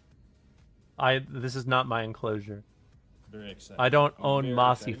me. This is not my enclosure. Very excited. I don't I'm own very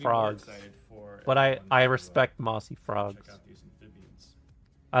mossy excited. Be more frogs, excited for but everyone I to, respect mossy frogs. check out these amphibians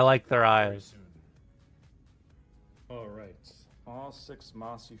I like their very eyes. soon. All right, all 6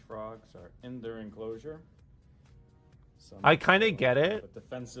 mossy frogs are in their enclosure. Some I kind of have get a it.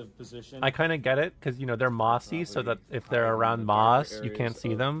 defensive position. I kind of get it because you know they're mossy, so that Probably if they're hiding in around the moss, darker you can't areas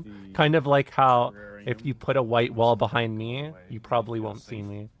see of them. the Kind of like how if terrarium. you put a white wall behind me, Away, you you probably feel won't see safe.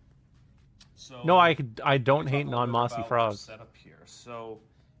 me. So No, I don't Let me hate talk a little bit non-mossy about frogs. the setup here. So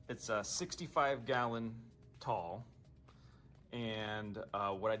it's a 65-gallon tall, and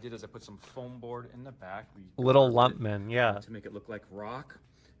what I did is I put some foam board in the back. We Little carved it, lumpman, yeah. to make it look like rock.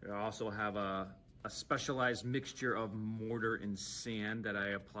 I also have a specialized mixture of mortar and sand that I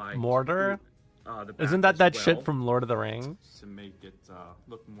apply. Mortar? To, the Isn't back that as shit well from Lord of the Rings? to make it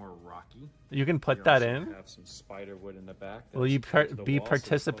look more rocky? You can put We that also in. Have some spider wood in the back. Will you that's to the be wall, so it's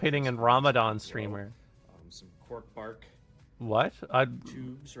participating in focused on Ramadan the glow. streamer? Some cork bark What?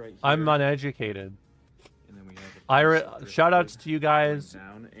 tubes right here. I'm uneducated. And then we have a piece of Shout outs driftwood to you guys.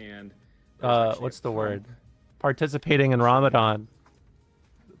 down, and there's actually What's a the word? pump. Participating in Ramadan,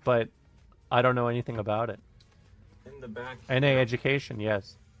 but I don't know anything about it. in the back NA here, education,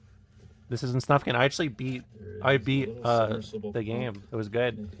 yes. This isn't Snufkin. I actually beat there is a little submersible the game. pump It was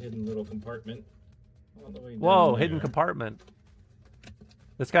good. in a hidden little compartment all the way down Whoa, there. hidden compartment.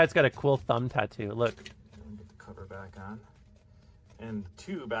 This guy's got a cool thumb tattoo. Look. Get the cover back on. And the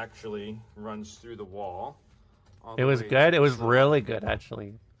tube actually runs through the wall. It was good. It was really good,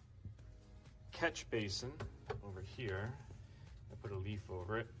 actually. Catch basin over here. I put a leaf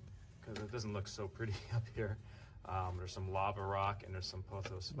over it because it doesn't look so pretty up here. There's some lava rock and there's some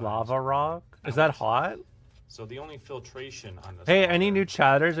pothos. Lava rock? Is that hot? So the only filtration on this. Hey, any new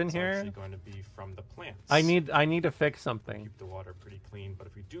chatters in here? Actually going to be from the plants. I need to fix something. Keep the water pretty clean, but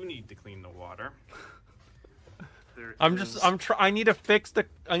if we do need to clean the water, I need to fix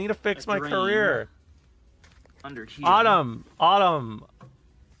my career. Under here. Autumn,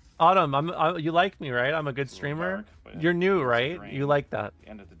 you like me, right? I'm a good streamer. Dark, You're new, right? You like that. The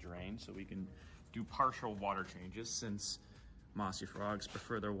end of the drain, so we can do partial water changes since mossy frogs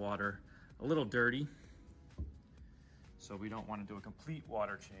prefer their water a little dirty. So we don't want to do a complete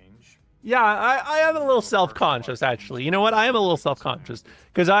water change. Yeah, I am a little self-conscious, actually. You know what? I am a little self-conscious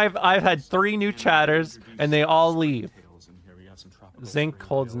because I've had 3 new chatters and they all leave. Zinc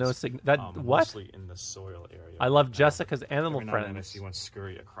holds no what? Mostly in the soil area. I love Jessica's animal Every now and then I friends. see one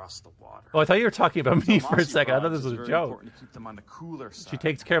scurry across the water. Oh, I thought you were talking about me So for a mossy second. I thought frogs this was is a very joke. important to keep them on the cooler She side.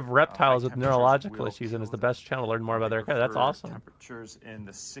 takes care of reptiles with High temperatures neurological will issues and is the kill best channel to learn more about their them. That's Prefer awesome. Temperatures in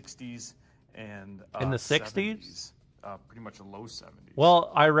the 60s and In the 60s? Pretty much low 70s.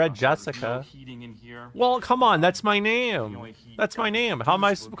 Well, I read So there's Jessica. no heating in here. Well, come on, that's my The name. only heat That's my that name. we How am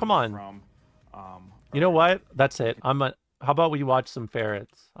I? use would Come be on. from, You know what? That's it. How about we watch some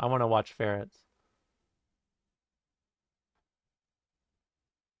ferrets? I want to watch ferrets.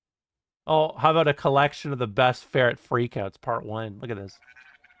 Oh, how about a collection of the best ferret freakouts, part 1? Look at this.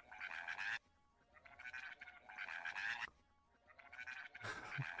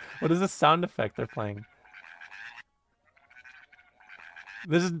 What is the sound effect they're playing?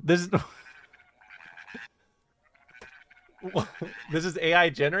 This is this is AI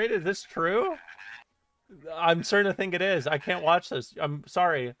generated? Is this true? I'm starting to think it is. I can't watch this. I'm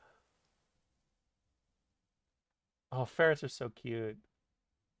sorry. Oh, ferrets are so cute.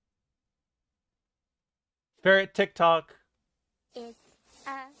 Ferret TikTok. It's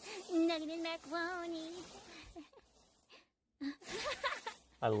a nutty macaroni.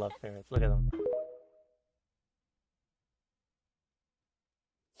 I love ferrets. Look at them.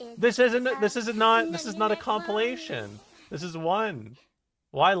 This is not a compilation. This is one.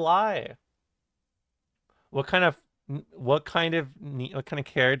 Why lie? What kind of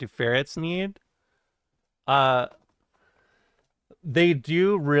care do ferrets need? They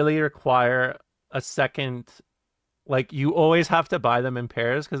do really require a second, like you always have to buy them in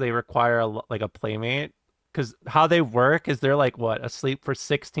pairs because they require like a playmate. Because how they work is they're like what, asleep for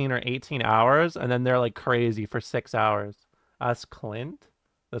 16 or 18 hours and then they're like crazy for 6 hours. Ask Clint.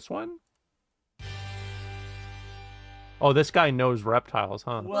 This one? Oh, this guy knows reptiles,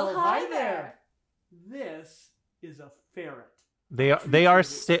 huh? Well, hi there. This is a ferret. They are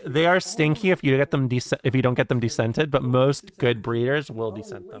stinky if you don't get them descented, but most good breeders will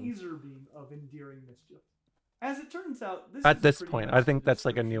descent them. Laser beam of endearing mischief. As it turns out, At this point, I think that's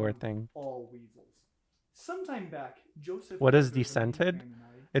like a newer thing. All weasels. Sometime back, Joseph. What is descented?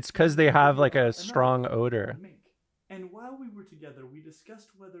 It's because they have like a strong odor. And while we were together, we discussed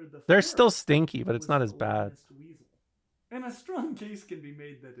whether the They're still stinky, but it's not as bad. Weasel. And a strong case can be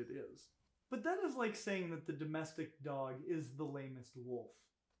made that it is. But that is like saying that the domestic dog is the lamest wolf.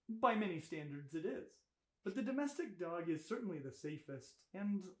 By many standards, it is. But the domestic dog is certainly the safest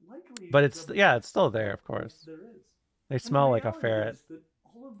and likely. But it's still there, of course. There is. They smell like a ferret. Is that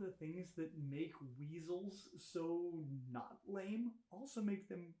all of the things that make weasels so not lame also make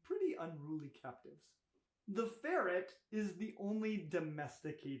them pretty unruly captives. The ferret is the only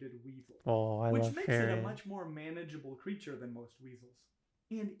domesticated weasel, which makes it a much more manageable creature than most weasels.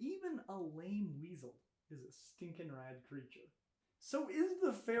 And even a lame weasel is a stinking rad creature. So is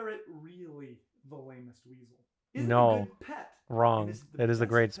the ferret really the lamest weasel? Is it a good pet? Wrong. It is the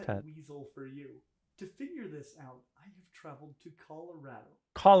greatest pet. Weasel for you. To figure this out, I have traveled to Colorado.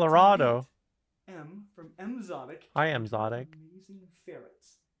 Colorado? M from Mzotic. Hi, Mzotic. Amazing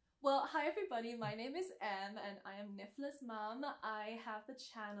ferrets. Well, hi everybody, my name is Em and I am Nifla's mom. I have the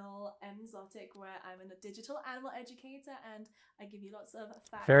channel Mzotic where I'm a digital animal educator and I give you lots of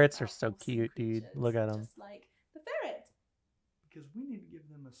facts. Ferrets are about so awesome cute, dude. creatures, Look at them. Just like the ferret. Because we need to give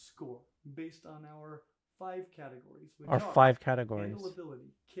them a score based on our 5 categories. Which Our are 5 categories.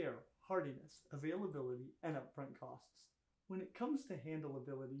 handleability, care, hardiness, availability, and upfront costs. when it comes to handle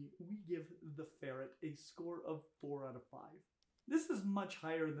ability, we give the ferret a score of 4 out of 5. This is much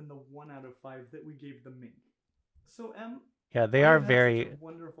higher than the 1 out of 5 that we gave the mink. So, Yeah, they I are have had such a very,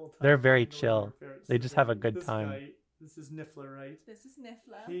 wonderful time they're very handling chill. your ferrets They just have a today. good This time. guy, this is Niffler, right? This is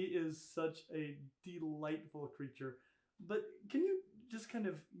Niffler. He is such a delightful creature. But can you just kind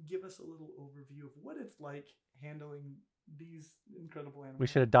of give us a little overview of what it's like handling these incredible animals? We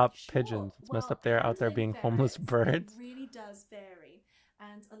should adopt Sure. pigeons. It's messed Well, up there out there handling being homeless ferrets, birds. It really does vary.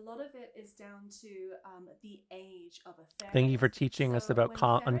 And a lot of it is down to the age of a ferret. Thank you for teaching us So about when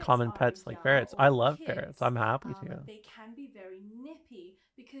ferrets uncommon are pets like young ferrets. or I love kids, ferrets. I'm happy to. They can be very nippy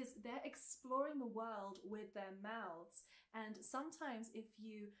because they're exploring the world with their mouths. And sometimes if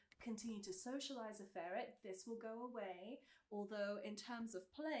you continue to socialize a ferret, this will go away. Although in terms of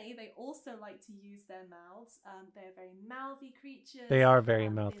play, they also like to use their mouths. They're very mouthy creatures. They are very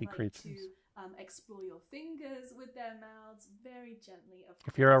They mouthy like creatures. to explore your fingers with their mouths very gently. Of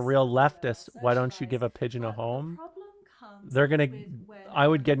If you're a course, real when they're leftist, why don't you give a socialized. pigeon a But the home? problem comes They're gonna. with when I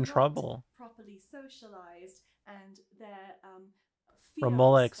would get in not trouble. properly socialized and they're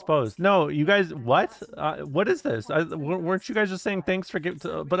Romola exposed. No, you guys. What? What is this? Weren't you guys just saying thanks for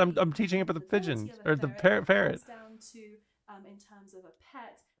but I'm teaching about the pigeon or the ferret. Comes down to in terms of a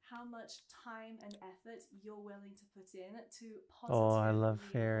pet, how much time and effort you're willing to put in to Oh, I love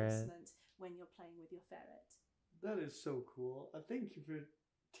positive ferret. reinforcement when you're playing with your ferret. That is so cool. Thank you for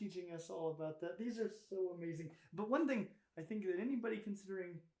teaching us all about that. These are so amazing. But one thing I think that anybody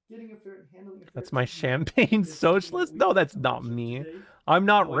considering getting a ferret and handling a ferret. That's my champagne socialist? No, that's not me. I'm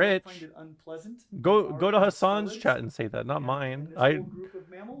not rich. Find it unpleasant. Go to Hassan's Solids. chat and say that, not And mine. this whole group of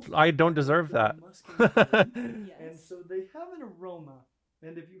mammals, I don't deserve that. And Yes. so they have an aroma.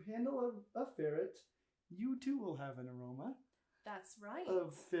 And if you handle a ferret, you too will have an aroma That's right.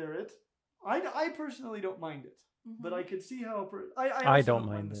 of ferret. I personally don't mind it, but Mhm. I could see how I also don't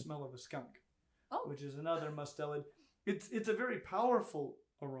mind mind the it. smell of a skunk, Oh. which is another mustelid. It's a very powerful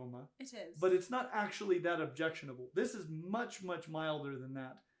aroma, It is. but it's not actually that objectionable. This is much milder than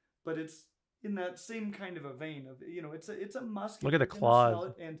that, but it's in that same kind of a vein of it's a musk. Look at the you can claws. smell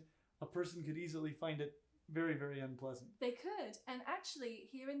it, and a person could easily find it very unpleasant. They could. And actually,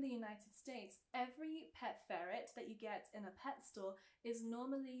 here in the United States, every pet ferret that you get in a pet store is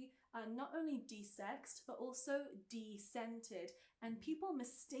normally not only desexed, but also descented. And people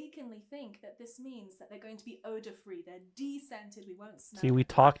mistakenly think that this means that they're going to be odor-free. They're descented. We won't smell See, we them.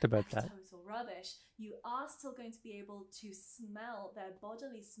 talked about That's that. total rubbish. You are still going to be able to smell their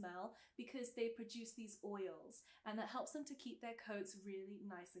bodily smell because they produce these oils, and that helps them to keep their coats really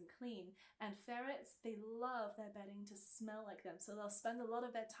nice and clean. And ferrets, they love their bedding to smell like them, so they'll spend a lot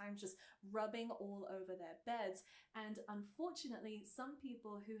of their time just rubbing all over their beds. And unfortunately, some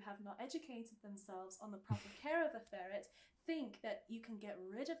people who have not educated themselves on the proper care of a ferret think that you can get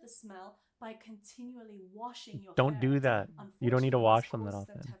rid of the smell by continually washing your Don't do ferret. that. You don't need to Unfortunately, wash this them that causes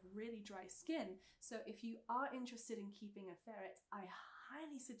them often. to have really dry skin. So if you are interested in keeping a ferret, I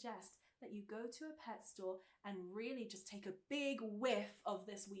highly suggest that you go to a pet store and really just take a big whiff of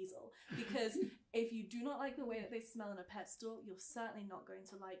this weasel. Because if you do not like the way that they smell in a pet store, you're certainly not going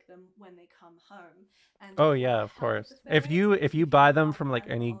to like them when they come home. And Oh for yeah, the of health course. the If you buy them from like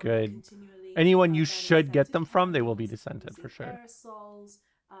any good, anyone you should get them from, they will be descented for sure. Aerosols,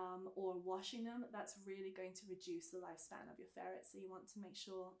 or washing them, that's really going to reduce the lifespan of your ferret. So you want to make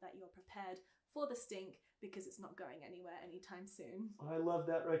sure that you're prepared for the stink because it's not going anywhere anytime soon. I love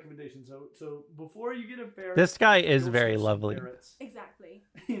that recommendation. So before you get a ferret, This guy is go very see some lovely. ferrets. Exactly.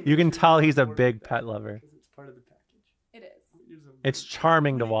 You can tell he's a big pet lover. Because it's part of the package. It is. It's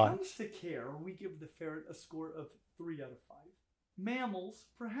charming to When watch. it comes to care, we give the ferret a score of 3 out of 5. Mammals,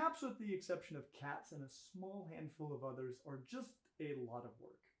 perhaps with the exception of cats and a small handful of others, are just a lot of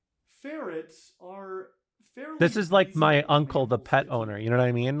work. Ferrets are fairly This is like my reasonable uncle, the animals pet to keep. owner. You know what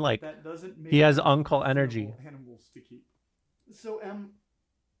I mean? Like That doesn't make he has them uncle terrible energy. Animals to keep. So,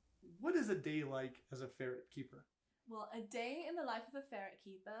 what is a day like as a ferret keeper? Well, a day in the life of a ferret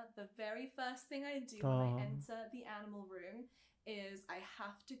keeper, the very first thing I do Oh. when I enter the animal room is I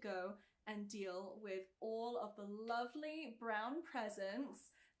have to go and deal with all of the lovely brown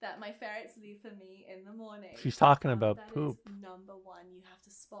presents that my ferrets leave for me in the morning. She's talking about That is poop. number one. You have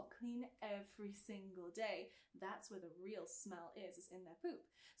to spot clean every single day. That's where the real smell is in their poop.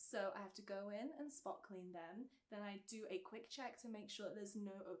 So I have to go in and spot clean them. Then I do a quick check to make sure that there's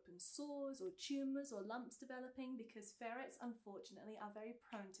no open sores or tumors or lumps developing because ferrets, unfortunately, are very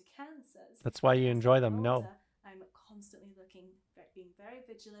prone to cancers. That's why you As enjoy they get them. No. older, I'm constantly looking, being very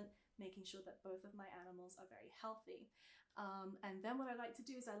vigilant, making sure that both of my animals are very healthy. And then what I like to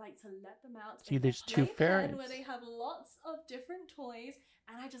do is I like to let them out See, in their there's two playpen where ferrets. they have lots of different toys,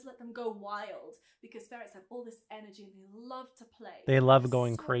 and I just let them go wild because ferrets have all this energy and they love to play. They love They're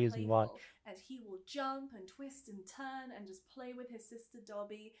going so crazy. Watch. playful, and he will jump and twist and turn and just play with his sister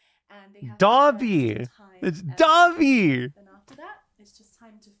Dobby, and they have the Dobby! best time It's ever. Dobby! Then after that, it's just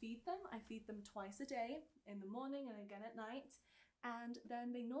time to feed them. I feed them twice a day, in the morning and again at night. And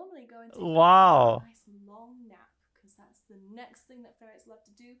then they normally go and take Wow. a nice long nap, because that's the next thing that ferrets love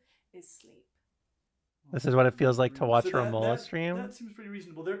to do is sleep. This is what it feels like to watch So Romola stream. That seems pretty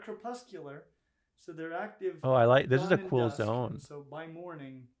reasonable. They're crepuscular, so they're active. Oh, I like this. Is a dawn and cool dusk, zone. and so by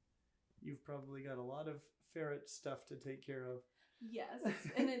morning, you've probably got a lot of ferret stuff to take care of. Yes,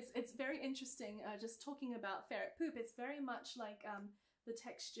 and it's very interesting. Just talking about ferret poop, it's very much like the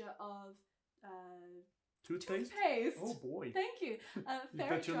texture of Toothpaste? toothpaste. Oh boy! Thank you. You Ferret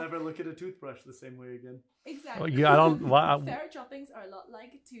bet you'll drop- never look at a toothbrush the same way again. Exactly. Oh, yeah, I don't. Wow. Ferret droppings are a lot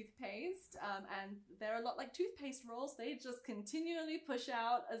like toothpaste, and they're a lot like toothpaste rolls. They just continually push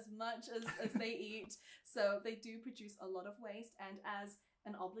out as much as they eat, so they do produce a lot of waste. And as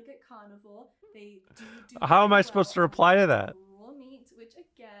an obligate carnivore, they do. How am I very supposed to well reply to on that? raw meat, which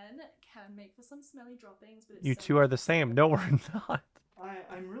again can make for some smelly droppings. But it's You so two are much the better same. than No, we're that. not.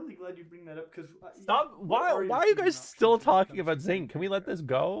 I'm really glad you bring that up because Stop. Why are you guys still talking about zinc? Can we let this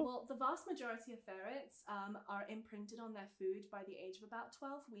go? Well, the vast majority of ferrets are imprinted on their food by the age of about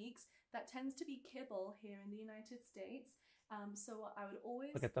 12 weeks. That tends to be kibble here in the United States. So I would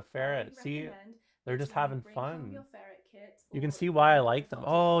always Look at the ferret. See, recommend they're that just when you having bring home fun. your ferret kit, You can or see you why I know, like the them.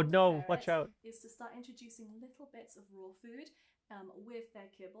 bottle Oh of the no, ferret, watch out. is to start introducing little bits of raw food with their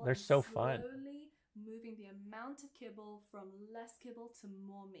kibble. They're and so fun. Slowly moving the amount of kibble from less kibble to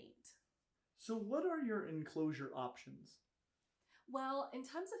more meat. So what are your enclosure options? Well, in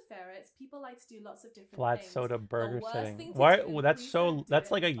terms of ferrets, people like to do lots of different Flat things. soda burger The worst setting. thing to Why? do, Well, that's please so. don't do That's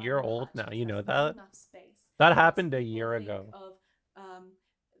it, like a is find year a old hutch, now. because You know that's not that. enough space. That Lots of happened a people year think ago. Of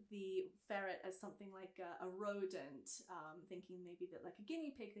the ferret as something like a rodent, thinking maybe that like a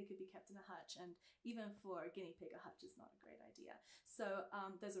guinea pig, they could be kept in a hutch, and even for a guinea pig, a hutch is not a great idea. So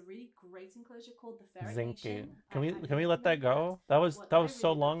there's a really great enclosure called the Ferret Zinc Nation. Can we I can we let that recommend go? That was What that I was so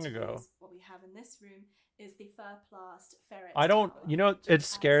really love long to ago. use, what we have in this room is the Furplast Ferret I don't. Tower, You know, which I it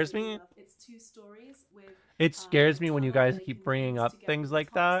scares absolutely me. love. It's 2 stories with It scares a me when you tunnel guys they keep can bringing use up to get things from the like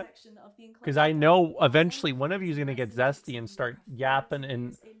top that. section of the Because enclosure I down to know the bottom. eventually one of you is It's gonna nice get and tight, zesty so and you start don't have yapping ferrets in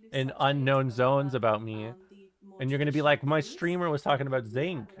use a loose unknown saturated zones over, about me. the more And you're gonna be like, traditional my fleece. streamer was talking about You do that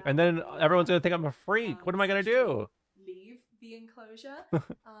zinc, without and then having everyone's to, gonna think I'm a freak. What am I gonna essentially do? leave the enclosure.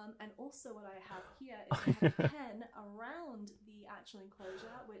 And also what I have here is I have a pen around the actual enclosure,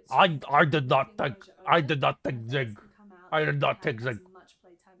 which I did leave not the take. enclosure I open, did not and take ferrets zinc. can come out I did not and take have zinc. as much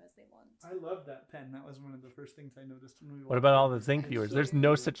playtime as they want. I love that pen. That was one of the first things I noticed when we What walked about all in. the zinc And viewers? so- There's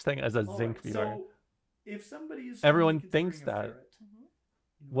no such thing as a All zinc right, viewer. So if somebody is Everyone considering thinks a that. ferret, Mhm.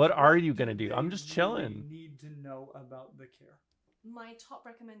 What are you do gonna do? I'm they just really chilling. Need to know about the care. My top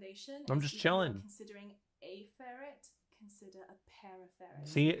recommendation I'm is just if you are chilling. considering a ferret, consider a pair of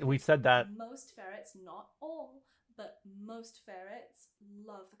ferrets. See, we Because said that. most ferrets, not all, but most ferrets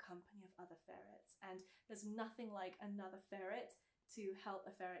love the company of other ferrets. And there's nothing like another ferret to help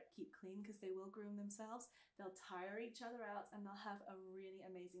a ferret keep clean, because they will groom themselves. They'll tire each other out and they'll have a really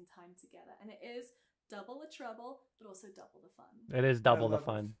amazing time together. And it is double the trouble, but also double the fun. It is double the love it.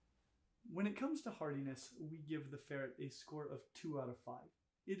 fun. When it comes to hardiness, we give the ferret a score of 2 out of 5.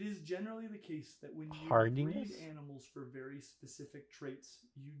 It is generally the case that when you Hardiness? breed animals for very specific traits,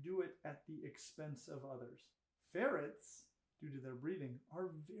 you do it at the expense of others. Ferrets, due to their breeding, are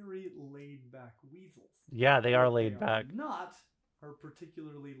very laid-back weasels. Yeah, they are What laid back. Not are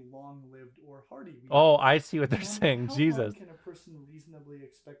particularly long-lived or hardy weasels. Oh, I see what they're And saying. how Jesus. long can a person reasonably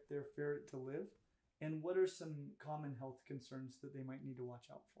expect their ferret to live? And what are some common health concerns that they might need to watch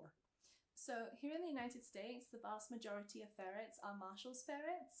out for? So here in the United States, the vast majority of ferrets are Marshall's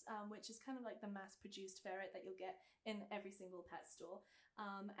ferrets, which is kind of like the mass-produced ferret that you'll get in every single pet store.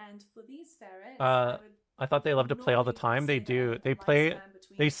 And for these ferrets, I thought they love to play all the normally time. They consider do. a They play. lifespan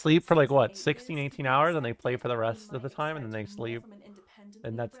between They sleep for 6 like and what, 8 16, years 18 to be hours, and they play expected. for the You rest of might the time, and then they expect more sleep. from an independently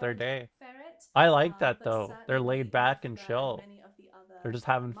And that's their bred day. ferret, I like that but though. They're certainly laid back and if, chill. many of the other, They're just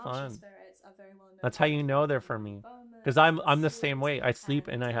having Marshall's fun. ferrets are very well known That's for how you know they're developing for me. lymphomas Because and I'm the same sores way. I sleep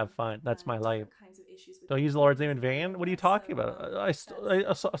and I have fun. That's my life. different kinds of issues with Do I use the their Lord's name in kidneys and vain? What are you liver. talking So, about?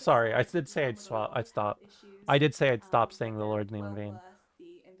 that's Sorry, I ferrets did say come I'd with a swap. lot I'd of stop. health issues, I did say I'd stop but saying the they're Lord's name in well vain. worth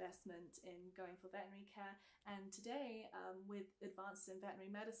the investment in going for veterinary care. And today, with advances in veterinary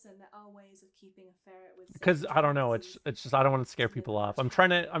medicine, there are ways of keeping a ferret with Because I don't know, it's just I don't want to scare people off. I'm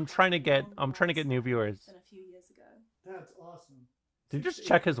trying to get new viewers. than a few years ago. That's awesome. Did you 6 just to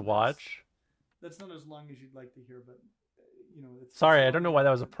check 8 his months. watch? That's not as long as you'd like to hear, but you know, it's Sorry, it's I don't know why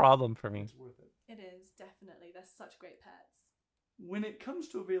that was a problem for me. It's worth it. It is, definitely. They're such great pets. When it comes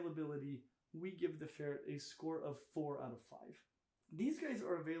to availability, we give the ferret a score of 4 out of 5. These guys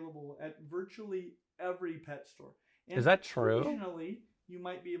are available at virtually every pet store. And Is that true? Occasionally, you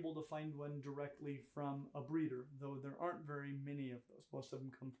might be able to find one directly from a breeder, though there aren't very many of those. Most of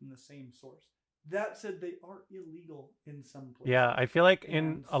them come from the same source. That said, they are illegal in some places. Yeah, I feel like in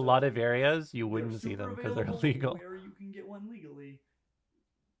And a lot so of areas you they're wouldn't see super them because they're available. illegal. Where you can get one legally,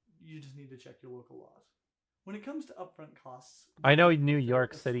 you just need to check your local laws. When it comes to upfront costs, I know we give New the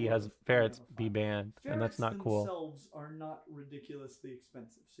York ferret a City score has of 3 ferrets out of be 5. banned, and that's not cool. Themselves are not ridiculously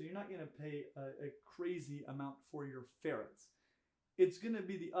expensive, so you're not going to pay a crazy amount for your ferrets. It's going to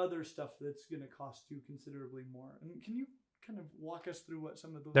be the other stuff that's going to cost you considerably more. And can you kind of walk us through what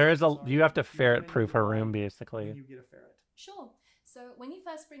some of those? There is things a are you have to that you ferret recommend proof you her buy room when basically. you get a ferret? Sure. So when you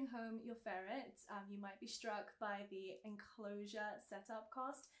first bring home your ferret, you might be struck by the enclosure setup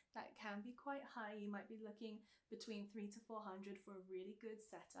cost. That can be quite high. You might be looking between $300 to $400 for a really good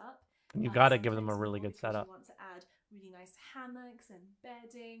setup. And you got to give them a Sometimes really more good because setup. You want to add really nice hammocks and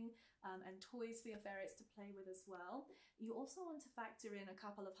bedding and toys for your ferrets to play with as well. You also want to factor in a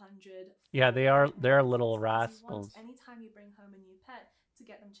couple of $100. Yeah, they're little rascals. Anytime you bring home a new pet, to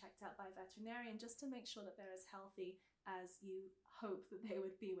get them checked out by a veterinarian just to make sure that they're as healthy as you hope that they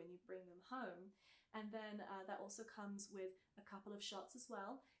would be when you bring them home. And then that also comes with a couple of shots as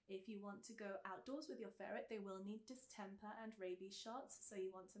well. If you want to go outdoors with your ferret, they will need distemper and rabies shots. So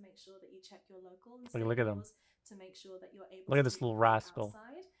you want to make sure that you check your local and state Look at them. laws to make sure that you're able Look at to this little go rascal.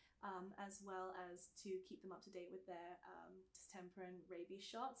 outside, as well as to keep them up to date with their distemper and rabies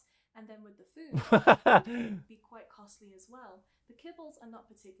shots. And then with the food, it can be quite costly as well. The kibbles are not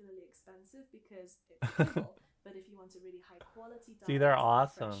particularly expensive because it's a kibble. But if you want a really high quality diet, See, they're fresh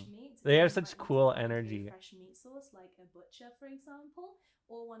awesome. meat, They have you such might cool want to buy a energy. fresh meat source like a butcher, for example,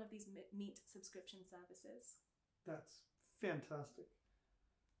 or one of these meat subscription services. That's fantastic.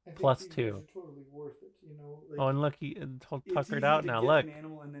 I think Plus these guys 2. are totally worth it. You know, like, Oh, and look, he's it's tuckered easy out to now. get Look. an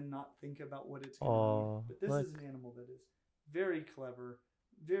animal and then not think about what it's going to Oh, need. But this look. is an animal that is very clever,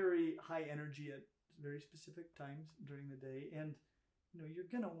 very high energy at very specific times during the day, and you know you're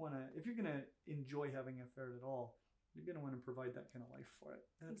gonna want to, if you're gonna enjoy having a ferret at all, you're gonna want to provide that kind of life for it.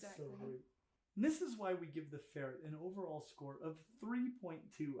 That's Exactly. so great. And this is why we give the ferret an overall score of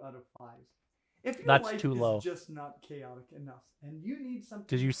 3.2 out of 5. If your That's life too is low. just not chaotic enough, and you need something,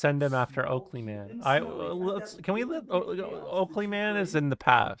 Did you send him after small, Oakley cute, Man? and I snowy, let's that can we little let bit of chaos Oakley that you Man is crave, in the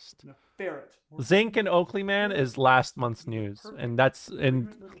past. and a ferret or Zinc and something Oakley Man is last month's news, perfect, and it's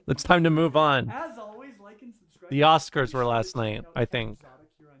fragrant little time to move on. As always, like and subscribe. The Oscars Be were sure to last check night, out I think. Exotic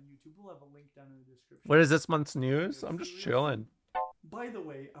here on YouTube. We'll have a link down in the description. What is this month's news? I'm just chilling. By the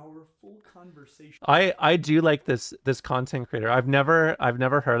way, our full conversation. I do like this content creator. I've never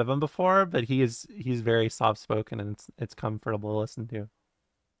heard of him before, but he's very soft spoken and it's comfortable to listen to.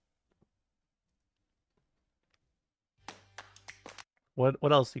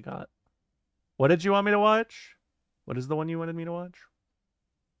 What else you got? What did you want me to watch? What is the one you wanted me to watch?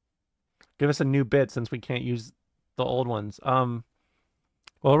 Give us a new bit since we can't use the old ones. What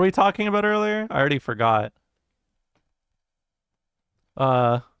were we talking about earlier? I already forgot.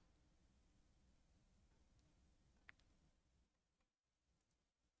 Hold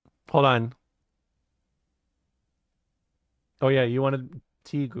on. Oh yeah, you wanted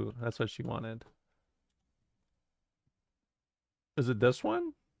Tigu. That's what she wanted. Is it this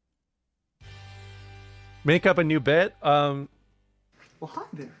one? Make up a new bit? Well, hi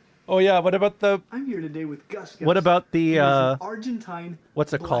there. Oh yeah, what about the I'm here today with Gus. what about the Argentine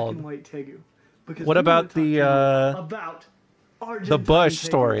what's it black called? and white tegu. Because What we about wanna talk to you about the Argentine bush tegus,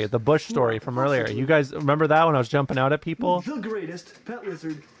 story? The bush who story are from earlier. possibly You guys remember that when I was jumping out at people? the greatest pet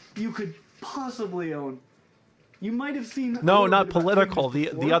lizard you could possibly own. You might have seen a No, little not bit about political. tegus The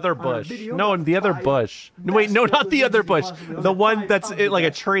before other on a bush. video No, about the other 5 bush. No, wait, best no, pet not the lizards other you could bush. possibly own. The one 5 that's of the like a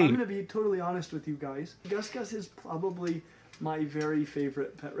best. tree. I'm gonna be totally honest with you guys. Gus is probably my very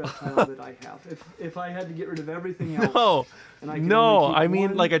favorite pet reptile that I have. If I had to get rid of everything else, No, and I could no, only keep I mean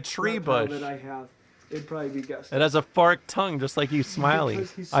one like a tree reptile bush. that I have, it'd probably be Gus. It has a forked tongue, just like you, Smiley.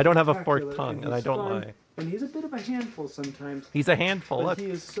 Because he's I don't have a forked spectacular, tongue, and I he's don't fun, lie. And he's a bit of a handful sometimes. He's a handful. But Look. he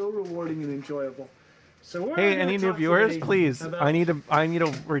is so rewarding and enjoyable. So we're Hey, gonna any new talk viewers, today please? about I need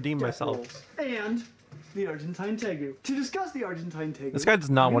to redeem death myself. rolls. And the Argentine Tegu. To discuss the Argentine Tegu, This guy does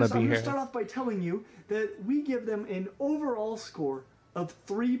not want to be I'm here. going to start off by telling you that we give them an overall score of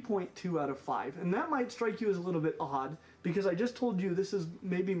 3.2 out of 5. And that might strike you as a little bit odd, because I just told you this is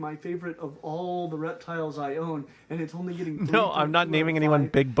maybe my favorite of all the reptiles I own, and it's only getting 3.2 No, I'm not naming anyone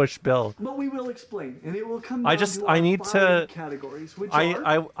Big Bush Bill. But we will explain, and it will come down to I our need 5 to categories, which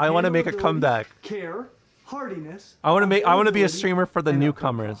I want to make a handleability, comeback. Care, hardiness. I want to be a availability, streamer for the and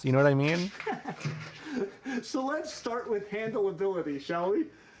newcomers. upfront You know what I mean? costs. So let's start with handleability, shall we?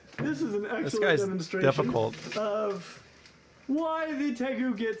 This is an This excellent guy's demonstration difficult. of why the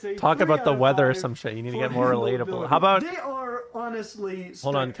Tegu gets a Talk 3 about the out of weather or 5 some shit. You need to for get more relatable. handleability. How about They are honestly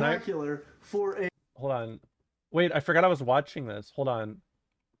Hold on, can I- spectacular for a hold on. Wait, I forgot I was watching this. Hold on.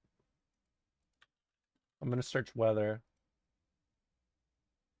 I'm gonna search weather.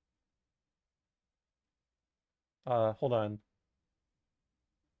 Hold on.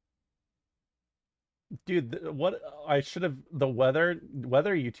 Dude, what I should have the weather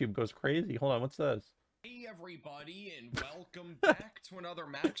YouTube goes crazy. Hold on, what's this? Hey everybody, and welcome back to another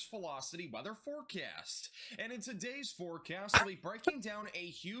Max Velocity weather forecast. And in today's forecast, we'll be breaking down a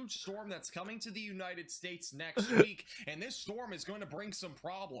huge storm that's coming to the United States next week. And this storm is going to bring some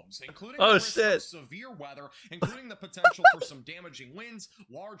problems, including the risk of severe weather, including the potential for some damaging winds,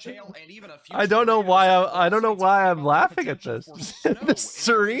 large hail, and even a few. I don't know why I'm laughing at this. The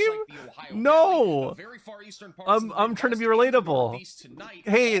stream? No. I'm trying to be relatable.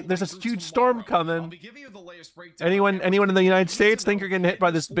 Hey, there's a huge storm coming. Anyone in the United States think you're getting hit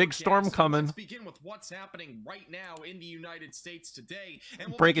by this big storm coming? Let's begin with what's happening right now in the United States today, and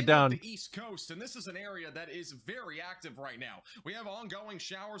we'll break it begin down. with the East Coast, and this is an area that is very active right now. We have ongoing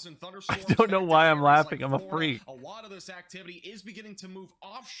showers and thunderstorms. I don't know why I'm laughing. I'm a freak. A lot of this activity is beginning to move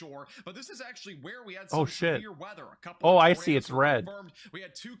offshore, but this is actually where we had Oh, some shit. severe weather. A couple Oh, of I see. tornadoes It's were red. confirmed. We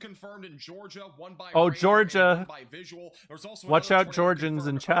had 2 confirmed in Georgia, 1 by Oh, radar Georgia. and 1 by visual. There's also Watch another out, tornado Georgians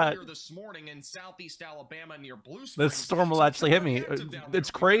in confirmed chat. earlier this morning in southeast Alabama near Blue Springs. This storm will So actually hit me. very active down there. It's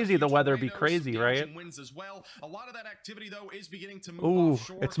We've got crazy. The huge weather be tornadoes, crazy, right? damaging winds as well. A lot of that activity though is beginning to move Ooh,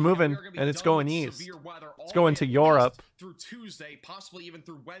 offshore, it's and we moving, are gonna be and it's done going with east. severe weather all It's the going way to at Europe. least through Tuesday, possibly even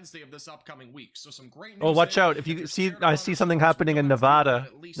through Wednesday of this upcoming week. So some great news. Oh, watch there. out! If you you're see, scared I of see something thunderstorms, happening in we don't have to do Nevada,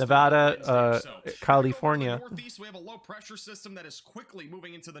 that at least until Wednesday or so. California. Over the northeast, we have a low pressure system that is quickly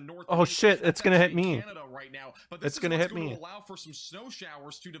moving into the north. Oh shit! It's gonna hit actually me. Canada right now, but this It's is gonna what's hit going me. to allow for some snow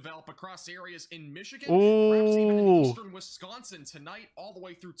showers to develop across areas in Michigan, perhaps even in Ooh. eastern Wisconsin tonight, all the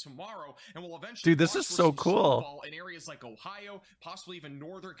way through tomorrow, and will eventually. Dude, this watch is for so some cool. snowfall in areas like Ohio, possibly even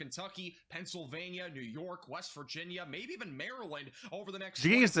northern Kentucky, Pennsylvania, New York, West Virginia, maybe even Maryland over the next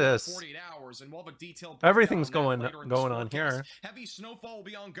 24 to Jesus. 48 hours, and we'll have a detailed. Everything's breakdown on going that later in this on forecast. here. Heavy snowfall will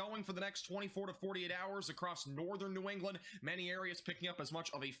be ongoing for the next 24 to 48 hours across northern New England. Many areas picking up as much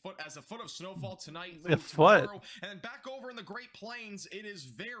of a foot of snowfall tonight. A through foot. tomorrow. And then back over in the Great Plains, it is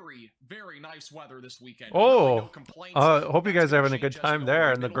very, very nice weather this weekend. Oh, Really no complaints. hope you That's guys are gonna having a good change as we time go there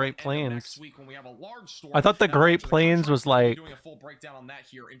into in the middle Great and end of next Plains. week when we have a large storm I thought the that Great enters the Plains country. was We'll be like doing a full breakdown on that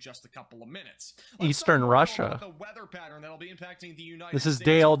here in just a couple of minutes. Let's Eastern talk more Russia. about the weather pattern that'll be impacting the United This is States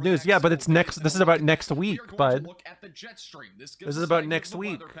day over old the news. next Yeah, but it's several next. days. This And is we'll about next we are week, going to bud. look at the jet stream. This This gives is us about an idea of next the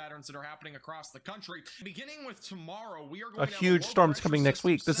week. weather patterns that are happening across the country. Beginning with tomorrow, we are going A to have huge low storm's pressure coming next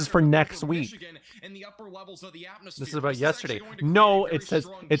system week. This is centered for over next week. Michigan and the upper levels of the atmosphere. This is about actually yesterday. going to create No, a very it says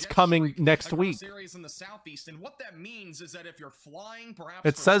strong it's jet coming stream next week. across areas in the southeast, and what that means is that if you're flying, perhaps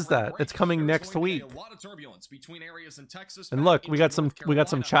It for says spring that. break, It's coming there's next going to be week. a lot of turbulence between areas in Texas And back look, we got into some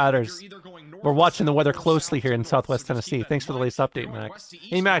North chatters. Carolina. If you're either going north We're to watching the south weather or closely south here to in north, Southwest so just keep Tennessee. that Thanks in for the mind. latest update, If you're going Max. west to east,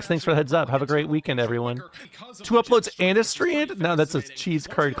 Hey, Max, perhaps thanks for you're the heads up. Have a great weekend, everyone. 2 uploads and a stream? No, that's a cheese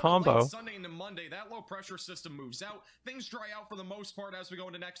curd combo. Sunday into Monday, that low pressure system moves out. Things dry out for the most part as we go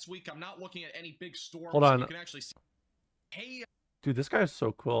into next week. I'm not looking at any big storms. Hold on. You can actually see. Hey, Dude, this guy is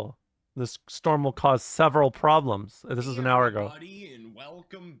so cool. This storm will cause several problems. This is an hour ago. everybody, and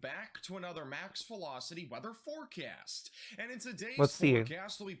welcome back to another Max Velocity weather forecast. And in today's Let's see.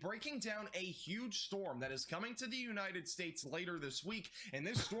 forecast, we'll be breaking down a huge storm that is coming to the United States later this week. And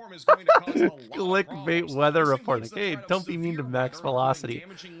this storm is going to cause a lot of Clickbait problems. weather This reporting. includes the Hey, threat of don't be mean to severe Max weather, Velocity.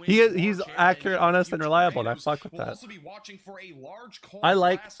 including damaging He's winds, large hail, accurate, and honest, huge and reliable. I tornadoes. fuck with We'll that. also be watching for a large cold I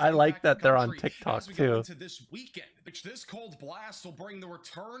like blast that to impact the they're on country TikTok as we go too. into this weekend. Which this cold blast will bring the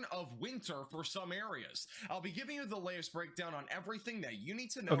return of winter for some areas. I'll be giving you the latest breakdown on everything that you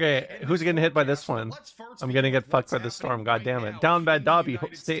need to know. Okay, who's getting hit by this one? I'm gonna get fucked by the storm. God damn it! Down bad Dobby.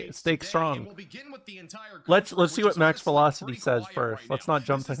 Stay strong. Let's see what max velocity says first. Let's not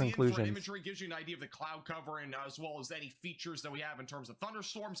jump to conclusions. Imagery gives you an idea of the cloud cover and as well as any features that we have in terms of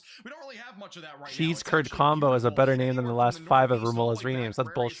thunderstorms. We don't really have much of that right now. Cheese curd combo is a better name than the last 5 of Romola's renames. That's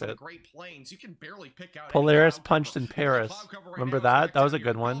bullshit. Polaris punched in Paris. Remember that? That was a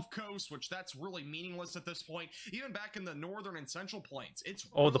good one. Coast, which that's really meaningless at this point. Even back in the northern and central plains, it's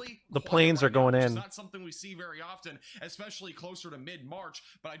the plains are going in. It's not something we see very often, especially closer to mid-March.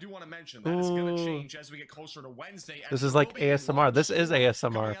 But I do want to mention that it's going to change as we get closer to Wednesday. This is like ASMR. This is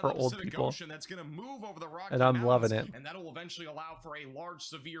ASMR for old people. That's going to move over the Rocky and I'm loving it. And that will eventually allow for a large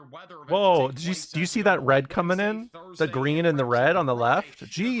severe weather event. Whoa! Do you see that red coming in? The green and the red on the left.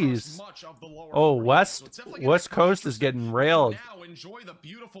 Jeez. Oh, West Coast is getting railed. Now enjoy the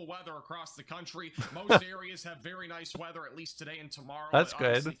beautiful weather across the country. Most areas have very nice weather, at least today and tomorrow. That's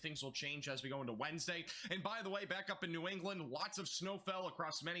good. good. Things will change as we go into Wednesday. And by the way, back up in New England, lots of snow fell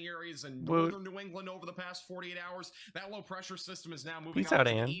across many areas in northern New England over the past 48 hours. That low pressure system is now moving out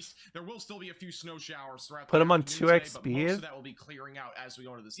to the east. There will still be a few snow showers throughout. Put them on today, 2x speed. Most of that will be clearing out as we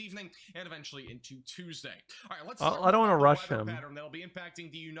go into this evening and eventually into Tuesday. All right, let's I don't want to rush him. That'll be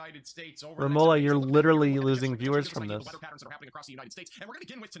impacting the United States over Romola, you're literally losing viewers from this. Weather patterns that are happening across the United States, and we're going to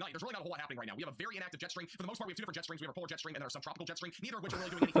begin with tonight. There's really not a whole lot happening right now. We have a very inactive jet stream. For the most part, we have 2 different jet streams. We have a polar jet stream and there's some tropical jet stream, neither of which are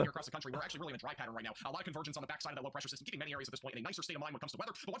really doing anything here across the country. We're actually really in a dry pattern right now. A lot of convergence on the backside of that low pressure system, keeping many areas at this point in a nicer state of mind when it comes to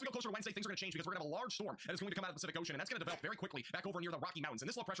weather. But once we go closer to Wednesday, things are going to change because we're going to have a large storm that is going to come out of the Pacific Ocean, and that's going to develop very quickly back over near the Rocky Mountains. And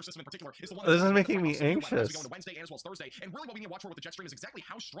this low pressure system in particular is the one. This is making me anxious. As we go into Wednesday and as well as Thursday. And really, what we need to watch for with the jet stream is exactly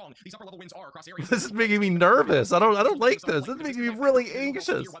how strong these upper level winds are across areas. This is making me nervous. I don't like this. This is making me really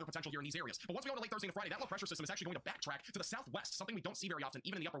anxious. Weather potential here in these areas. But once we go to late Thursday and Friday, that low pressure system is actually going to backtrack to the southwest, something we don't see very often,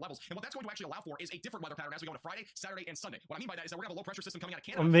 even in the upper levels. And what that's going to actually allow for is a different weather pattern as we go into Friday, Saturday, and Sunday. What I mean by that is that we're going to have a low pressure system coming out of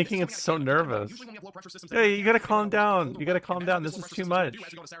Canada. I'm making it so nervous. Hey, you gotta calm down. You gotta calm down. This is too much.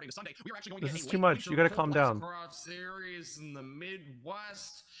 This is too much. You gotta calm down. Across areas in the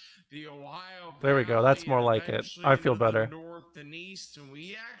Midwest, the Ohio. There we go. That's more like it. I feel better. North and east, and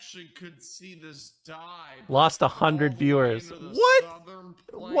we actually could see this die. Lost 100 viewers. What?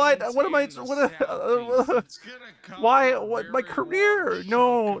 What? What am I? Why? What? My career?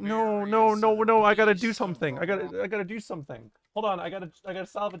 No, no, no, no, no. I gotta do something. I gotta do something. Hold on. I gotta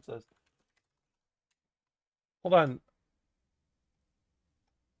salvage this. Hold on.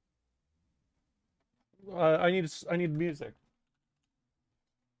 I need music.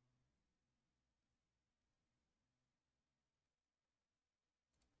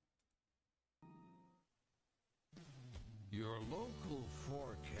 Your local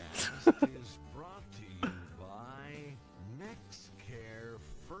forecast is brought to you by NextCare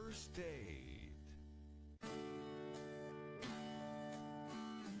First Aid.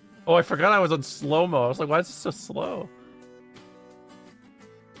 Oh, I forgot I was on slow-mo. I was like, why is this so slow?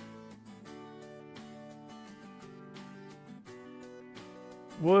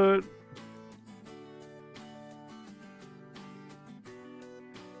 What?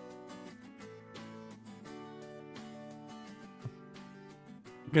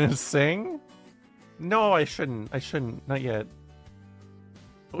 Gonna sing? No, I shouldn't. I shouldn't. Not yet.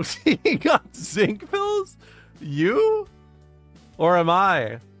 Was he got zinc pills? You? Or am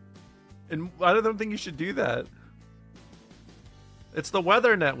I? And I don't think you should do that. It's the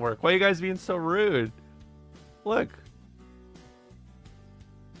Weather Network. Why are you guys being so rude? Look.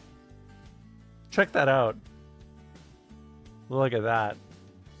 Check that out. Look at that.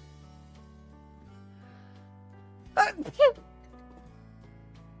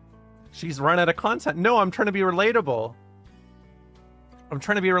 She's run out of content. No, I'm trying to be relatable. I'm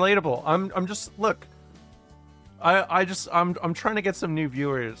trying to be relatable. I'm just look. I'm trying to get some new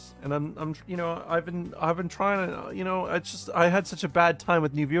viewers, and I'm you know I've been trying to you know I had such a bad time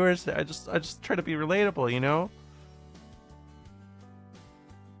with new viewers. I just try to be relatable, you know.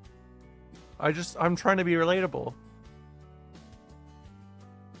 I'm trying to be relatable.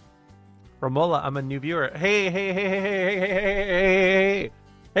 Romola, I'm a new viewer. Hey.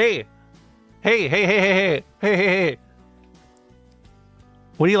 Hey.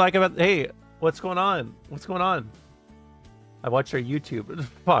 What do you like about... Hey, what's going on? What's going on? I watch your YouTube.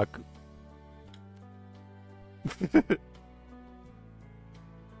 Fuck.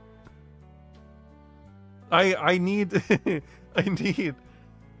 I need... I need...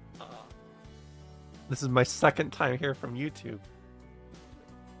 This is my second time here from YouTube.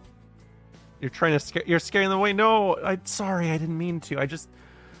 You're trying to scare... You're scaring them away. No, sorry, I didn't mean to. I just...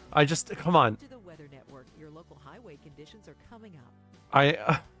 Come on. To the Weather Network, your local highway conditions are coming up.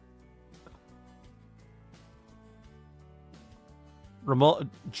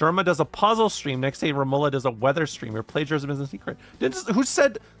 Germa does a puzzle stream. Next day, Romola does a weather stream. Your plagiarism is a secret. Who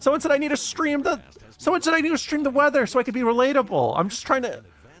said? Someone said I need to stream the. Someone said I need to stream the weather so I could be relatable. I'm just trying to.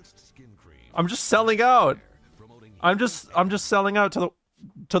 I'm just selling out. I'm just selling out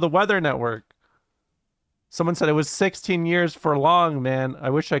to the Weather Network. Someone said it was 16 years for long, man. I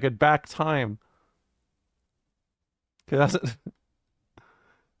wish I could back time.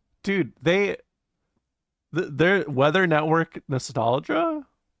 Dude, their Weather Network nostalgia?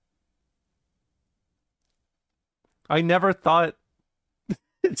 I never thought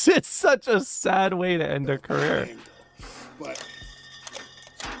it's such a sad way to end a career. But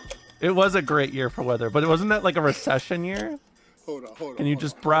it was a great year for weather, but wasn't that like a recession year? Hold on. And you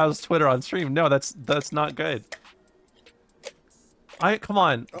just browse Twitter on stream. No, that's not good. Come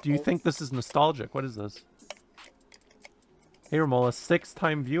on. Do you think this is nostalgic? What is this? Hey Romola,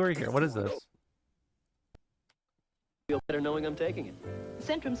 6th-time viewer here. What is this? Feel better knowing I'm taking it.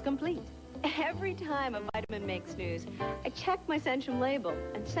 Centrum's complete. Every time a vitamin makes news, I check my Centrum label,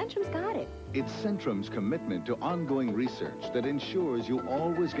 and Centrum's got it. It's Centrum's commitment to ongoing research that ensures you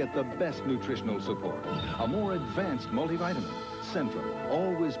always get the best nutritional support. A more advanced multivitamin. Centrum,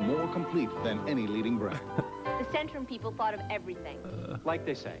 always more complete than any leading brand. The Centrum people thought of everything. Like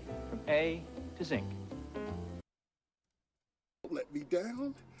they say, from A to zinc. Let me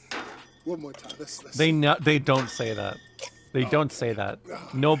down. One more time. Let's They don't say that. They don't say that.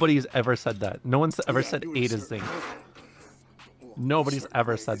 Nobody's ever said that. No one's ever said A to zinc. Nobody's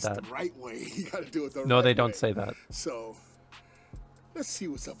ever said that. Right way. You gotta do it the no, right they don't way. say that. So let's see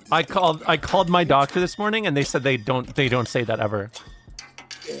what's up with this. I called my doctor this morning and they said they don't say that ever.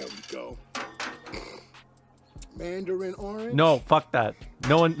 There we go. Mandarin orange? No, fuck that.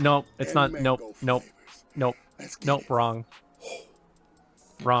 No, it's not. Nope. Wrong.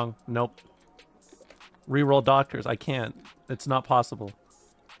 Wrong. Nope. Reroll doctors. I can't. It's not possible.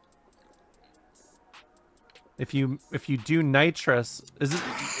 If you do nitrous,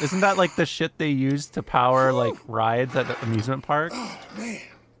 isn't that like the shit they use to power like rides at the amusement park? Oh man.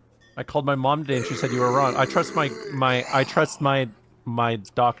 I called my mom today and she said you were wrong. I trust my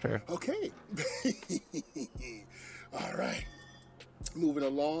doctor. Okay. All right. Moving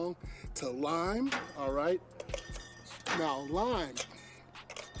along to lime. All right. Now lime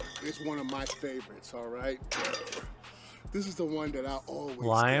is one of my favorites. All right. This is the one that I always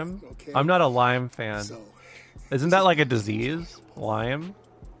Lime? get, okay? I'm not a lime fan. So, isn't that like a disease? Lime?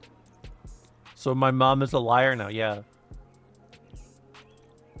 So my mom is a liar now, yeah.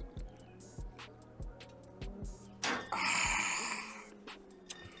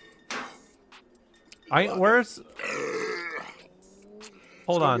 Where's...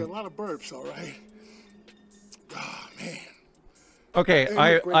 Hold on. A lot of burps, all right? Oh, man. Okay,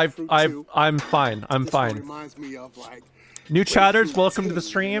 I'm fine. I'm This fine. reminds me of like New chatters, welcome to the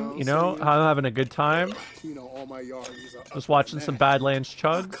stream. You know, I'm having a good time. you know, all my yardies are Just watching some Badlands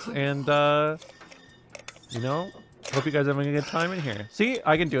chugs, and you know, hope you guys are having a good time in here. See,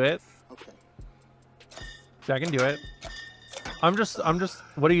 I can do it. Okay. See, I can do it. I'm just.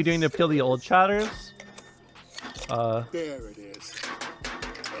 What are you doing to appeal the old chatters? There it is.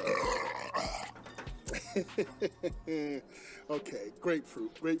 Okay,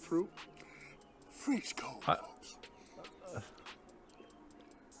 grapefruit. French cold, folks.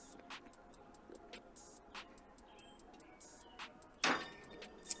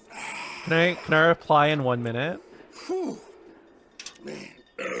 Can I reply in 1 minute? Whew. Man.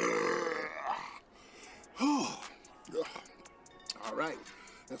 All right.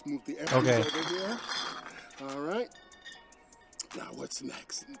 Let's move the empties Okay. over here. All right. Now, what's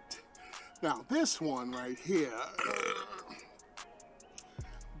next? Now, this one right here.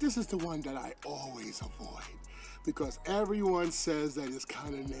 This is the one that I always avoid because everyone says that it's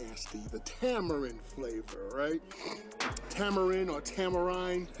kind of nasty. The tamarind flavor, right? Tamarind or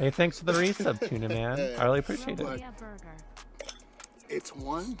tamarine. Hey, thanks for the resub, Tuna Man. I really appreciate it. But it's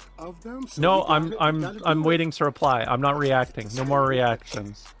one of them. So No, we gotta I'm do it. waiting to reply. I'm not reacting. No more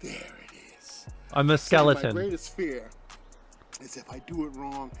reactions. There it is. I'm a So skeleton. my greatest fear is if I do it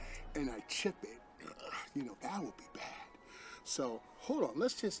wrong and I chip it, you know, that would be bad. So hold on,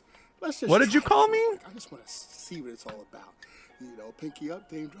 let's just. What did you call me? I just want to see what it's all about. You know, pinky up,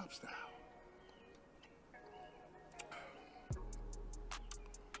 Dame drop style.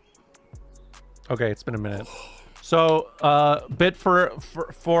 Okay, it's been a minute. So, bit for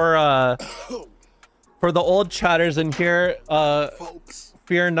the old chatters in here, Folks,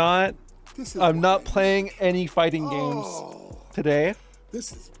 fear not. this is I'm not why- playing any fighting games Oh, today,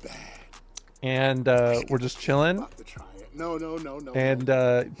 this is bad. and we're just chilling. About to try it. No. And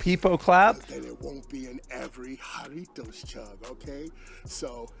Peepo clap. Then it won't be in every Jarritos chug, okay?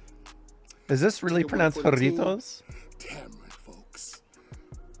 So. Is this really pronounced Jarritos? Tamarind, folks.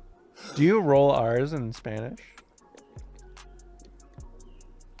 Do you roll R's in Spanish?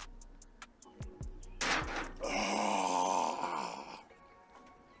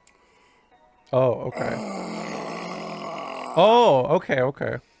 Oh, okay. Oh, okay.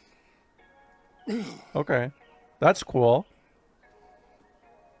 Okay. That's cool.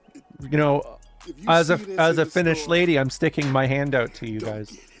 You know, as a Finnish lady, I'm sticking my hand out to you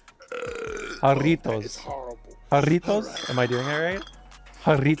guys. Jarritos. Jarritos? Am I doing it right?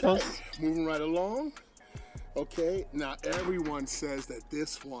 Jarritos? Okay. Moving right along. Okay, now everyone says that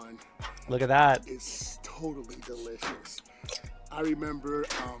this one, look at that, is totally delicious. I remember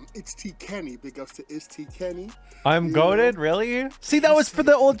It's T Kenny, big ups to It's T Kenny. I'm goated, really? See, that was for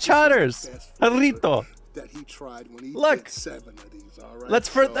the old chatters. Jarrito. That he tried when he look, did 7 of these, all right?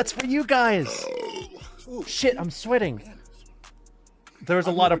 That's for you guys. Shit, I'm sweating. There was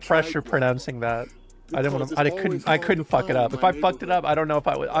a lot of pressure pronouncing that. I didn't want to. I couldn't fuck it up. If I fucked it up, I don't know if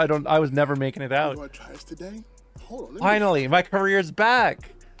I would. I was never making it out. You want to try this today? Hold on. Finally, my career's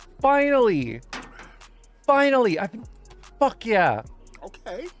back. Finally. Fuck yeah.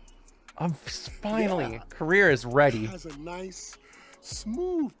 Okay. I'm finally. Career is ready. It has a nice,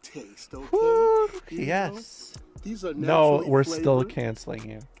 smooth taste. Okay. Woo, yes. These are no, we're still canceling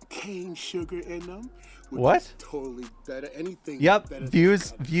you. Cane sugar in them. What? Totally better. Anything. Yep. Better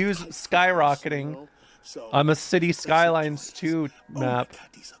Views skyrocketing. So, I'm a City Skylines 2 map. Oh God,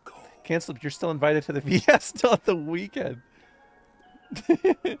 these are cool. Cancel if you're still invited to the VS still at the weekend.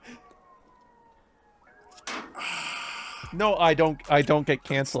 No, I don't get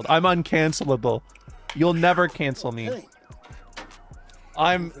canceled. I'm uncancelable. You'll never cancel me.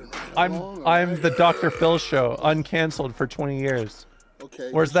 I'm the Dr. Phil show, uncanceled for 20 years. Okay.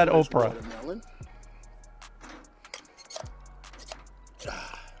 Where's that Oprah?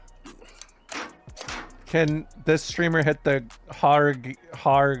 Can this streamer hit the Hargito?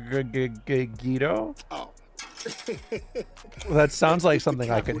 Oh. Well, that sounds like something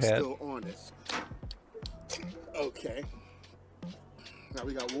I could hit. Okay. Now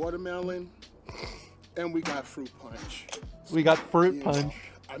we got watermelon and we got fruit punch. We got fruit punch.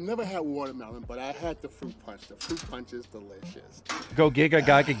 I've never had watermelon, but I had the fruit punch. The fruit punch is delicious. Go Giga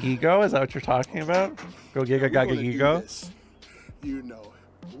Gaga Gigo? Is that what you're talking about? Go Giga Gaga Gigo? You know,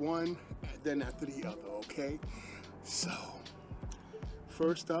 one then after the other, okay? So,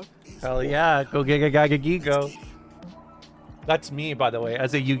 first up is hell yeah, go Giga Gaga Gigo. That's me, by the way.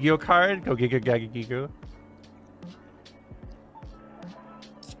 As a Yu-Gi-Oh card, go Giga Gaga Gigo.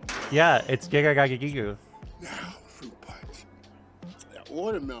 Yeah, it's Giga Gaga Gigo. Now, fruit punch. That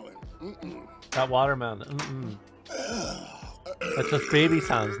watermelon. That watermelon. That's just baby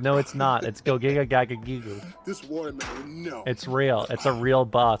sounds. No, it's not. It's Go Giga Gaga Gigo. This watermelon, no. It's real. It's a real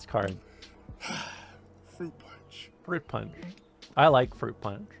boss card. Fruit punch. Fruit punch. I like fruit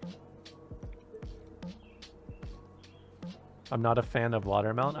punch. I'm not a fan of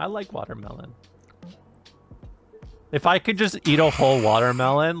watermelon. I like watermelon. If I could just eat a whole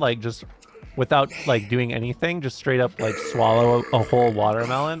watermelon, like just without like doing anything, just straight up like swallow a whole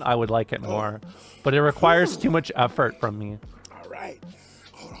watermelon, I would like it more. But it requires too much effort from me. All right.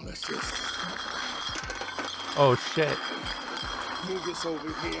 Hold on, let's just... Oh shit. Move this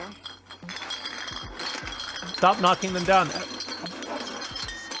over here. Stop knocking them down.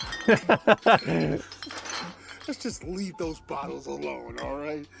 Let's just leave those bottles alone, all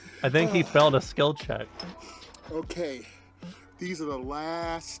right? I think he failed a skill check. Okay, these are the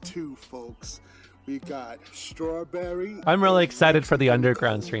last two, folks. We got strawberry. I'm really excited for the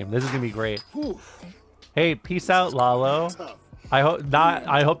underground stream. This is gonna be great. Hey, peace out, Lalo. I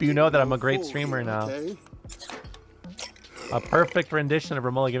hope you know that I'm a great streamer now. A perfect rendition of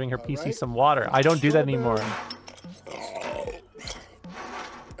Ramola giving her PC some water. I don't do that anymore.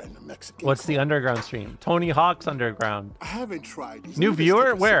 What's the underground stream? Tony Hawk's Underground. I haven't tried these. New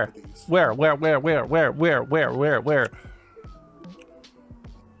viewer? Where? Where?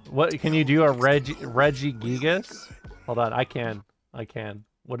 What, can you do a Reggie Gigas? Hold on, I can.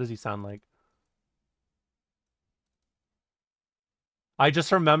 What does he sound like? I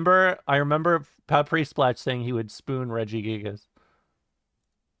remember Papri Splash saying he would spoon Reggie Gigas.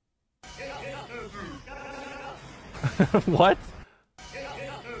 What?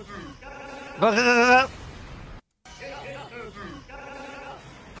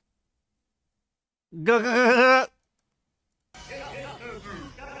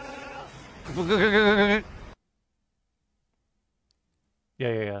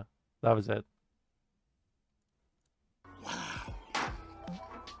 Yeah. That was it. Wow.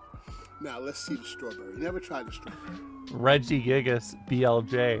 Now let's see the strawberry. Never tried the strawberry. Reggie Gigas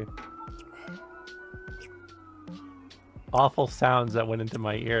BLJ. Awful sounds that went into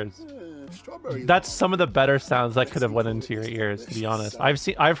my ears. Strawberry. That's some of the better sounds that could have went into your ears, to be honest.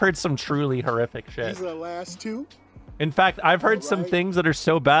 I've heard some truly horrific shit. These are the last two. In fact, I've heard some things that are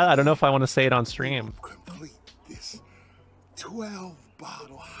so bad, I don't know if I want to say it on stream. Complete this 12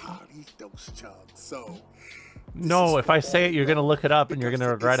 bottle Hardy dose chug. So No, if I say it, you're gonna look it up and you're gonna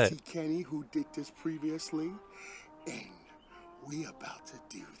regret it. Kenny who did this previously, and we about to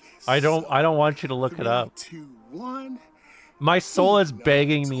do this. I don't want you to look it up. 3, 2, 1. My soul is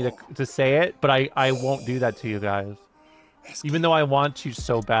begging me to say it, but I won't do that to you guys. Even though I want to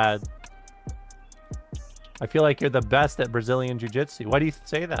so bad. I feel like you're the best at Brazilian Jiu-Jitsu. Why do you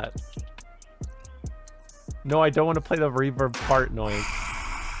say that? No, I don't want to play the reverb part noise.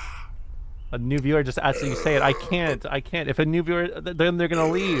 A new viewer just asked you to say it. I can't. If a new viewer, then they're going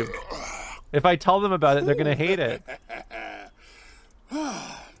to leave. If I tell them about it, they're going to hate it.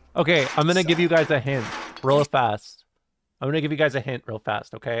 Okay, I'm going to give you guys a hint real fast.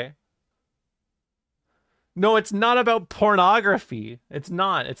 Okay? No, it's not about pornography. It's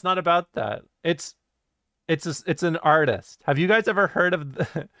not about that. It's an artist. Have you guys ever heard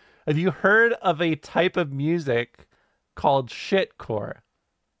of have you heard of a type of music called shitcore?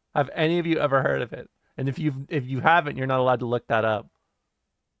 Have any of you ever heard of it? And if you haven't, you're not allowed to look that up.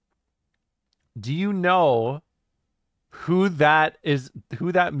 Do you know who that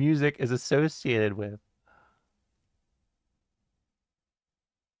music is associated with?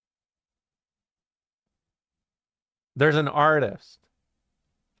 There's an artist.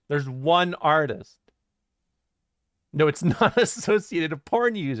 There's one artist. No, it's not associated with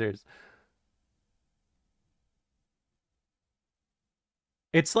porn users.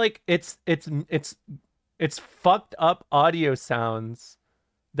 It's like it's fucked up audio sounds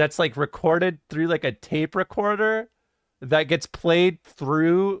that's like recorded through like a tape recorder that gets played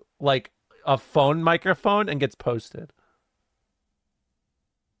through like a phone microphone and gets posted.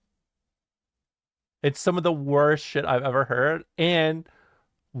 It's some of the worst shit I've ever heard. And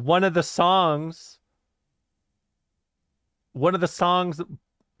one of the songs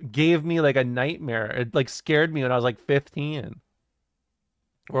gave me like a nightmare. It like scared me when I was like 15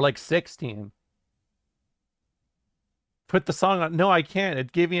 or like 16. Put the song on. No, I can't.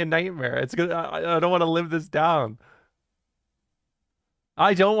 It gave me a nightmare. It's good. I don't want to live this down.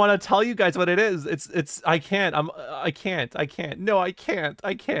 I don't want to tell you guys what it is. I can't. I can't. No, I can't.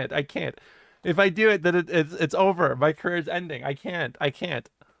 If I do it, then it's over. My career's ending. I can't. If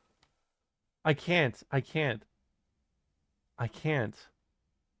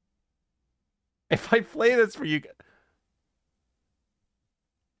I play this for you,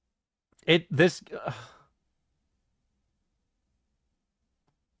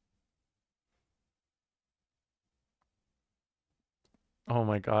 oh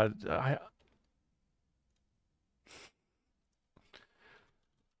my God.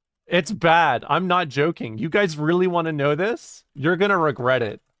 It's bad. I'm not joking. You guys really want to know this? You're going to regret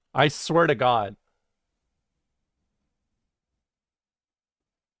it. I swear to God.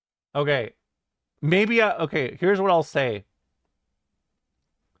 Okay. Maybe okay, here's what I'll say.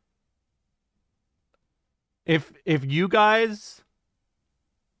 If you guys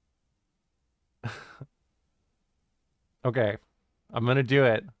okay, I'm going to do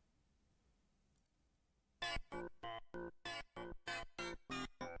it.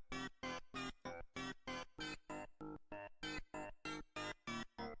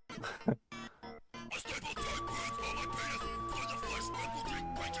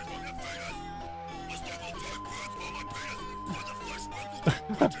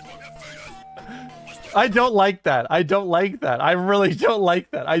 I don't like that. I don't like that. I really don't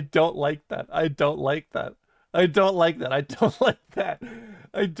like that. I don't like that. I don't like that. I don't like that. I don't like that.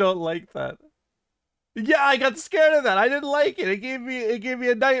 I don't like that. Yeah, I got scared of that. I didn't like it. It gave me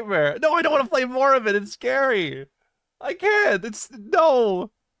a nightmare. No, I don't want to play more of it. It's scary. I can't. It's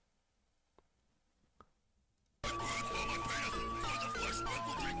no.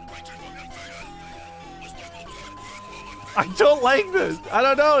 I don't like this. I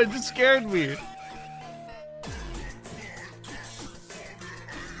don't know. It just scared me.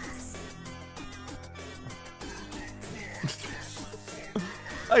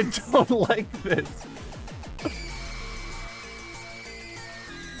 I don't like this.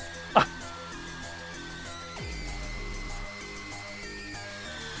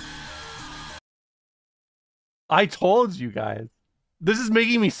 I told you guys. This is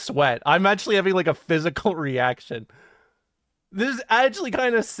making me sweat. I'm actually having like a physical reaction. This is actually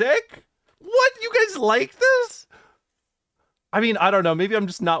kind of sick. What? You guys like this? I mean, I don't know. Maybe I'm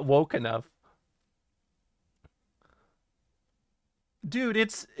just not woke enough. Dude,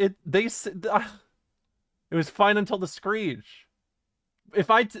 it was fine until the screech. If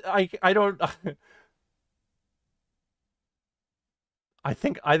I don't I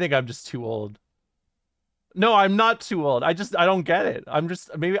think I'm just too old. No, I'm not too old. I don't get it.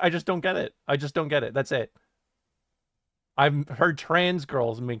 Maybe I just don't get it. I just don't get it. That's it. I've heard trans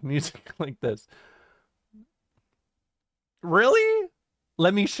girls make music like this. Really?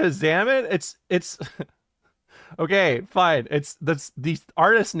 Let me Shazam it? It's okay, fine. That's the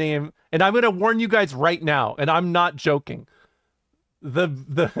artist name, and I'm gonna warn you guys right now, and I'm not joking.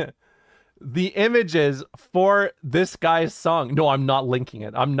 The images for this guy's song. No, I'm not linking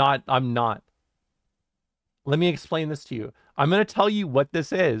it. I'm not. Let me explain this to you. I'm gonna tell you what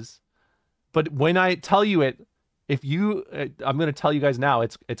this is, but when I tell you it, I'm gonna tell you guys now.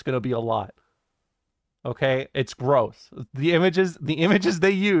 It's gonna be a lot. Okay, it's gross. The images they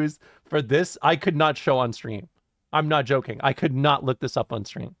use for this, I could not show on stream. I'm not joking. I could not look this up on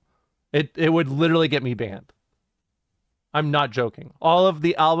stream. It would literally get me banned. I'm not joking. All of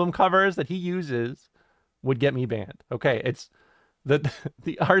the album covers that he uses would get me banned. Okay, it's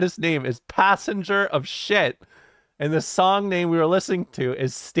the artist name is Passenger of Shit, and the song name we were listening to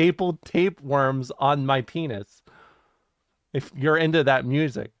is Stapled Tapeworms on My Penis. If you're into that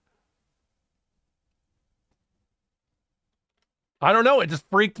music. I don't know. It just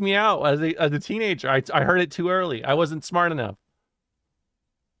freaked me out as a teenager. I heard it too early. I wasn't smart enough.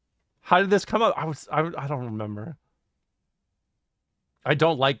 How did this come up? I don't remember. I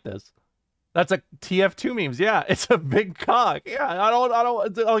don't like this. That's a TF2 memes. Yeah, it's a big cock. Yeah,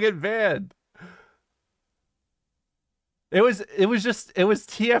 I'll get banned. It was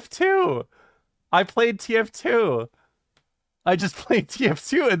TF2. I played TF2. I just played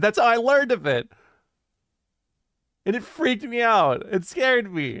TF2, and that's how I learned of it. And it freaked me out. It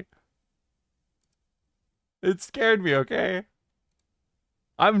scared me. It scared me, okay?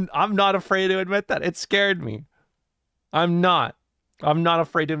 I'm not afraid to admit that. It scared me. I'm not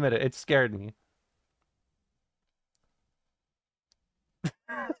afraid to admit it. It scared me.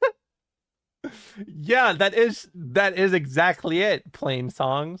 Yeah, that is exactly it, Plain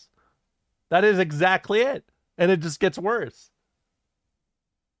Songs. That is exactly it. And it just gets worse.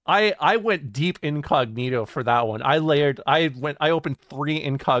 I went deep incognito for that one. I opened 3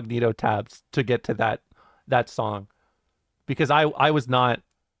 incognito tabs to get to that song. Because I was not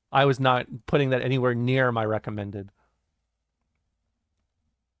putting that anywhere near my recommended.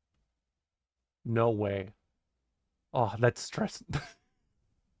 No way. Oh, that stressed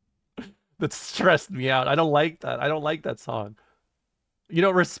me out. I don't like that. I don't like that song. You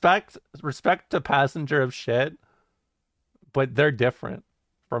know, respect to Passenger of Shit, but they're different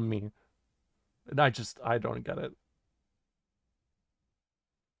from me. And I don't get it.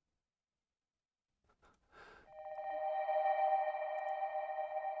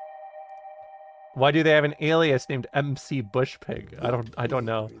 Why do they have an alias named MC Bushpig? I don't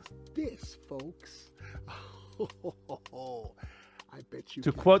know. This, folks. I bet you.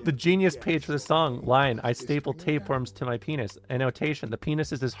 To quote the Genius page for the song line, I staple tapeworms to my penis. Annotation: the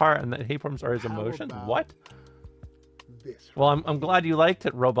penis is his heart, and the tapeworms are his emotions. What? Well, I'm glad you liked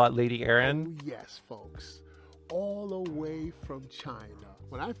it, Robot Lady Aaron. Oh, yes, folks. All the way from China.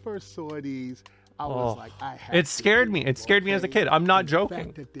 When I first saw these, I was like, I had. It scared me. It scared me as a kid. I'm not joking. The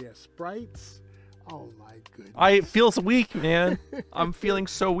fact that they're sprites. Oh my goodness. I feels weak, man. I'm feeling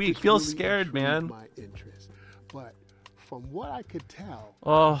so weak. Feels really scared, man. My interest. But from what I could tell,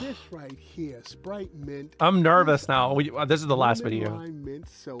 this right here, Sprite Mint. I'm nervous now. This is the last video.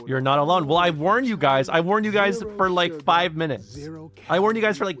 You're not alone. Well, I warned you guys. I warned you guys for like 5 minutes. I warned you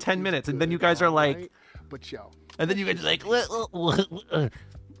guys for like 10 minutes, and then you guys are like, and then you guys are like, what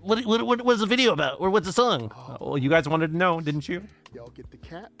was the video about, or what's the song? Well, you guys wanted to know, didn't you? Y'all get the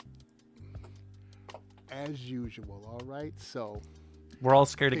cat. As usual, all right? So we're all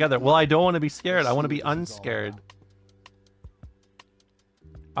scared together. Well, I don't want to be scared. I want to be unscared.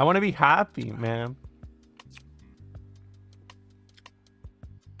 I want to be happy, man.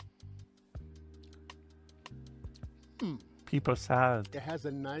 People sad. It has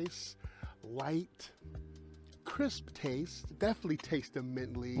a nice, light, crisp taste. Definitely tastes the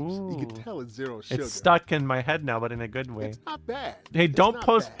mint leaves. Ooh. You can tell it's zero sugar. It's stuck in my head now, but in a good way. It's not bad. Hey, don't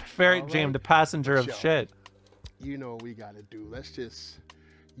post Ferret Jam to Passenger of Shit. You know what we gotta do. Let's just,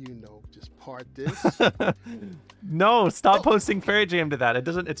 just part this. No, stop posting Ferret Jam to that.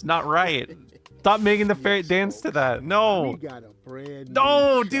 It's not right. Stop making the ferret dance to that. No. We got a brand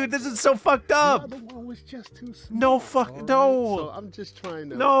no, dude, this is so fucked up. The other one was just too small. No, fuck, no. So I'm just trying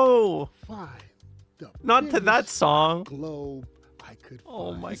to find Not to that song. Globe I could find.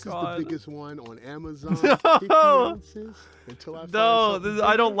 Oh my this God. is the biggest one on Amazon. No. 50 ounces until I find No, something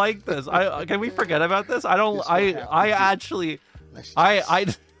I don't bigger. like this. Can we forget about this? I don't. This will have to I do. actually. Let's just I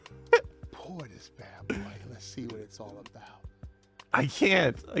pour this bad boy. Let's see what it's all about. I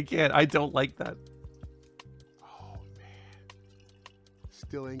can't. I don't like that. Oh man,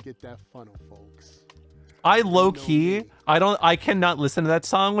 still ain't get that funnel, folks. I low key. I cannot listen to that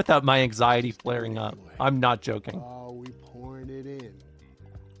song without my anxiety flaring up. I'm not joking. Oh, we pouring it in.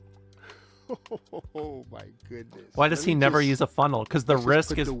 Oh my goodness. Why does Let he me never just- use a funnel? Because the let's just risk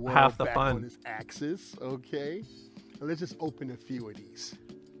put is the world half the back on fun. its axis, okay? And let's just open a few of these.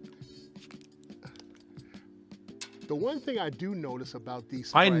 The one thing I do notice about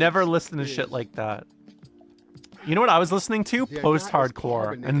these I never sprites listen to is shit like that. You know what I was listening to? they're not as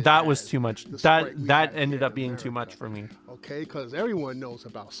Post-hardcore, and carbonated that was as too much. the Sprite we That have ended here up in being too America. much for me. Okay, because everyone knows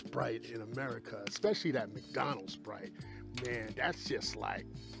about Sprite in America, especially that McDonald's Sprite. Man, that's just like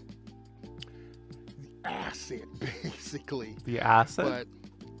the acid, basically. The acid? But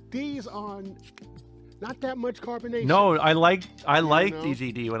these are not that much carbonation. No, I liked know?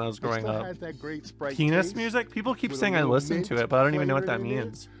 DGD when I was It growing still up. has that great Sprite Penis taste music? People keep with a saying I little listen to mint it, but I don't even know what flavor that in there,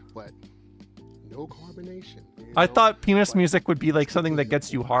 means. But no carbonation. you I know? thought penis But music would be like something that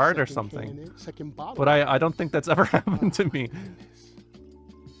gets you hard or second something. can in, second bottle. But I don't think that's ever happened to me.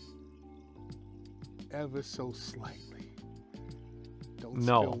 Ever so slightly. Don't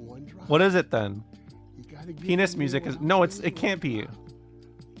No. spill one drop. What is it then? You gotta give Penis it a music is little no, out it can't be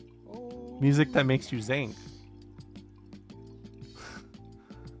Oh, music that makes you zing.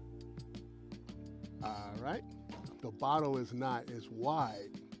 all right. The bottle is not as wide.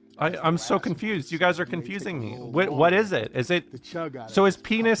 I'm so confused. You guys are confusing me. What is it? Is it The chug out of so? Is this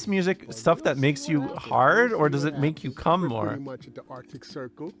penis puppy. music But stuff you'll that see makes what you happens. hard, You'll or see does what it make you happens. come We're more? Pretty much at the Arctic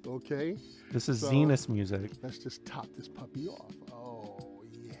Circle, okay? This is So, Zenus music. Let's just top this puppy off. Oh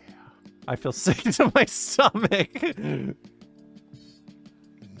yeah. I feel sick to my stomach.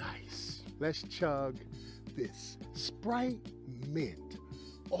 Nice. Let's chug this Sprite Mint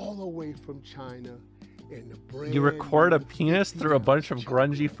all the way from China in the brand You record a new penis 50 through a bunch of ounce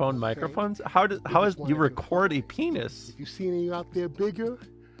grungy chug, phone okay? microphones? How is Biggest one you I can record a find. penis? If you see any out there bigger,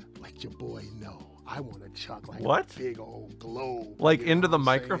 let your boy know. I want to chug like What? a big old globe. Like you know into the what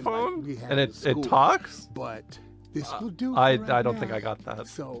I'm saying? microphone, Like we had and in it school. talks? But this will do. I for right don't think now. I got that.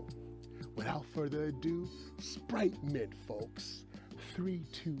 So, without further ado, Sprite Mint, folks. 3,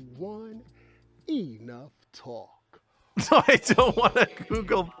 2, 1. Enough talk. No, I don't want to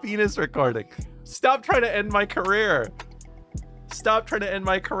Google penis recording. Stop trying to end my career. Stop trying to end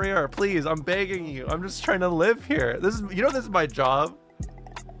my career, please. I'm begging you. I'm just trying to live here. This is my job.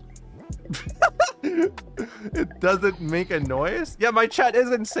 It doesn't make a noise. Yeah, my chat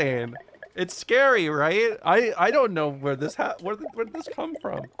is insane. It's scary, right? I don't know where this where did this come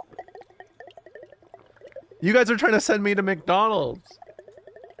from? You guys are trying to send me to McDonald's.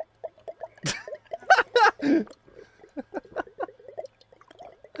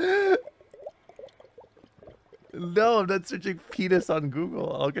 No, I'm not searching penis on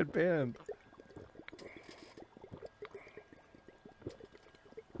Google. I'll get banned.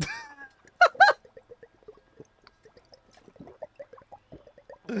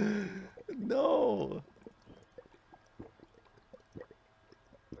 No.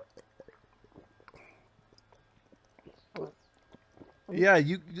 Yeah,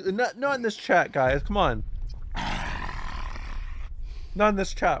 not in this chat, guys. Come on. Not in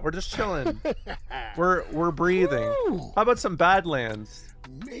this chat. We're just chilling. We're breathing. How about some Badlands?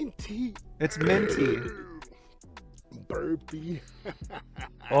 Minty. It's minty. Burpee.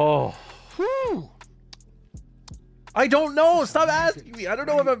 Oh. I don't know. Stop asking me. I don't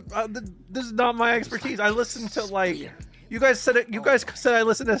know if this is not my expertise. I listen to like you guys said it. You guys said I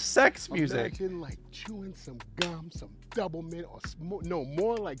listen to sex music. Imagine like chewing some gum, some double mint, or no,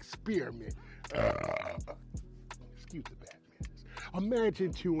 more like spearmint. Excuse the bad manners.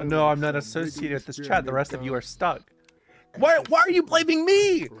 Imagine chewing. No, like I'm not some associated with this regular chat. The rest of you are spearmint stuck. Why are you blaming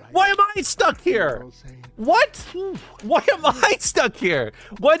me? Why am I stuck here? What? Why am I stuck here?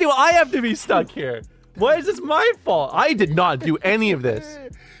 Why do I have to be stuck here? Why is this my fault? I did not do any of this.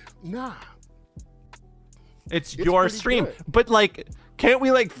 Nah. It's your pretty stream. good. But like, can't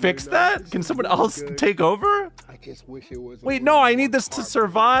we like fix that? Can someone else take over? I just wish it was. Wait, no, I need this to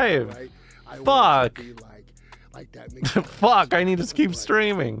survive. Right? I want Fuck. it to be like that. Fuck, I need to keep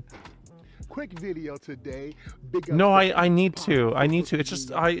streaming. Quick video today. Big up No, to I need to. I need to. It's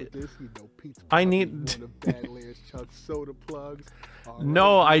just I need soda plugs.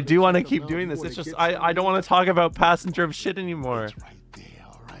 No, I do want to keep doing this. It's just I don't want to talk about passenger of shit anymore.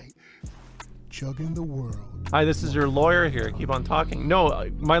 jugging the world. Hi, this is your lawyer here. Keep on talking. No,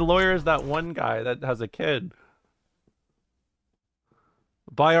 my lawyer is that one guy that has a kid.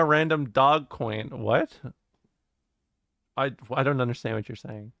 Buy a random dog coin. What? I don't understand what you're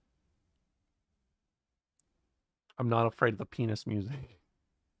saying. I'm not afraid of the penis music.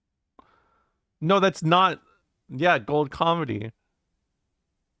 No, that's not. Yeah, gold comedy.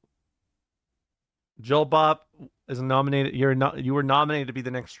 Jill Bop is nominated. You were nominated to be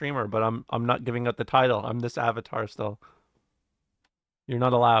the next streamer, but I'm not giving up the title. I'm this avatar still. You're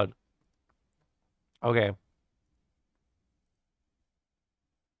not allowed. Okay.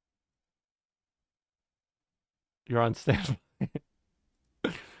 You're on standby.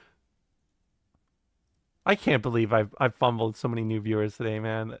 I can't believe I've fumbled so many new viewers today,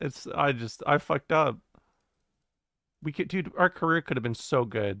 man. I fucked up. Dude, our career could have been so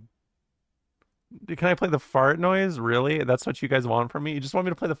good. Can I play the fart noise? Really? That's what you guys want from me? You just want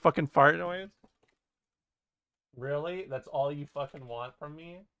me to play the fucking fart noise? Really? That's all you fucking want from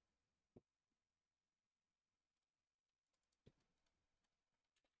me?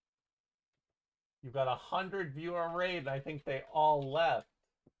 You've got 100 viewer raid, and I think they all left.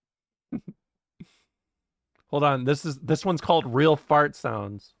 Hold on, this one's called Real Fart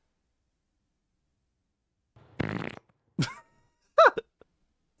Sounds.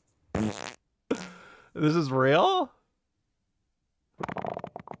 This is real?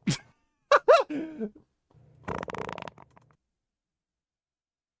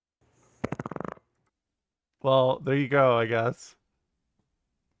 Well, there you go, I guess.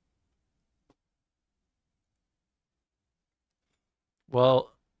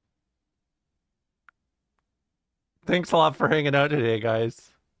 Well, thanks a lot for hanging out today,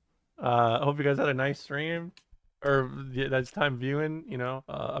 guys. I hope you guys had a nice stream. Or yeah, nice time viewing, you know.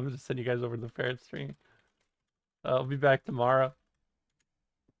 I'm gonna send you guys over to the ferret stream. I'll be back tomorrow.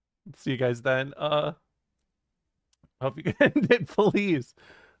 See you guys then. Hope you guys please.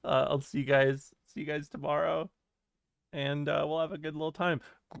 I'll see you guys tomorrow. And we'll have a good little time.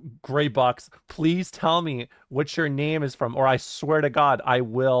 Gray Box, please tell me what your name is from, or I swear to God, I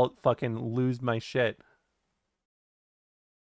will fucking lose my shit.